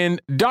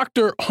 And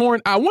Dr.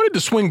 Horne, I wanted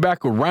to swing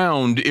back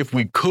around, if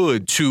we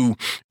could, to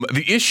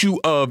the issue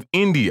of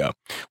India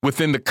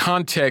within the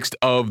context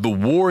of the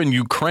war in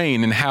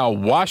Ukraine and how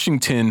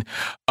Washington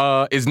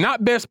is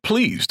not best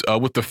pleased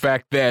with the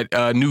fact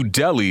that New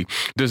Delhi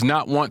does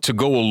not want to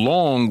go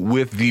along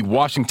with the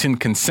Washington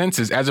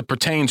consensus as it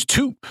pertains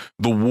to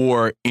the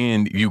war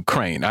in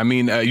Ukraine. I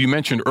mean, you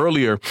mentioned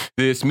earlier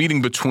this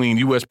meeting between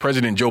U.S.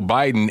 President Joe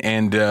Biden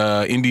and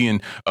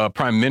Indian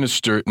Prime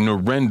Minister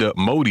Narendra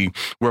Modi,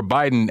 where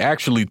Biden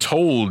actually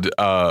told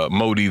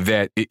Modi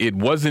that it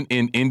wasn't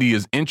in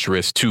India's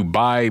interest to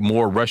buy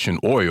more Russian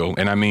oil.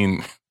 And I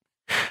mean,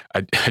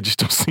 I just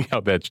don't see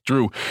how that's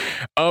true.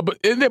 But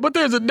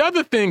there's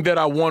another thing that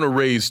I want to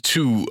raise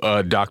too,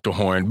 Dr.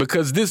 Horne,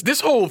 because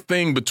this whole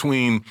thing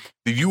between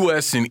the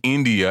U.S. and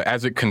India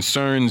as it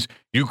concerns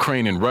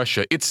Ukraine and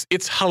Russia,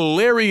 it's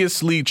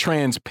hilariously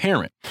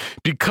transparent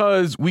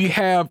because we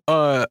have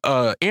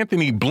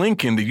Anthony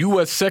Blinken, the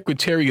U.S.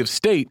 Secretary of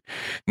State,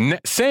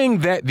 saying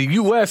that the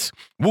U.S.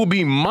 will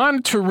be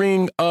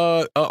monitoring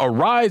a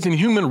rise in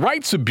human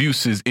rights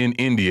abuses in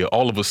India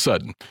all of a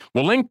sudden.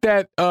 Well, ain't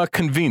that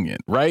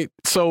convenient, right?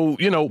 So,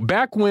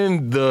 back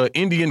when the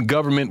Indian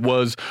government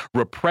was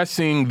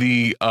repressing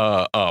the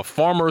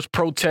farmers'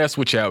 protest,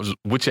 which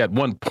at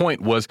one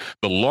point was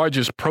the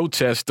largest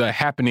protest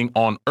happening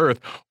on Earth,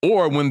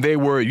 or when they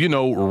were,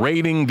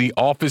 raiding the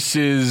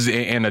offices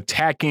and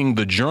attacking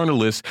the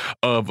journalists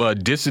of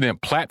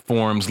dissident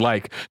platforms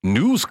like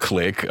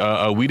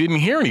NewsClick, we didn't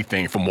hear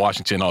anything from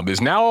Washington on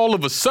this. Now, all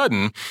of a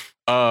sudden,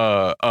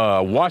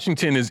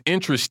 Washington is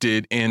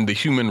interested in the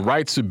human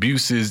rights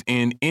abuses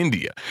in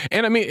India.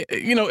 And I mean,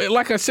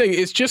 like I say,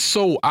 it's just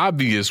so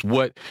obvious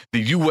what the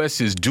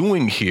U.S. is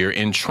doing here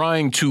in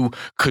trying to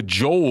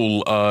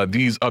cajole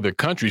these other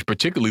countries,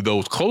 particularly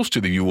those close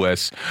to the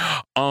U.S.,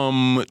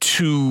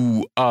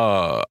 to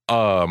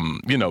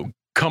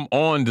come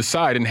on the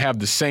side and have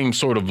the same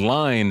sort of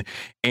line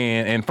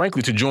and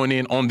frankly, to join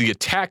in on the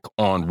attack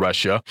on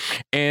Russia.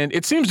 And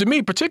it seems to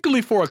me,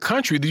 particularly for a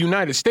country, the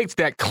United States,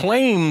 that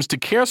claims to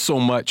care so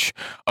much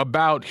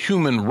about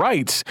human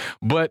rights,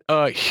 but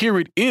here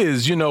it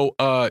is,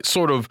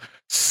 sort of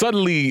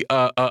subtly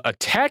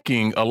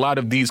attacking a lot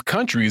of these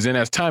countries. And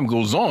as time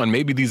goes on,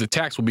 maybe these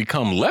attacks will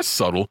become less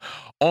subtle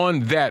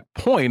on that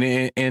point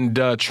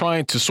and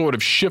trying to sort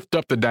of shift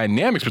up the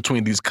dynamics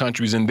between these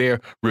countries, and they're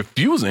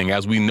refusing,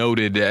 as we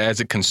noted, as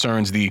it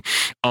concerns the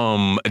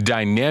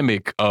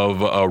dynamic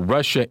of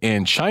Russia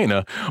and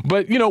China.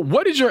 But,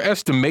 what is your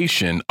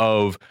estimation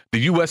of the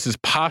U.S.'s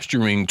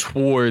posturing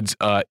towards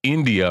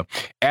India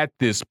at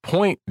this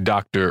point,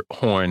 Dr.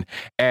 Horne,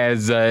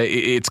 as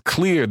it's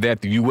clear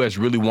that the U.S.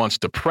 really wants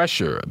to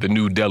pressure the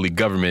New Delhi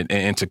government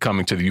into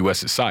coming to the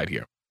U.S.'s side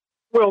here?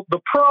 Well,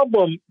 the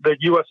problem that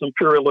U.S.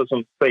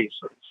 imperialism faces,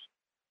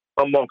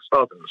 amongst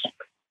others,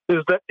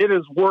 is that it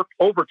has worked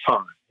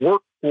overtime,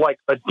 worked like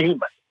a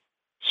demon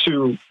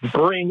to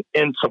bring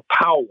into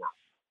power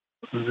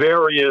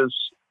various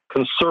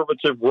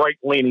conservative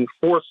right-leaning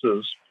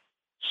forces,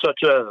 such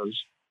as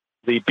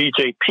the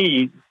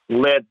BJP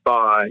led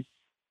by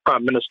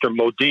Prime Minister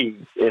Modi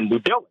in New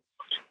Delhi.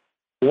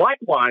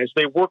 Likewise,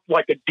 they worked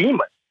like a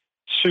demon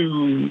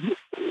to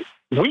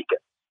weaken,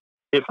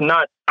 if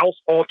not oust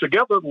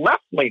altogether,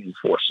 left-leaning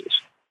forces,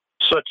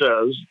 such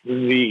as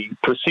the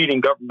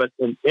preceding government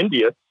in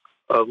India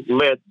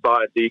led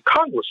by the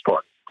Congress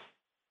Party.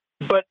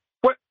 But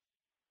what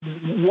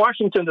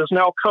Washington is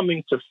now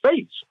coming to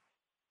face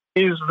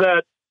is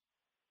that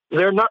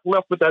they're not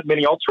left with that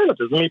many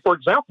alternatives. I mean, for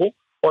example,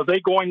 are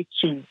they going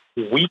to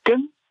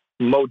weaken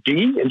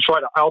Modi and try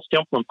to oust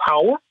him from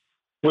power,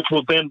 which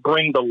will then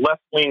bring the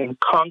left-leaning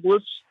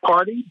Congress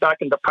Party back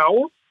into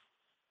power,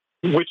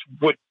 which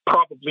would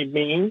probably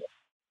mean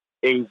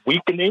a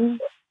weakening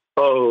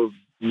of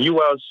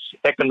U.S.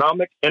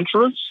 economic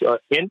interests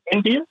in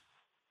India?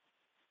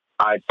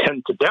 I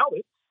tend to doubt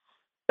it.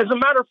 As a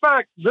matter of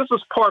fact, this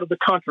is part of the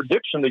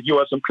contradiction that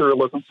U.S.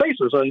 imperialism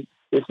faces. And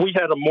if we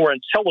had a more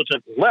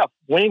intelligent left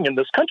wing in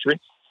this country,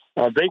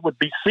 they would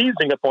be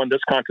seizing upon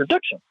this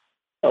contradiction.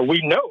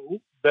 We know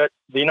that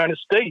the United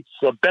States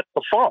bet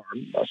the farm,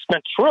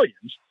 spent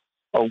trillions,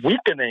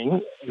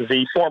 weakening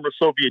the former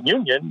Soviet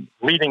Union,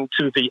 leading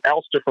to the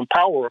ouster from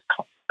power of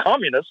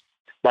communists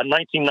by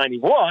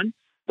 1991,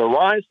 the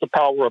rise to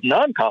power of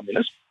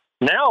non-communists.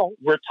 Now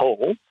we're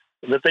told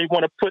that they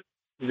want to put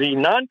the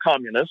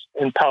non-communists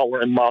in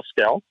power in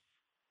Moscow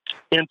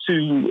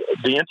into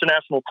the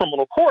International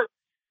Criminal Court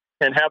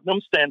and have them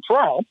stand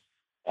trial.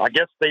 I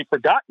guess they've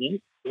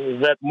forgotten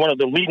that one of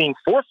the leading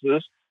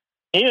forces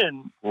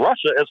in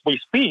Russia as we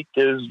speak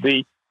is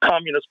the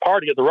Communist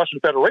Party of the Russian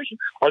Federation.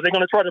 Are they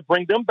going to try to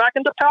bring them back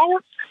into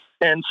power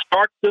and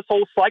start this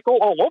whole cycle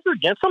all over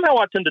again? Somehow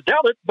I tend to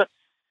doubt it, but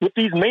with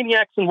these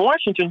maniacs in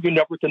Washington, you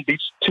never can be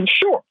too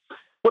sure.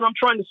 What I'm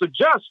trying to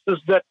suggest is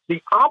that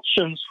the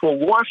options for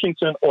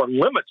Washington are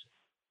limited,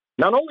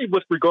 not only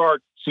with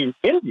regard to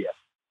India,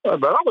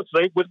 but I would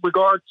say with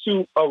regard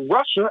to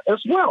Russia as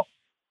well.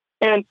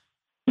 And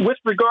with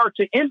regard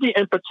to India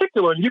in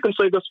particular, and you can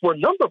say this for a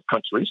number of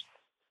countries,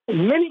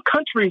 many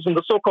countries in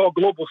the so-called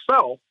global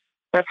south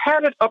have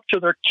had it up to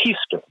their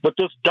keister with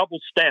this double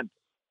standard,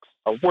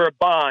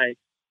 whereby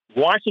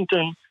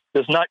Washington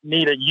does not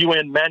need a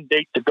UN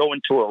mandate to go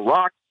into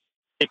Iraq.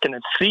 It can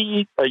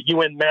exceed a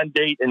UN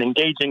mandate in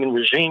engaging in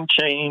regime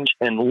change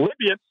in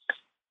Libya,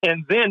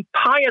 and then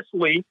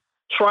piously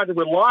try to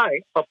rely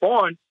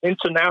upon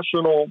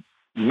international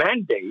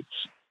mandates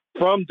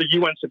from the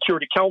UN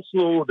Security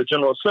Council, the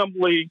General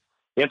Assembly,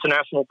 the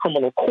International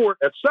Criminal Court,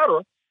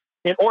 etc.,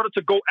 in order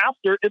to go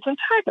after its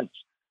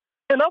antagonists.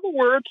 In other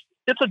words,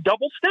 it's a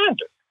double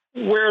standard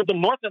where the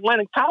North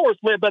Atlantic powers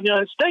led by the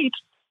United States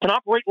can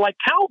operate like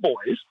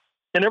cowboys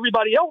and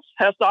everybody else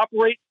has to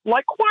operate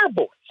like choir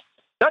boys.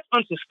 That's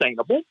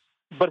unsustainable,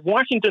 but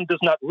Washington does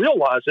not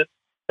realize it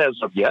as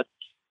of yet.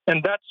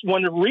 And that's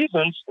one of the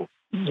reasons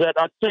that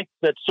I think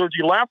that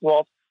Sergei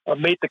Lavrov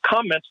made the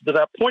comments that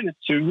I pointed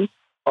to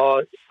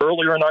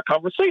earlier in our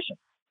conversation.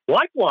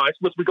 Likewise,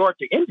 with regard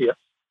to India,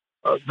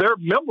 their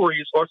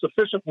memories are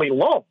sufficiently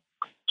long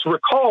to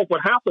recall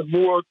what happened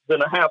more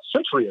than a half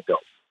century ago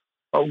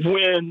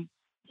when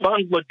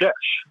Bangladesh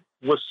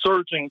was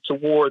surging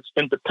towards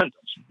independence.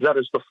 That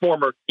is the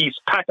former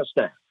East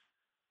Pakistan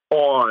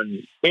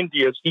on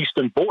India's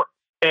eastern border.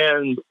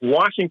 And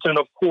Washington,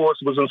 of course,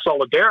 was in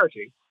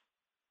solidarity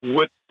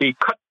with the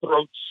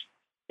cutthroats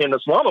in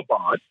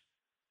Islamabad.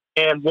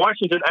 And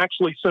Washington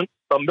actually sent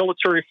a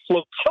military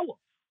flotilla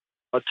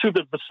to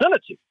the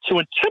vicinity to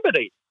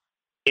intimidate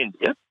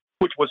India,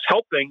 which was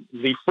helping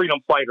the freedom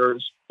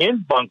fighters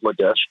in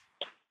Bangladesh.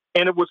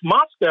 And it was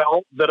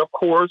Moscow that, of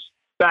course,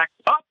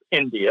 backed up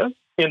India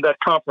in that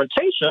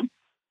confrontation,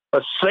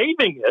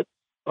 saving it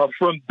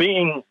from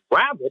being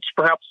ravaged,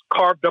 perhaps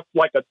carved up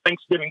like a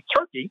Thanksgiving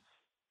turkey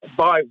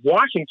by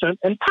Washington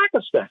and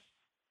Pakistan.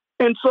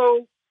 And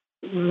so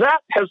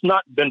that has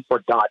not been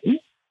forgotten.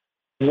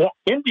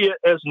 India,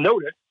 as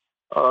noted,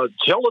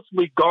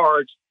 jealously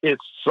guards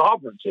its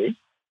sovereignty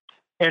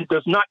and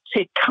does not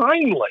take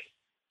kindly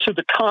to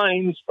the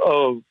kinds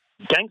of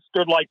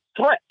gangster-like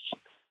threats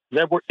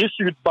that were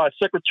issued by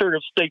Secretary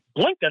of State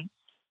Blinken.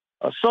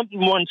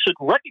 Someone should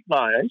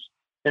recognize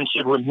and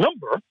should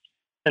remember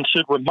and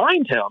should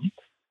remind him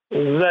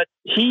that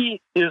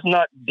he is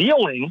not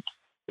dealing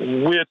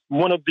with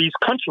one of these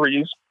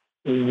countries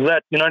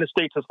that the United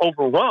States has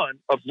overrun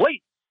of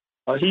late.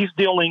 He's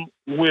dealing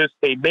with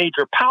a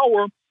major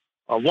power,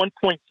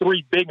 1.3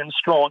 billion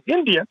strong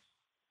India,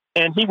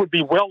 and he would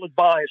be well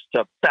advised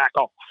to back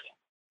off.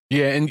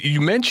 Yeah, and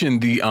you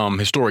mentioned the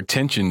historic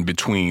tension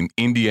between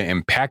India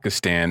and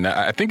Pakistan.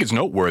 I think it's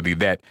noteworthy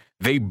that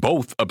they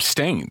both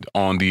abstained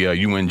on the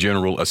UN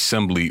General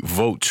Assembly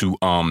vote to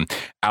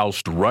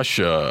oust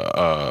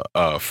Russia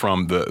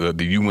from the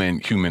UN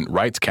Human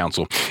Rights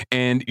Council.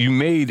 And you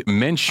made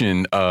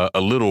mention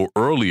a little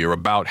earlier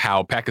about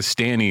how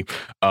Pakistani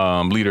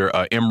leader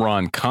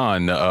Imran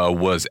Khan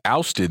was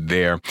ousted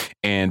there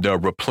and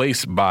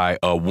replaced by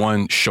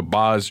one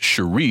Shahbaz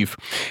Sharif.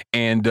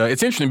 And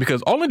it's interesting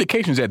because all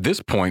indications at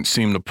this point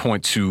seem to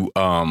point to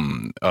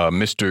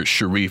Mr.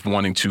 Sharif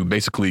wanting to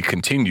basically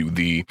continue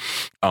the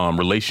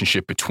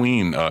relationship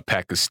between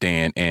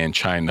Pakistan and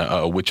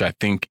China, which I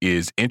think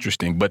is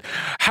interesting. But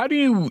how do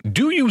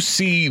you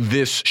see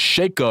this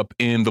shakeup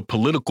in the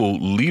political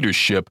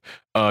leadership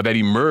that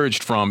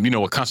emerged from,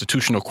 a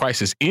constitutional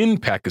crisis in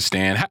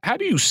Pakistan? How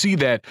do you see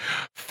that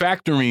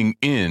factoring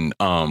in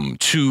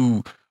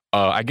to,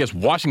 I guess,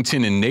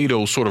 Washington and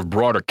NATO's sort of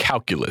broader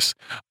calculus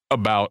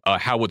about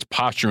how it's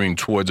posturing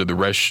towards the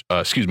rest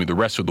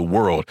of the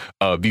world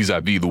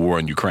vis-a-vis the war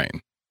in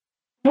Ukraine?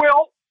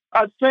 Well,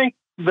 I think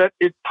that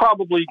it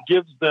probably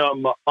gives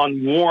them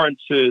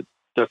unwarranted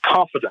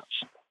confidence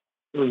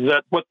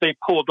that what they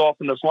pulled off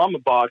in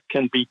Islamabad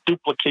can be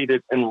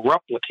duplicated and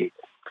replicated.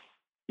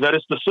 That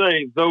is to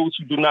say, those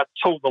who do not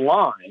toe the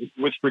line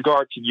with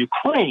regard to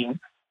Ukraine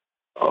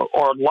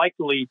are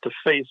likely to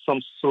face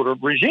some sort of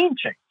regime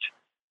change.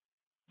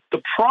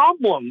 The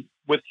problem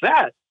with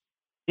that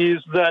is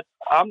that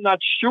I'm not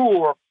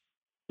sure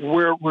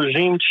where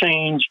regime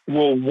change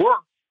will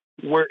work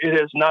where it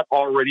has not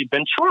already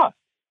been tried.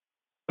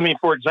 I mean,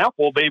 for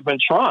example, they've been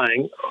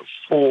trying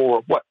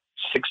for,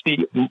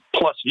 60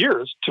 plus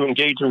years to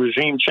engage in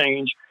regime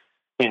change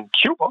in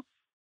Cuba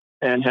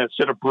and has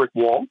hit a brick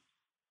wall.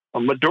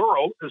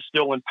 Maduro is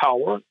still in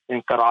power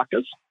in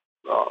Caracas.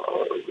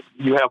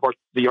 You have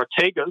the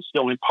Ortegas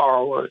still in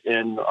power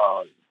in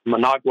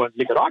Managua,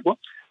 Nicaragua.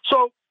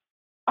 So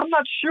I'm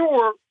not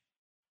sure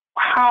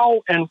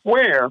how and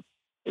where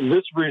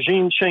this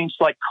regime change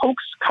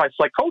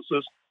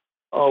psychosis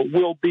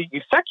will be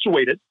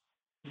effectuated.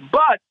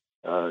 But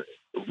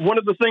one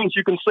of the things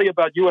you can say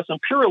about U.S.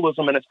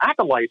 imperialism and its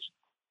acolytes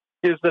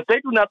is that they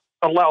do not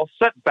allow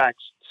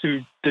setbacks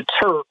to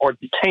deter or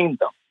detain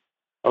them.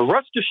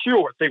 Rest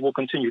assured, they will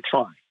continue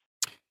trying.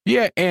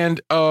 Yeah,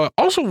 and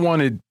also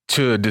wanted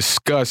to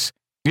discuss,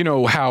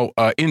 how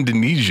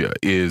Indonesia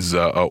is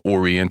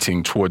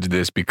orienting towards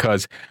this,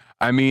 because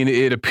I mean,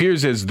 it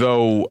appears as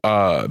though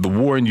the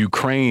war in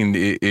Ukraine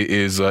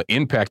is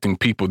impacting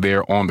people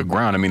there on the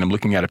ground. I mean, I'm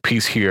looking at a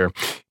piece here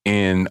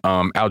in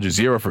Al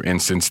Jazeera, for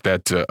instance,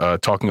 that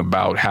talking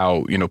about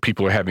how,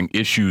 people are having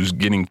issues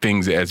getting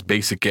things as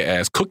basic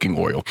as cooking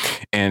oil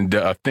and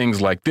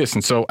things like this.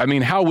 And so, I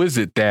mean, how is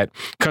it that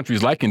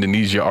countries like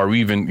Indonesia are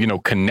even,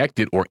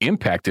 connected or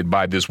impacted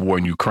by this war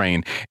in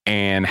Ukraine?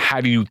 And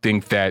how do you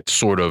think that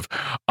sort of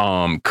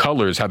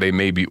colors how they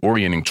may be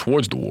orienting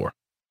towards the war?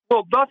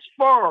 Well, thus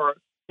far,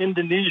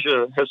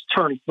 Indonesia has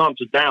turned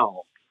thumbs down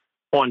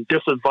on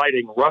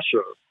disinviting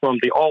Russia from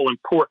the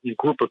all-important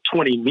Group of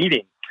 20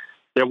 meeting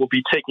that will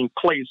be taking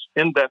place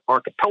in that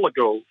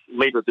archipelago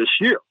later this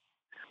year.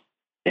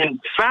 In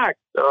fact,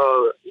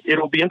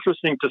 it'll be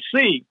interesting to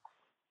see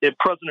if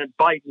President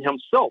Biden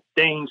himself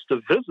deigns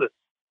to visit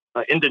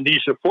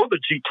Indonesia for the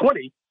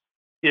G20,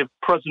 if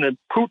President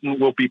Putin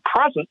will be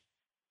present,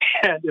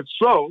 and if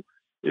so,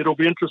 it'll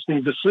be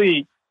interesting to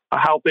see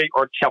how they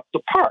are kept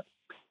apart.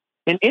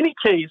 In any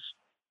case,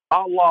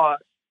 a la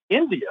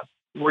India,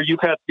 where you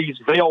had these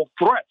veiled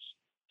threats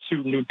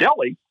to New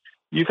Delhi,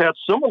 you've had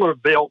similar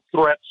veiled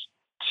threats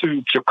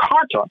to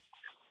Jakarta,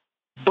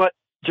 but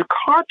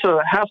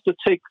Jakarta has to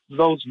take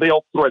those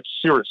veiled threats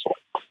seriously,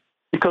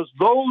 because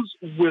those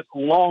with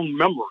long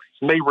memories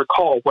may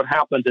recall what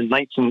happened in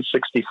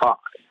 1965.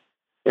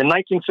 In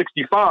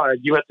 1965,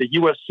 you had the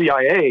U.S.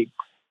 CIA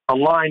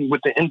aligned with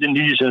the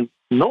Indonesian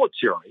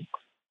military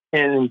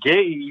and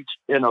engaged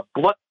in a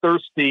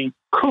bloodthirsty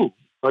coup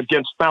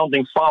against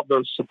founding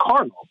father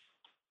Sukarno,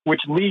 which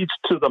leads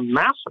to the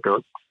massacre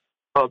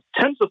of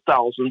tens of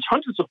thousands,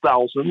 hundreds of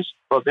thousands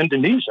of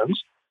Indonesians,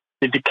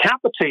 the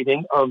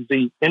decapitating of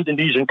the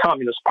Indonesian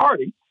Communist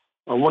Party,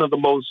 one of the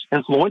most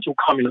influential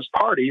communist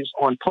parties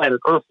on planet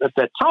Earth at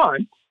that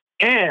time,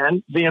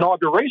 and the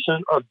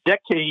inauguration of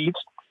decades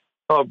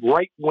of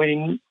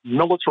right-wing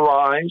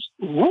militarized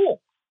rule.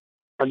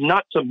 And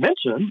not to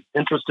mention,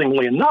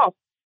 interestingly enough,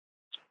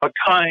 a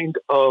kind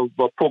of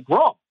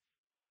pogrom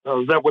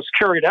that was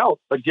carried out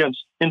against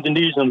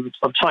Indonesians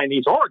of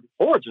Chinese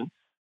origin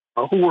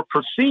who were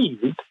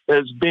perceived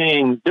as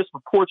being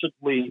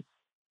disproportionately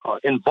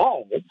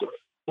involved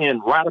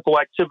in radical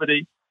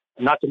activity,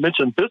 not to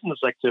mention business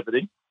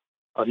activity,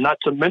 not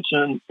to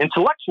mention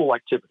intellectual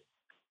activity.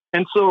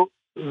 And so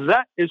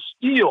that is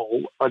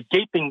still a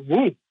gaping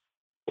wound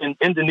in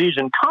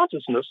Indonesian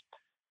consciousness.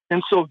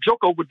 And so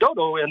Joko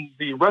Widodo and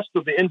the rest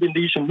of the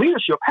Indonesian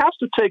leadership has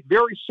to take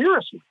very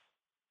seriously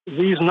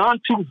these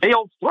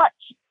non-too-veiled threats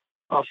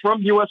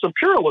from U.S.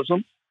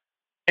 imperialism,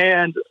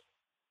 and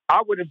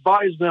I would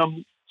advise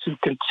them to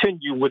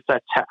continue with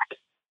that tack.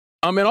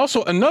 And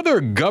also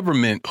another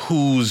government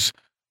whose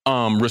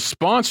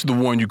response to the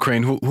war in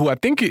Ukraine, who I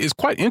think is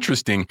quite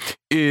interesting,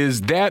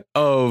 is that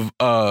of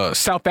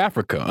South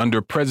Africa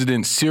under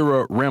President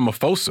Cyril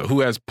Ramaphosa,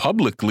 who has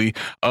publicly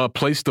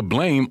placed the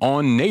blame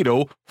on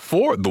NATO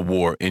for the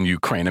war in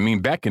Ukraine. I mean,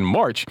 back in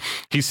March,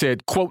 he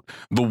said, quote,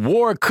 "The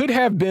war could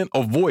have been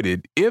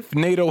avoided if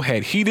NATO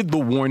had heeded the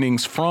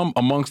warnings from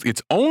amongst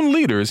its own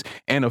leaders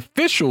and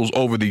officials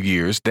over the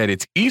years that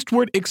its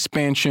eastward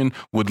expansion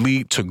would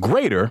lead to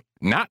greater,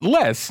 not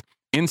less,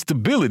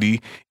 instability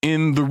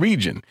in the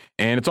region."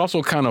 And it's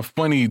also kind of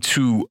funny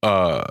to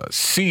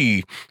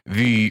see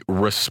the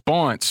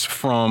response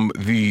from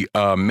the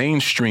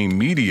mainstream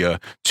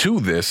media to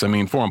this. I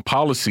mean, Foreign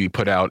Policy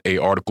put out an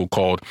article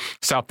called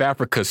 "South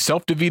Africa's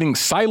Self-Defeating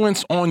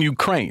Silence on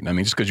Ukraine." I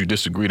mean, just because you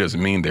disagree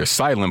doesn't mean they're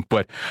silent.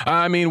 But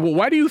I mean, well,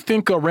 why do you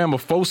think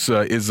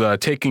Ramaphosa is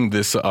taking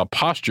this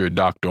posture,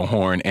 Dr.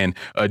 Horn? And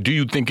do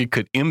you think it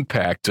could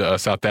impact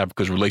South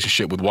Africa's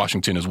relationship with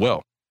Washington as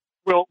well?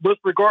 Well, with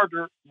regard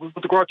to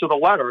the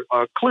latter,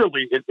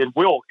 clearly it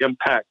will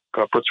impact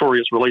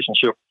Pretoria's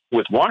relationship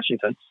with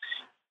Washington.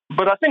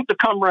 But I think the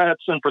comrades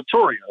in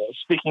Pretoria,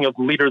 speaking of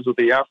the leaders of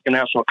the African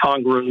National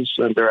Congress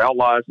and their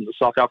allies in the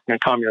South African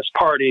Communist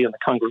Party and the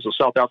Congress of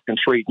South African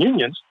Trade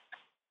Unions,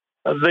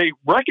 they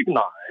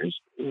recognize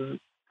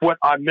what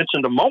I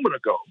mentioned a moment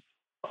ago,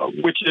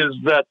 which is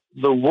that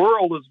the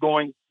world is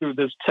going through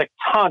this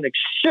tectonic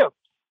shift,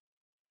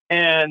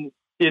 and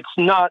it's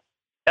not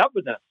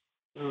evident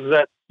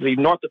that the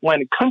North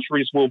Atlantic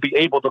countries will be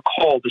able to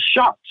call the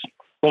shots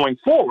going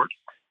forward.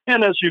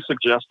 And as you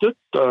suggested,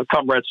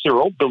 Comrade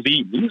Cyril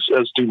believes,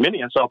 as do many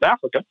in South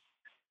Africa,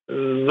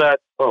 that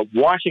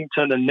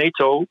Washington and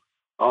NATO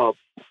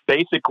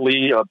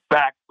basically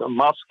backed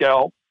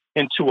Moscow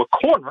into a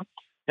corner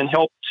and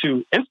helped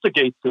to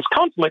instigate this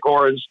conflict,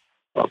 or as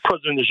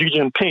President Xi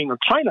Jinping of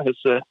China has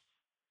said,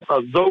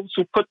 those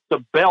who put the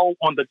bell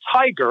on the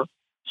tiger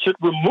should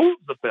remove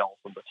the bell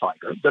from the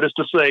tiger. That is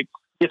to say,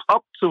 it's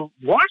up to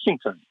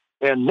Washington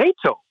and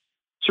NATO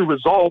to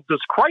resolve this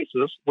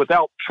crisis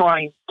without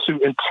trying to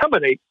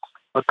intimidate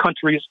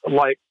countries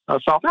like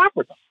South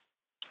Africa.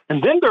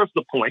 And then there's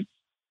the point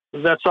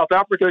that South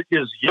Africa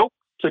is yoked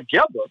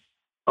together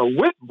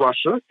with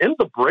Russia in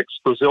the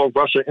BRICS, Brazil,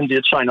 Russia,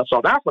 India, China,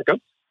 South Africa,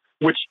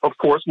 which, of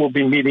course, will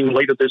be meeting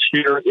later this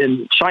year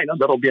in China.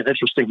 That'll be an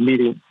interesting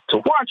meeting to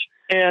watch.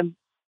 And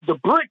the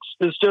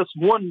BRICS is just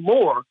one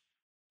more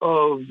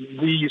of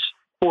these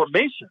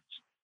formations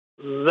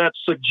that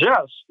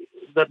suggest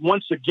that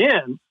once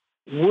again,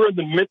 we're in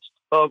the midst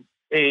of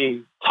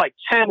a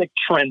titanic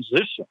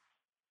transition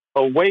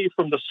away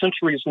from the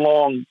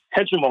centuries-long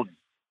hegemony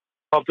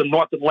of the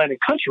North Atlantic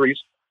countries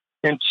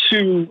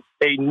into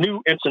a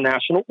new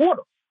international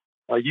order.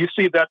 You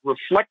see that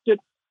reflected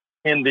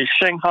in the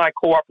Shanghai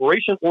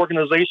Cooperation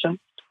Organization,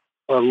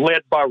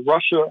 led by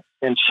Russia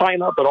and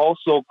China, but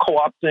also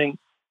co-opting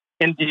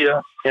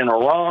India and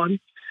Iran.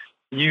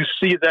 You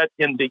see that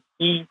in the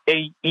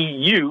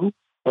EAEU,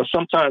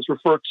 sometimes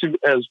referred to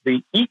as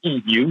the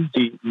EEU,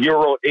 the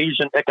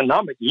Euro-Asian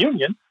Economic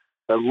Union,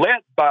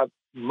 led by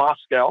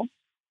Moscow,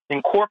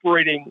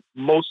 incorporating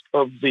most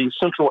of the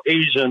Central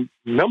Asian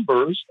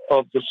members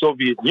of the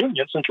Soviet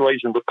Union, Central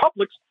Asian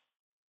republics,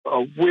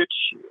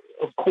 which,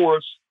 of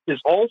course,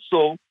 is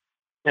also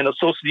in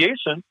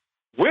association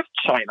with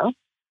China.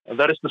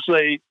 That is to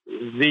say,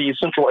 the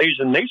Central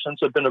Asian nations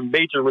have been a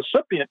major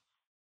recipient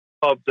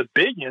of the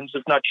billions,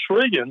 if not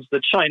trillions,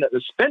 that China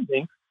is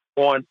spending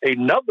on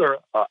another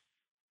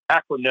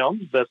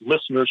acronym that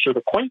listeners should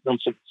acquaint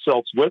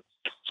themselves with.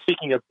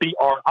 Speaking of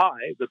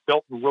BRI, the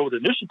Belt and Road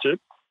Initiative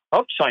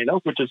of China,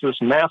 which is this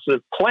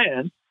massive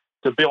plan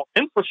to build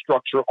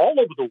infrastructure all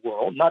over the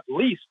world, not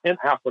least in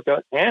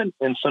Africa and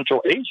in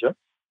Central Asia.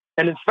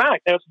 And in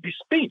fact, as we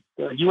speak,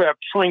 you have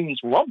trains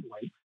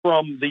rumbling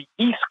from the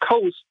east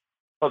coast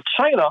of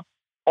China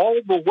all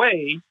the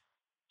way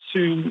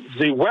to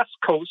the west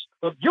coast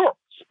of Europe,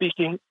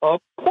 speaking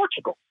of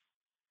Portugal.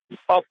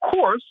 Of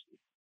course,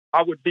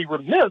 I would be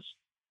remiss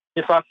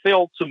if I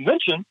failed to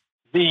mention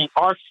the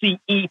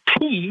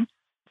RCEP,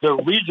 the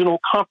Regional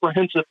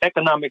Comprehensive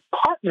Economic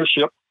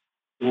Partnership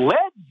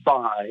led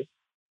by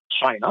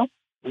China,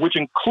 which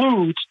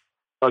includes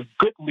a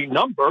goodly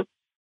number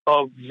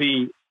of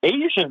the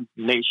Asian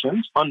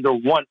nations under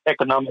one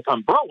economic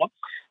umbrella.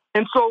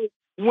 And so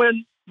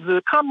when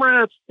the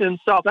comrades in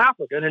South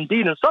Africa, and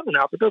indeed in Southern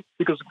Africa,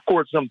 because of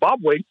course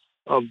Zimbabwe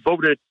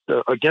voted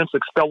against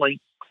expelling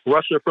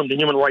Russia from the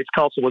Human Rights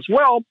Council as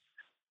well,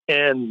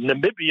 and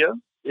Namibia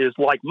is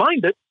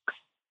like-minded,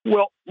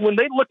 well, when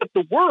they look at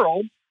the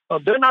world,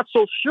 they're not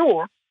so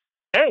sure,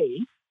 A,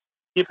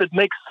 if it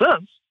makes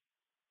sense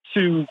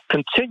to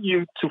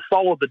continue to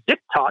follow the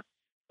diktat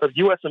of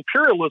U.S.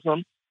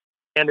 imperialism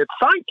and its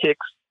sidekicks,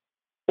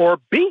 or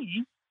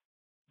B,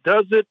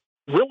 does it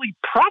really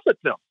profit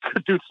them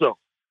to do so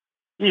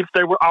if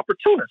they were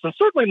opportunists? And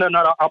certainly they're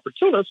not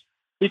opportunists,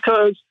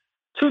 because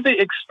to the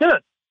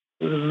extent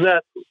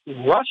that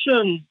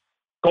Russian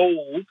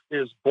gold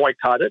is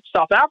boycotted,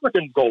 South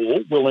African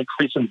gold will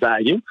increase in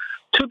value.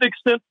 To the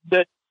extent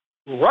that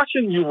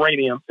Russian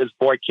uranium is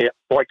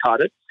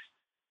boycotted,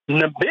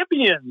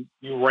 Namibian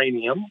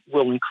uranium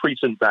will increase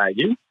in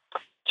value.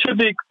 To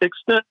the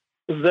extent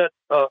that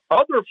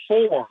other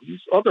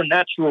forms, other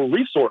natural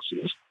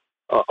resources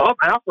of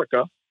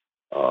Africa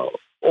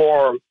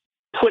are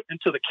put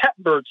into the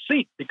catbird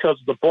seat because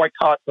of the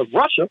boycott of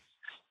Russia,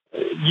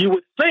 you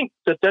would think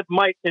that that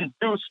might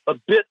induce a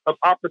bit of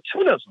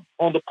opportunism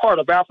on the part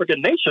of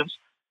African nations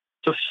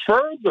to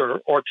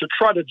further or to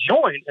try to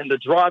join in the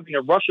driving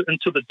of Russia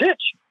into the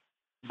ditch.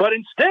 But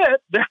instead,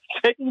 they're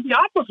taking the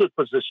opposite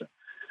position,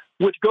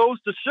 which goes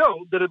to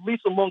show that at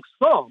least amongst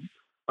some,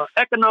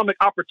 economic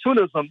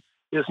opportunism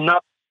is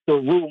not the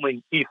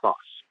ruling ethos.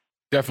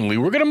 Definitely.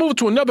 We're going to move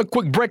to another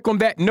quick break on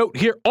that note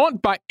here on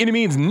By Any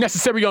Means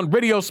Necessary on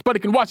Radio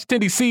Sputnik in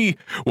Washington, D.C.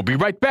 We'll be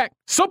right back,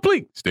 so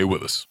please stay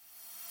with us.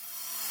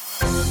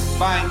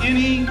 By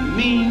any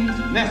means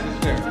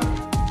necessary.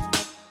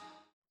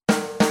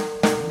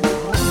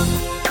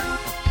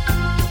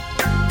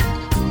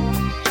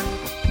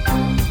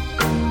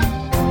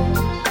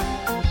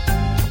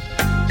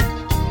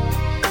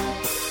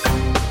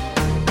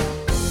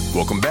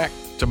 Welcome back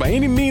to By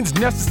Any Means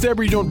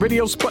Necessary on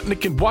Radio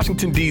Sputnik in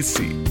Washington,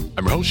 D.C.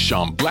 I'm your host,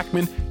 Sean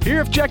Blackman,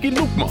 here with Jackie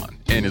Lukman.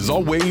 And as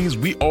always,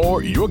 we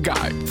are your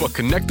guide for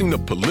connecting the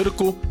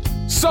political,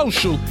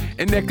 social,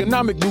 and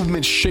economic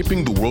movements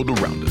shaping the world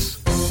around us.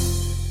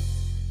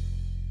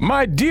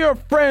 My dear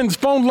friends,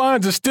 phone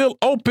lines are still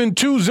open,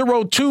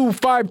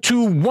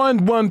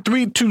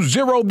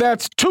 202-521-1320.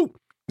 That's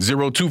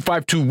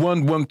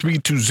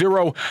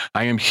 202-521-1320.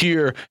 I am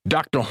here.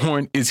 Dr.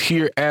 Horn is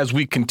here as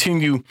we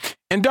continue.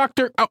 And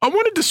Doctor, I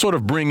wanted to sort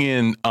of bring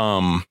in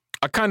a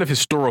kind of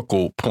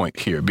historical point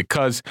here,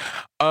 because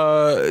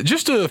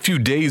just a few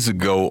days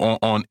ago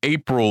on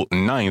April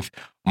 9th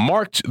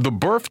marked the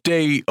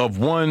birthday of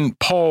one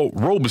Paul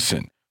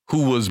Robeson,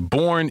 who was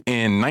born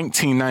in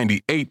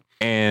 1998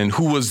 and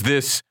who was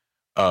this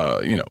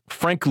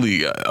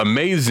frankly,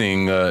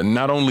 amazing,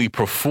 not only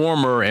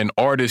performer and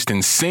artist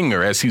and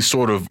singer, as he's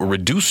sort of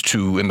reduced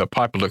to in the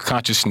popular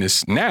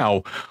consciousness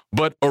now,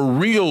 but a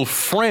real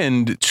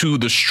friend to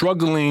the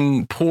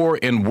struggling, poor,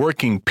 and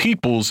working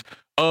peoples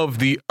of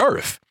the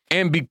earth.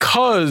 And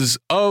because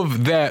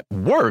of that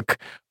work,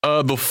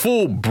 the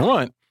full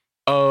brunt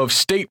of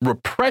state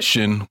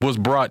repression was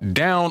brought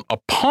down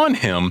upon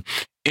him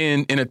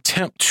in an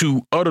attempt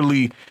to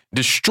utterly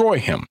destroy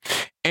him.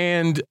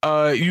 And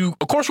you,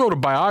 of course, wrote a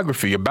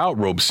biography about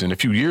Robeson a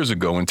few years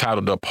ago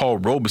entitled Paul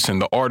Robeson,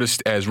 the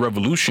Artist as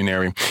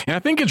Revolutionary. And I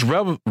think it's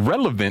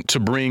relevant to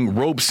bring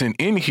Robeson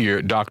in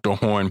here, Dr.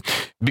 Horne,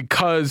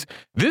 because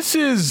this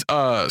is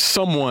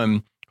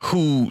someone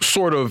who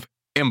sort of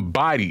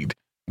embodied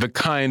the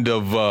kind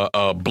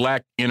of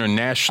Black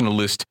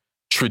internationalist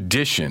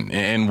tradition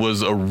and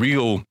was a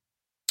real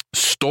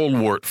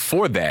stalwart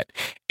for that.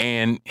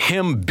 And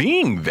him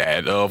being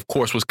that, of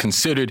course, was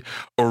considered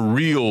a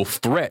real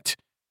threat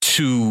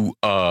to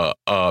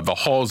the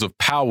halls of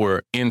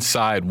power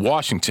inside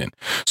Washington.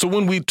 So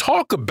when we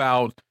talk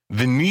about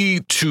the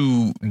need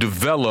to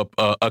develop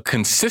a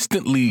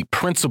consistently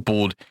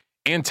principled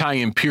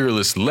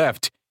anti-imperialist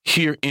left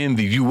here in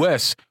the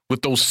U.S.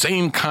 with those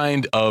same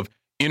kind of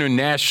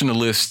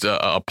internationalist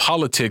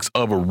politics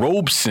of a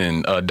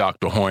Robeson,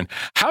 Dr. Horne,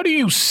 how do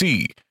you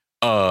see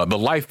the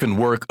life and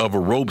work of a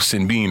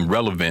Robeson being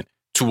relevant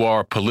to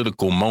our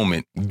political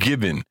moment,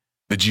 given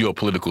the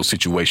geopolitical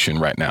situation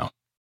right now?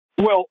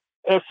 Well,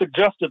 as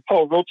suggested,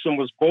 Paul Robeson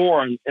was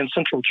born in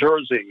Central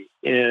Jersey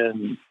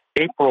in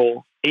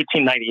April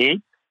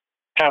 1898,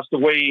 passed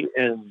away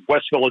in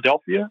West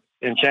Philadelphia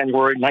in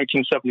January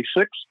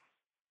 1976.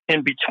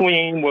 In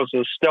between was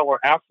a stellar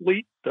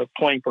athlete,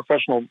 playing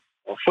professional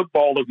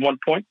football at one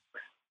point,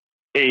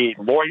 a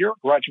lawyer,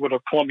 graduate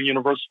of Columbia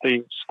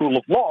University School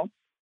of Law,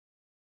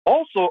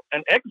 also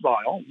an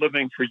exile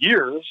living for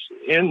years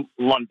in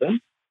London,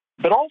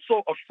 but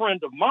also a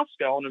friend of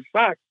Moscow. And in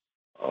fact,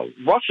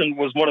 Russian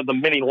was one of the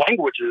many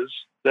languages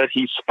that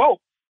he spoke.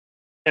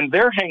 And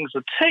there hangs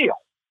a tale,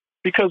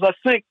 because I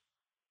think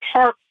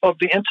part of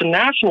the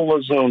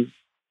internationalism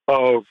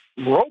of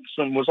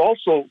Robeson was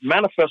also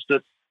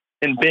manifested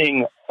in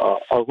being a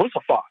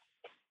Russophile.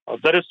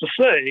 That is to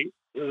say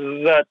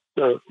that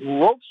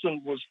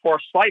Robeson was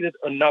farsighted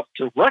enough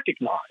to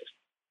recognize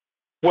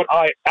what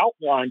I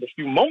outlined a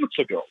few moments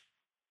ago,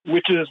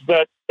 which is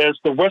that as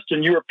the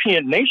Western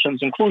European nations,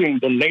 including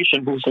the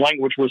nation whose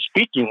language we're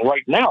speaking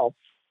right now,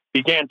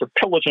 began to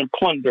pillage and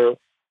plunder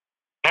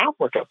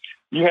Africa,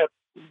 you had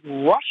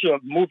Russia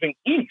moving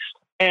east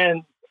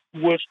and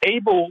was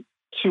able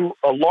to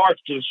a large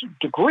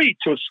degree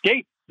to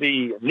escape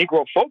the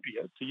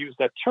Negrophobia, to use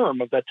that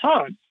term of that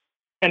time.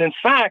 And in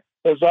fact,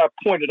 as I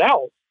pointed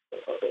out,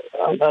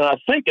 and I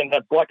think in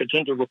that Black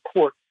Agenda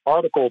Report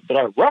article that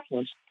I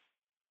referenced,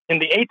 in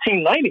the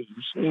 1890s,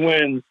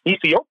 when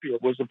Ethiopia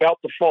was about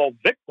to fall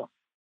victim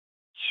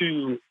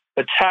to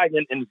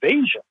Italian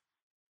invasion,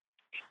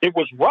 it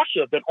was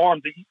Russia that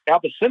armed the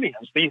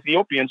Abyssinians, the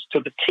Ethiopians, to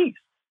the teeth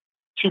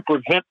to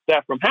prevent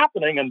that from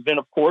happening. And then,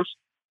 of course,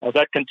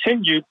 that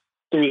continued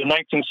through the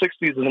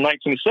 1960s and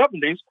the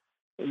 1970s,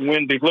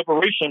 when the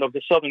liberation of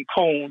the southern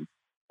cone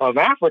of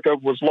Africa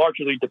was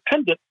largely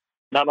dependent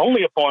not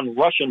only upon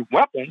Russian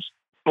weapons,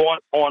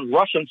 but on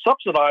Russian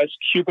subsidized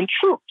Cuban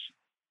troops,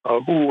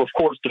 who, of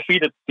course,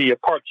 defeated the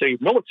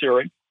apartheid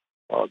military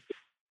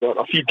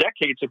a few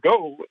decades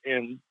ago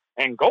in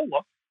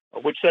Angola,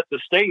 which set the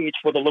stage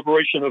for the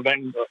liberation of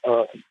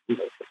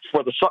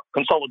for the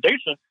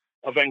consolidation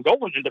of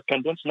Angolan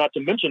independence, not to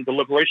mention the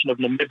liberation of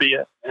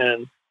Namibia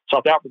and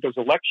South Africa's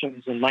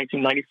elections in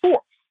 1994.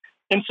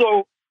 And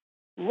so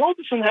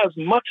Robeson has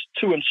much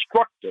to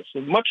instruct us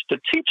and much to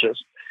teach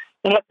us.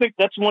 And I think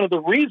that's one of the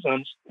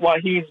reasons why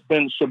he's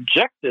been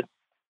subjected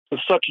to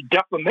such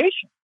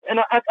defamation. And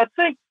I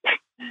think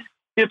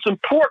it's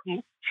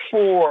important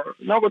for,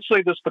 and I would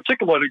say this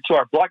particularly to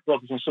our Black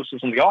brothers and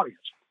sisters in the audience,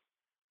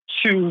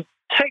 to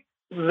take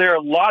their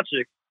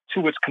logic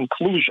to its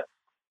conclusion.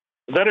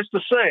 That is to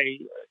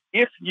say,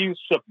 if you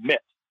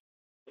submit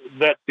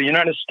that the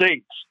United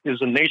States is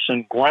a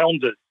nation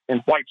grounded in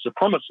white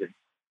supremacy,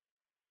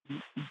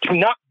 do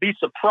not be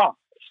surprised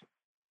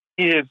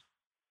if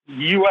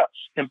U.S.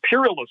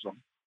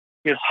 imperialism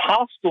is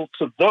hostile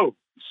to those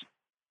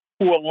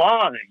who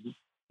align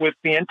with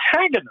the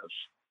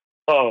antagonists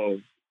of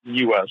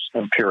U.S.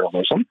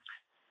 imperialism,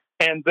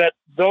 and that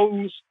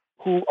those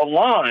who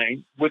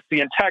align with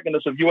the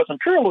antagonists of U.S.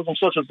 imperialism,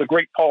 such as the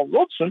great Paul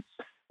Robeson,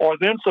 are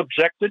then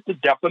subjected to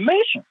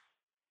defamation.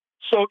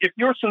 So if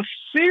you're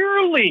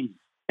sincerely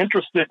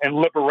interested in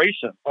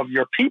liberation of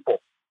your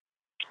people,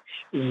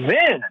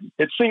 then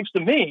it seems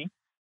to me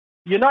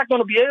you're not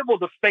going to be able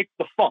to fake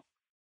the funk,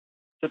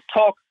 to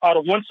talk out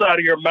of one side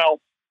of your mouth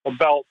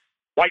about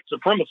white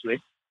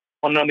supremacy,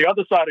 and on the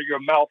other side of your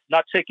mouth,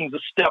 not taking the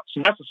steps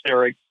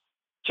necessary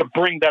to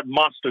bring that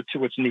monster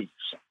to its knees.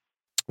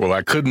 Well,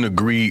 I couldn't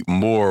agree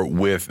more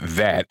with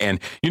that. And,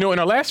 in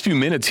our last few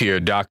minutes here,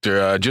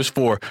 Doctor, just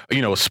for,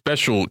 a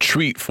special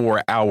treat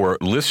for our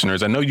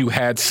listeners, I know you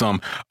had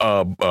some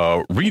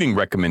reading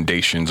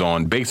recommendations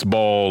on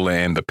baseball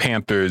and the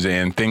Panthers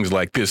and things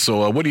like this.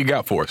 So what do you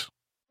got for us?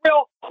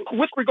 Well,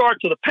 with regard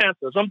to the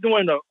Panthers, I'm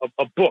doing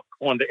a book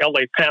on the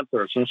LA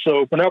Panthers. And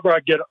so whenever I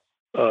get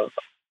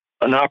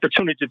an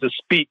opportunity to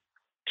speak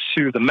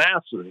to the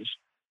masses,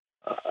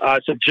 I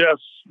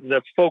suggest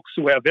that folks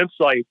who have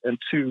insight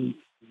into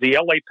the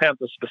LA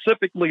Panthers,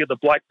 specifically the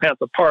Black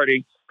Panther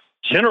Party,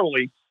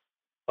 generally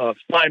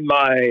find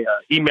my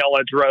email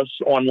address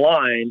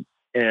online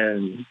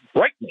and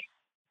write me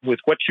with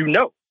what you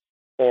know.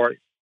 Or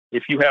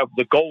if you have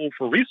the goal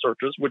for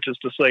researchers, which is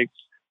to say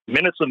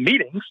minutes of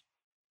meetings,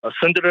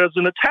 send it as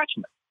an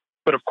attachment.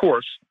 But of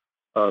course,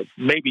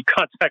 maybe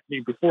contact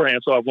me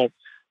beforehand so I won't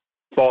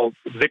fall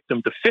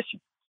victim to phishing.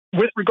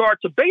 With regard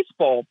to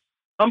baseball,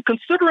 I'm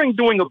considering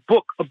doing a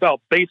book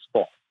about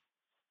baseball.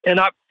 And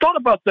I've thought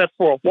about that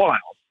for a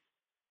while.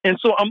 And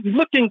so I'm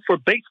looking for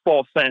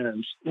baseball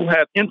fans who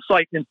have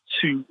insight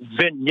into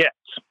vignettes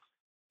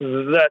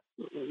that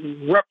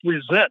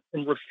represent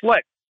and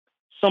reflect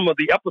some of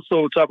the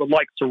episodes I would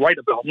like to write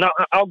about. Now,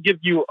 I'll give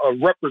you a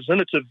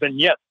representative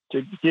vignette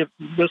to give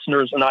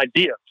listeners an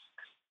idea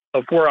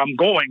of where I'm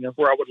going and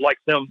where I would like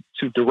them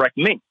to direct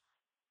me.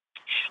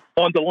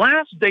 On the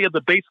last day of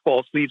the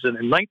baseball season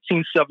in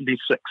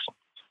 1976,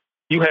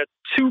 you had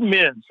two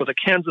men for the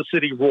Kansas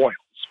City Royals,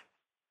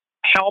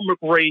 Hal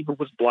McRae, who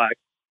was black,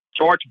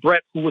 George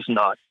Brett, who was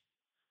not,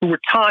 who were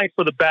tied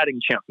for the batting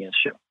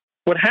championship.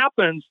 What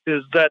happens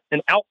is that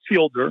an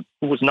outfielder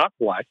who was not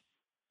black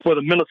for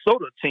the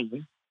Minnesota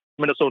team,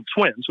 Minnesota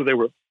Twins, who they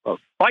were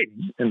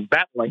fighting and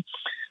battling,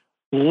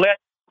 let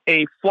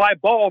a fly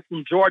ball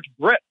from George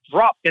Brett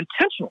drop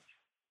intentionally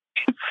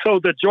so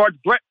that George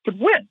Brett could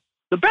win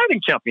the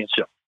batting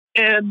championship.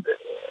 And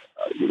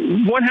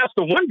one has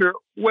to wonder,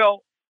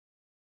 well,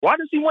 why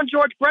does he want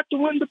George Brett to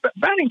win the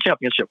batting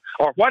championship?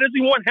 Or why does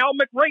he want Hal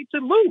McRae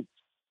to lose?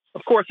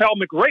 Of course, Hal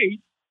McRae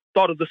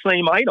thought of the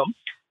same item,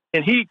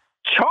 and he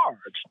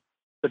charged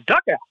the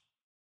dugout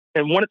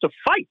and wanted to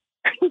fight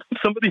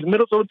some of these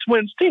Minnesota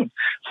Twins teams.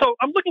 So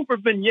I'm looking for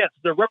vignettes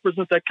that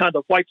represent that kind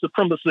of white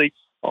supremacy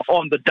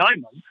on the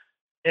diamond.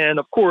 And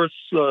of course,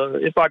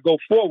 if I go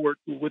forward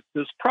with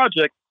this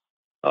project,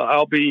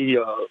 I'll be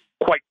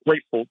quite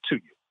grateful to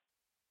you.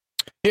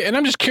 Yeah, and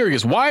I'm just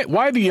curious,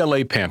 why the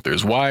LA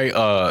Panthers? Why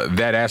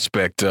that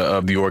aspect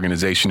of the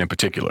organization in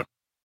particular?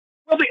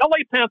 Well, the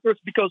LA Panthers,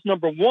 because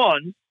number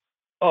one,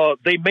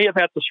 they may have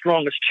had the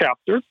strongest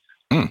chapter.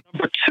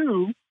 Number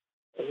two,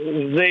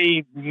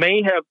 they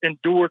may have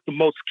endured the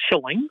most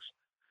killings.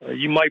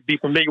 You might be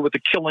familiar with the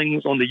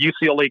killings on the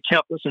UCLA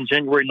campus in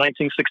January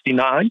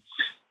 1969.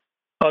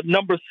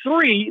 Number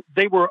three,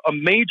 they were a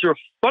major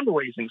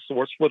fundraising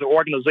source for the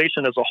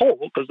organization as a whole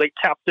because they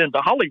tapped into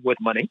Hollywood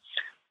money.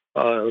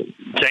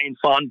 Jane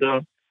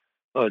Fonda,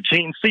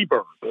 Gene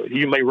Seberg,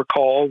 you may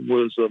recall,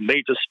 was a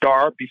major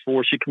star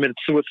before she committed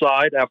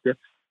suicide after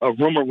a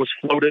rumor was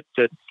floated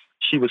that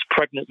she was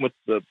pregnant with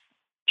the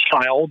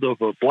child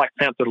of a Black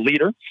Panther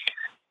leader.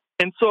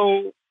 And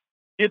so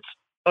it's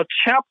a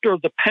chapter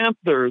of the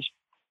Panthers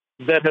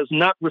that has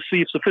not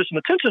received sufficient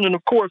attention. And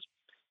of course,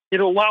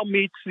 it'll allow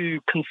me to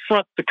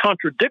confront the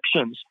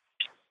contradictions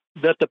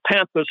that the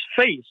Panthers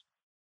face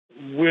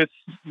with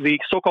the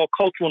so-called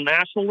cultural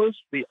nationalists,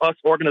 the US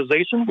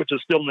organization, which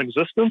is still in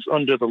existence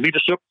under the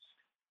leadership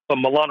of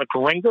Maulana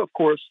Karenga. Of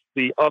course,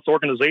 the US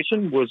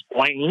organization was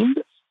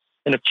blamed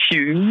and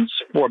accused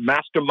for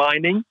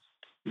masterminding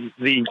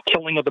the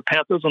killing of the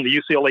Panthers on the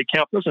UCLA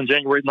campus in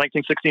January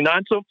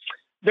 1969. So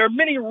there are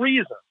many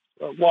reasons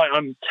why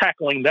I'm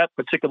tackling that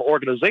particular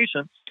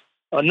organization,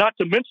 not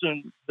to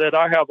mention that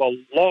I have a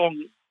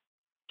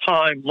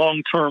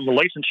long-term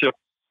relationship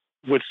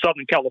with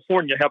Southern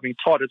California, having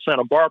taught at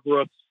Santa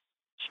Barbara,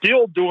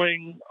 still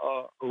doing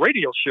a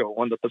radio show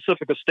on the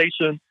Pacifica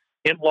station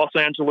in Los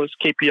Angeles,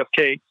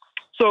 KPFK.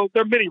 So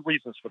there are many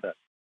reasons for that.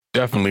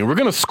 Definitely. We're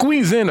going to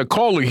squeeze in a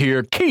caller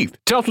here. Keith,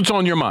 tell us what's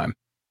on your mind.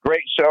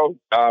 Great show.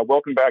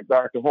 Welcome back,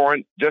 Dr.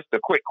 Horn. Just a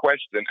quick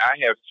question. I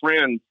have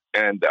friends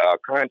and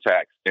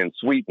contacts in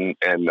Sweden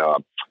and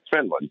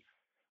Finland,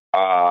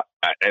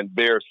 and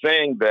they're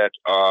saying that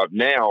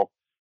now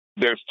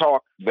there's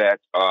talk that,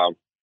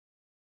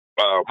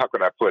 how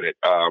could I put it,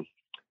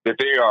 that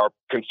they are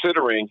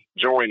considering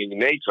joining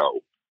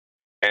NATO.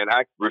 And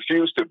I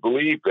refuse to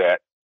believe that.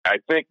 I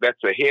think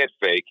that's a head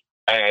fake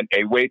and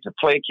a way to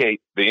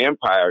placate the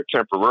empire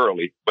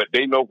temporarily, but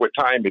they know what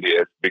time it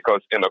is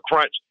because in a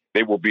crunch,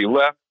 they will be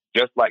left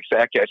just like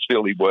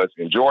Saakashvili was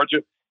in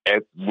Georgia,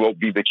 as will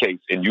be the case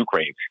in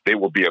Ukraine. They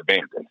will be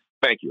abandoned.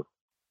 Thank you.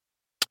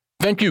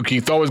 Thank you,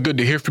 Keith. Always good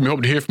to hear from you.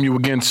 Hope to hear from you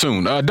again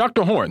soon.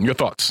 Dr. Horn, your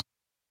thoughts?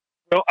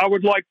 Well, I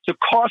would like to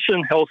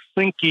caution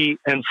Helsinki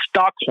and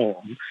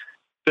Stockholm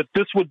that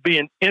this would be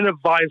an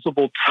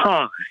inadvisable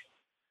time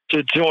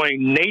to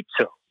join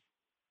NATO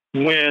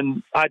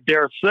when I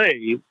dare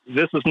say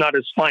this is not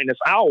its finest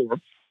hour.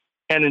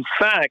 And in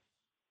fact,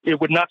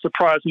 it would not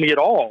surprise me at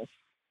all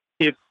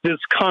if this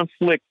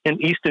conflict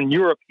in Eastern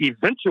Europe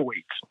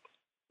eventuates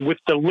with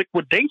the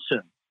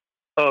liquidation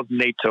of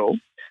NATO.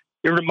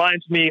 It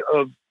reminds me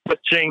of what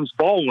James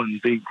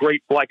Baldwin, the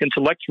great Black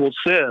intellectual,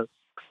 said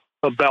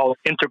about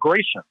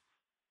integration.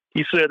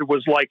 He said it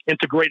was like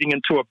integrating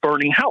into a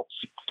burning house.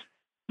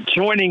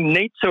 Joining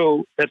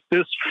NATO at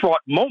this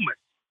fraught moment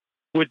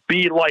would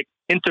be like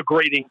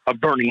integrating a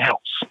burning house.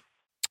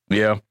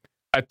 Yeah.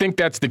 I think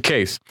that's the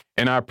case.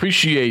 And I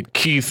appreciate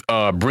Keith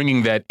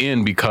bringing that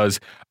in, because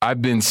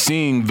I've been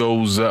seeing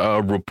those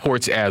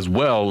reports as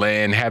well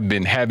and have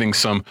been having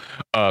some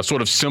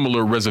sort of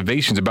similar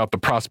reservations about the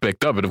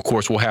prospect of it. Of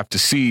course, we'll have to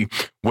see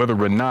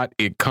whether or not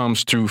it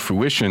comes to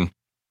fruition.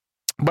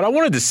 But I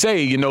wanted to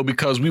say,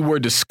 because we were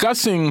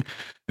discussing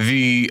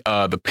the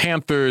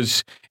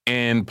Panthers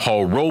and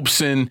Paul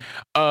Robeson,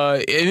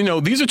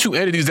 and, these are two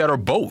entities that are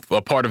both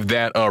a part of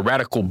that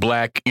radical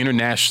black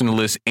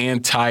internationalist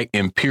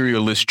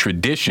anti-imperialist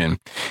tradition.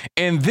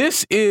 And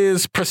this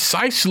is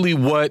precisely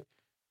what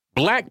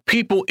black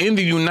people in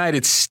the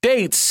United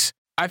States,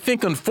 I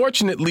think,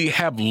 unfortunately,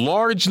 have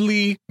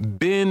largely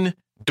been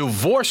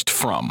divorced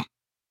from,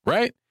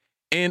 right?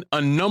 In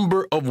a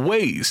number of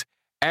ways.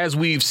 As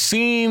we've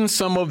seen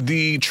some of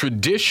the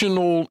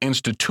traditional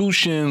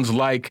institutions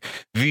like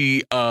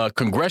the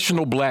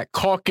Congressional Black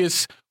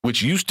Caucus,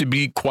 which used to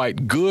be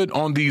quite good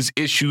on these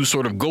issues,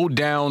 sort of go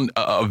down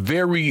a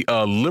very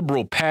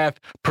liberal path,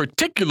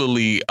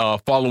 particularly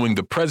following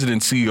the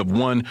presidency of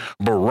one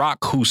Barack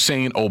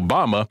Hussein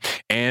Obama.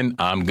 And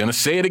I'm going to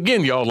say it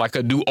again, y'all, like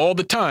I do all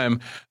the time.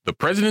 The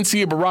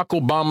presidency of Barack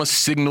Obama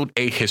signaled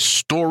a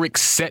historic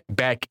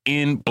setback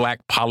in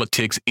black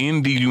politics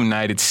in the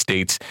United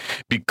States,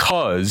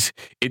 because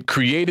it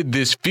created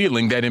this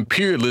feeling that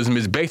imperialism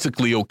is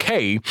basically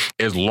okay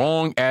as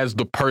long as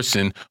the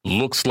person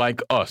looks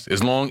like us,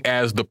 as long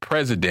as the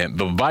president,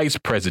 the vice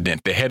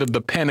president, the head of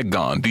the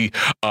Pentagon, the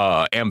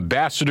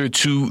ambassador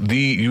to the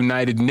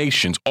United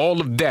Nations,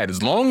 all of that,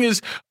 as long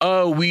as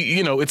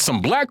it's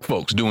some black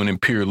folks doing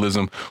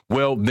imperialism,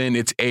 well, then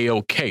it's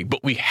A-OK.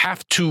 But we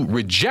have to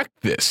reject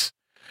this,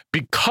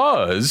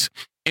 because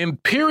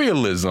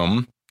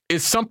imperialism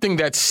is something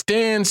that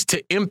stands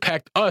to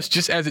impact us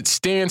just as it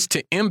stands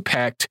to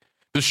impact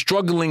the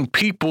struggling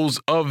peoples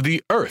of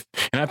the earth.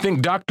 And I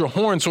think Dr.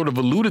 Horn sort of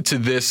alluded to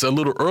this a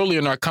little earlier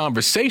in our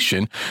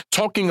conversation,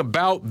 talking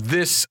about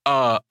this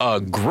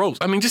gross,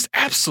 just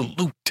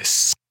absolute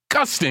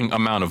disgusting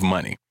amount of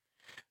money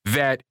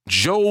that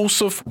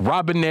Joseph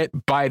Robinette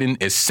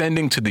Biden is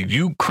sending to the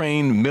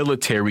Ukraine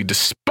military,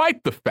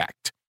 despite the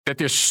fact that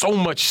there's so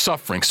much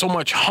suffering, so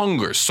much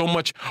hunger, so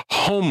much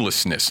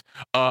homelessness,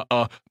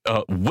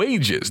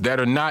 wages that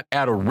are not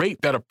at a rate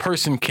that a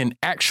person can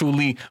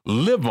actually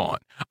live on.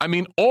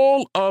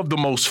 All of the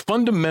most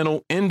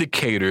fundamental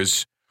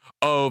indicators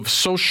of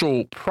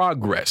social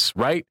progress,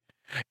 right?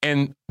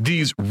 And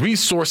these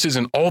resources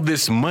and all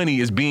this money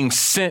is being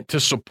sent to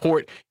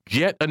support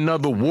yet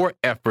another war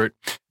effort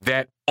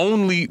that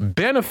only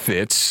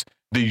benefits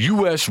the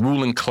U.S.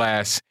 ruling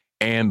class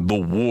and the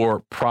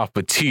war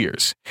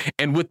profiteers.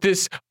 And with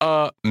this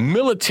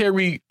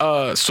military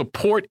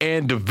support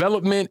and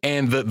development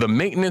and the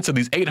maintenance of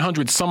these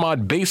 800 some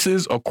odd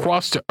bases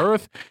across the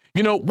earth,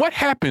 what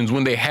happens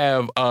when they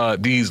have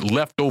these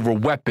leftover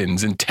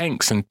weapons and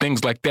tanks and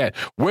things like that?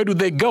 Where do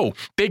they go?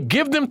 They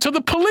give them to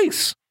the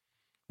police.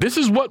 This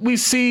is what we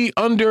see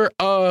under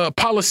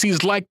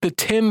policies like the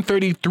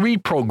 1033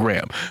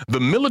 program, the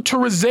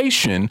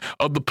militarization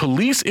of the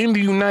police in the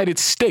United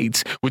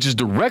States, which is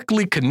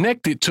directly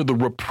connected to the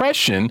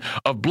repression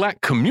of black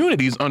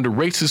communities under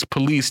racist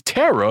police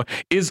terror,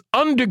 is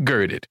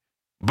undergirded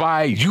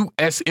by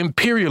U.S.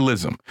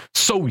 imperialism.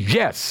 So,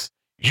 yes,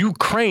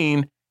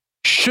 Ukraine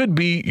should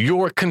be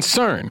your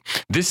concern.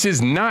 This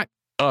is not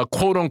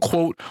quote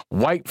unquote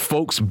white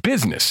folks'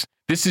 business.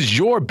 This is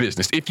your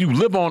business. If you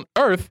live on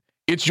Earth,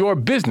 it's your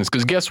business,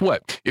 because guess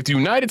what? If the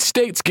United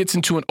States gets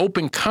into an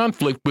open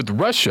conflict with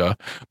Russia,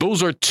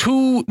 those are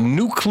two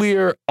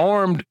nuclear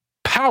armed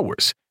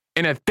powers.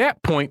 And at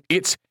that point,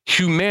 it's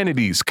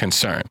humanity's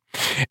concern.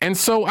 And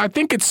so I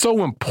think it's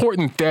so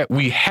important that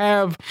we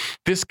have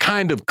this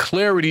kind of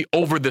clarity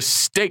over the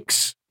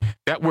stakes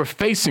that we're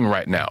facing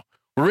right now.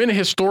 We're in a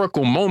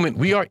historical moment.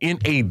 We are in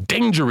a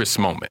dangerous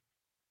moment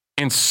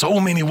in so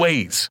many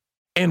ways.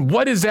 And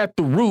what is at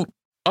the root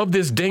of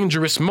this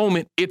dangerous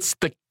moment? It's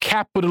the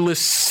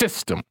capitalist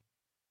system,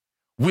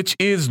 which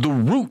is the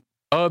root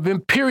of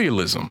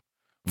imperialism.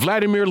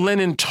 Vladimir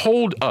Lenin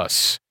told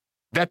us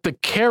that the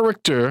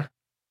character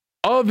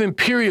of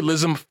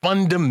imperialism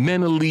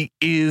fundamentally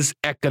is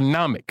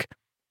economic.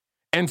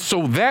 And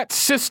so that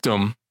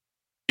system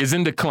is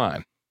in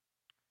decline.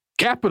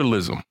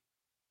 Capitalism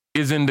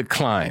is in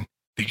decline.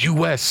 The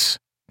U.S.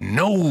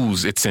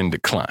 knows it's in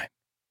decline,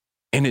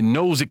 and it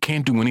knows it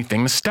can't do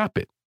anything to stop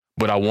it.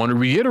 But I want to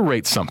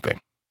reiterate something,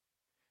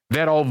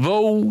 that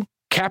although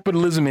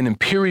capitalism and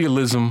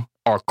imperialism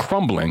are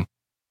crumbling,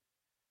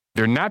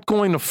 they're not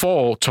going to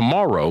fall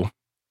tomorrow,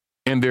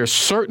 and they're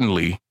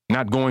certainly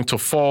not going to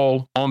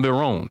fall on their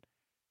own.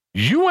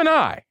 You and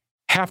I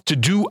have to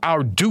do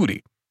our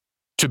duty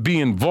to be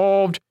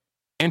involved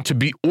and to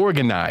be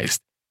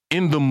organized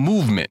in the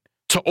movement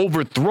to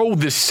overthrow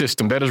this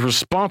system that is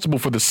responsible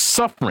for the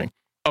suffering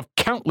of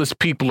countless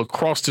people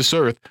across this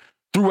earth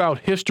throughout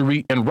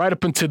history and right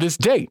up until this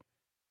day.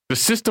 The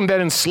system that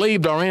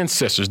enslaved our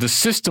ancestors, the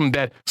system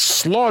that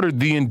slaughtered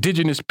the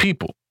indigenous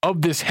people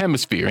of this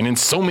hemisphere and in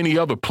so many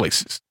other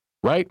places,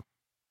 right?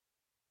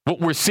 What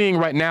we're seeing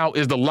right now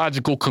is the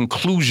logical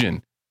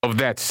conclusion of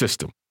that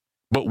system.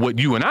 But what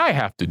you and I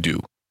have to do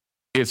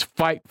is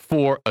fight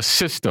for a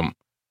system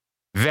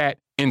that,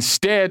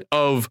 instead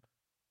of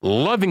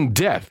loving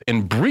death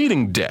and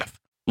breeding death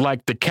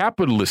like the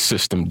capitalist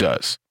system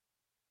does,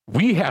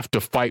 we have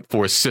to fight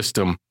for a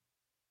system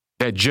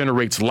that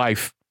generates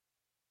life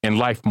and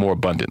life more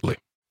abundantly.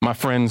 My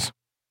friends,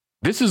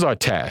 this is our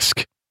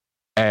task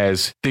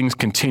as things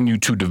continue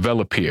to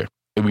develop here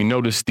and we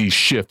notice these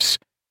shifts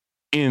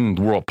in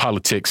world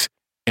politics,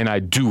 and I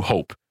do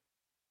hope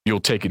you'll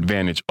take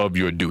advantage of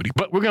your duty.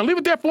 But we're going to leave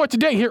it there for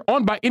today here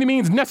on By Any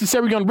Means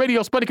Necessary on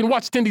Radio Sputnik in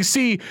Washington,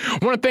 D.C.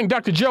 I want to thank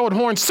Dr. Gerald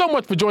Horne so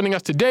much for joining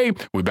us today.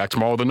 We'll be back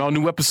tomorrow with an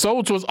all-new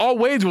episode. So as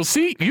always, we'll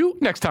see you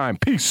next time.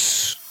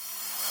 Peace.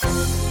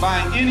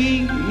 By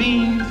any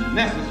means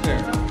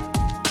necessary.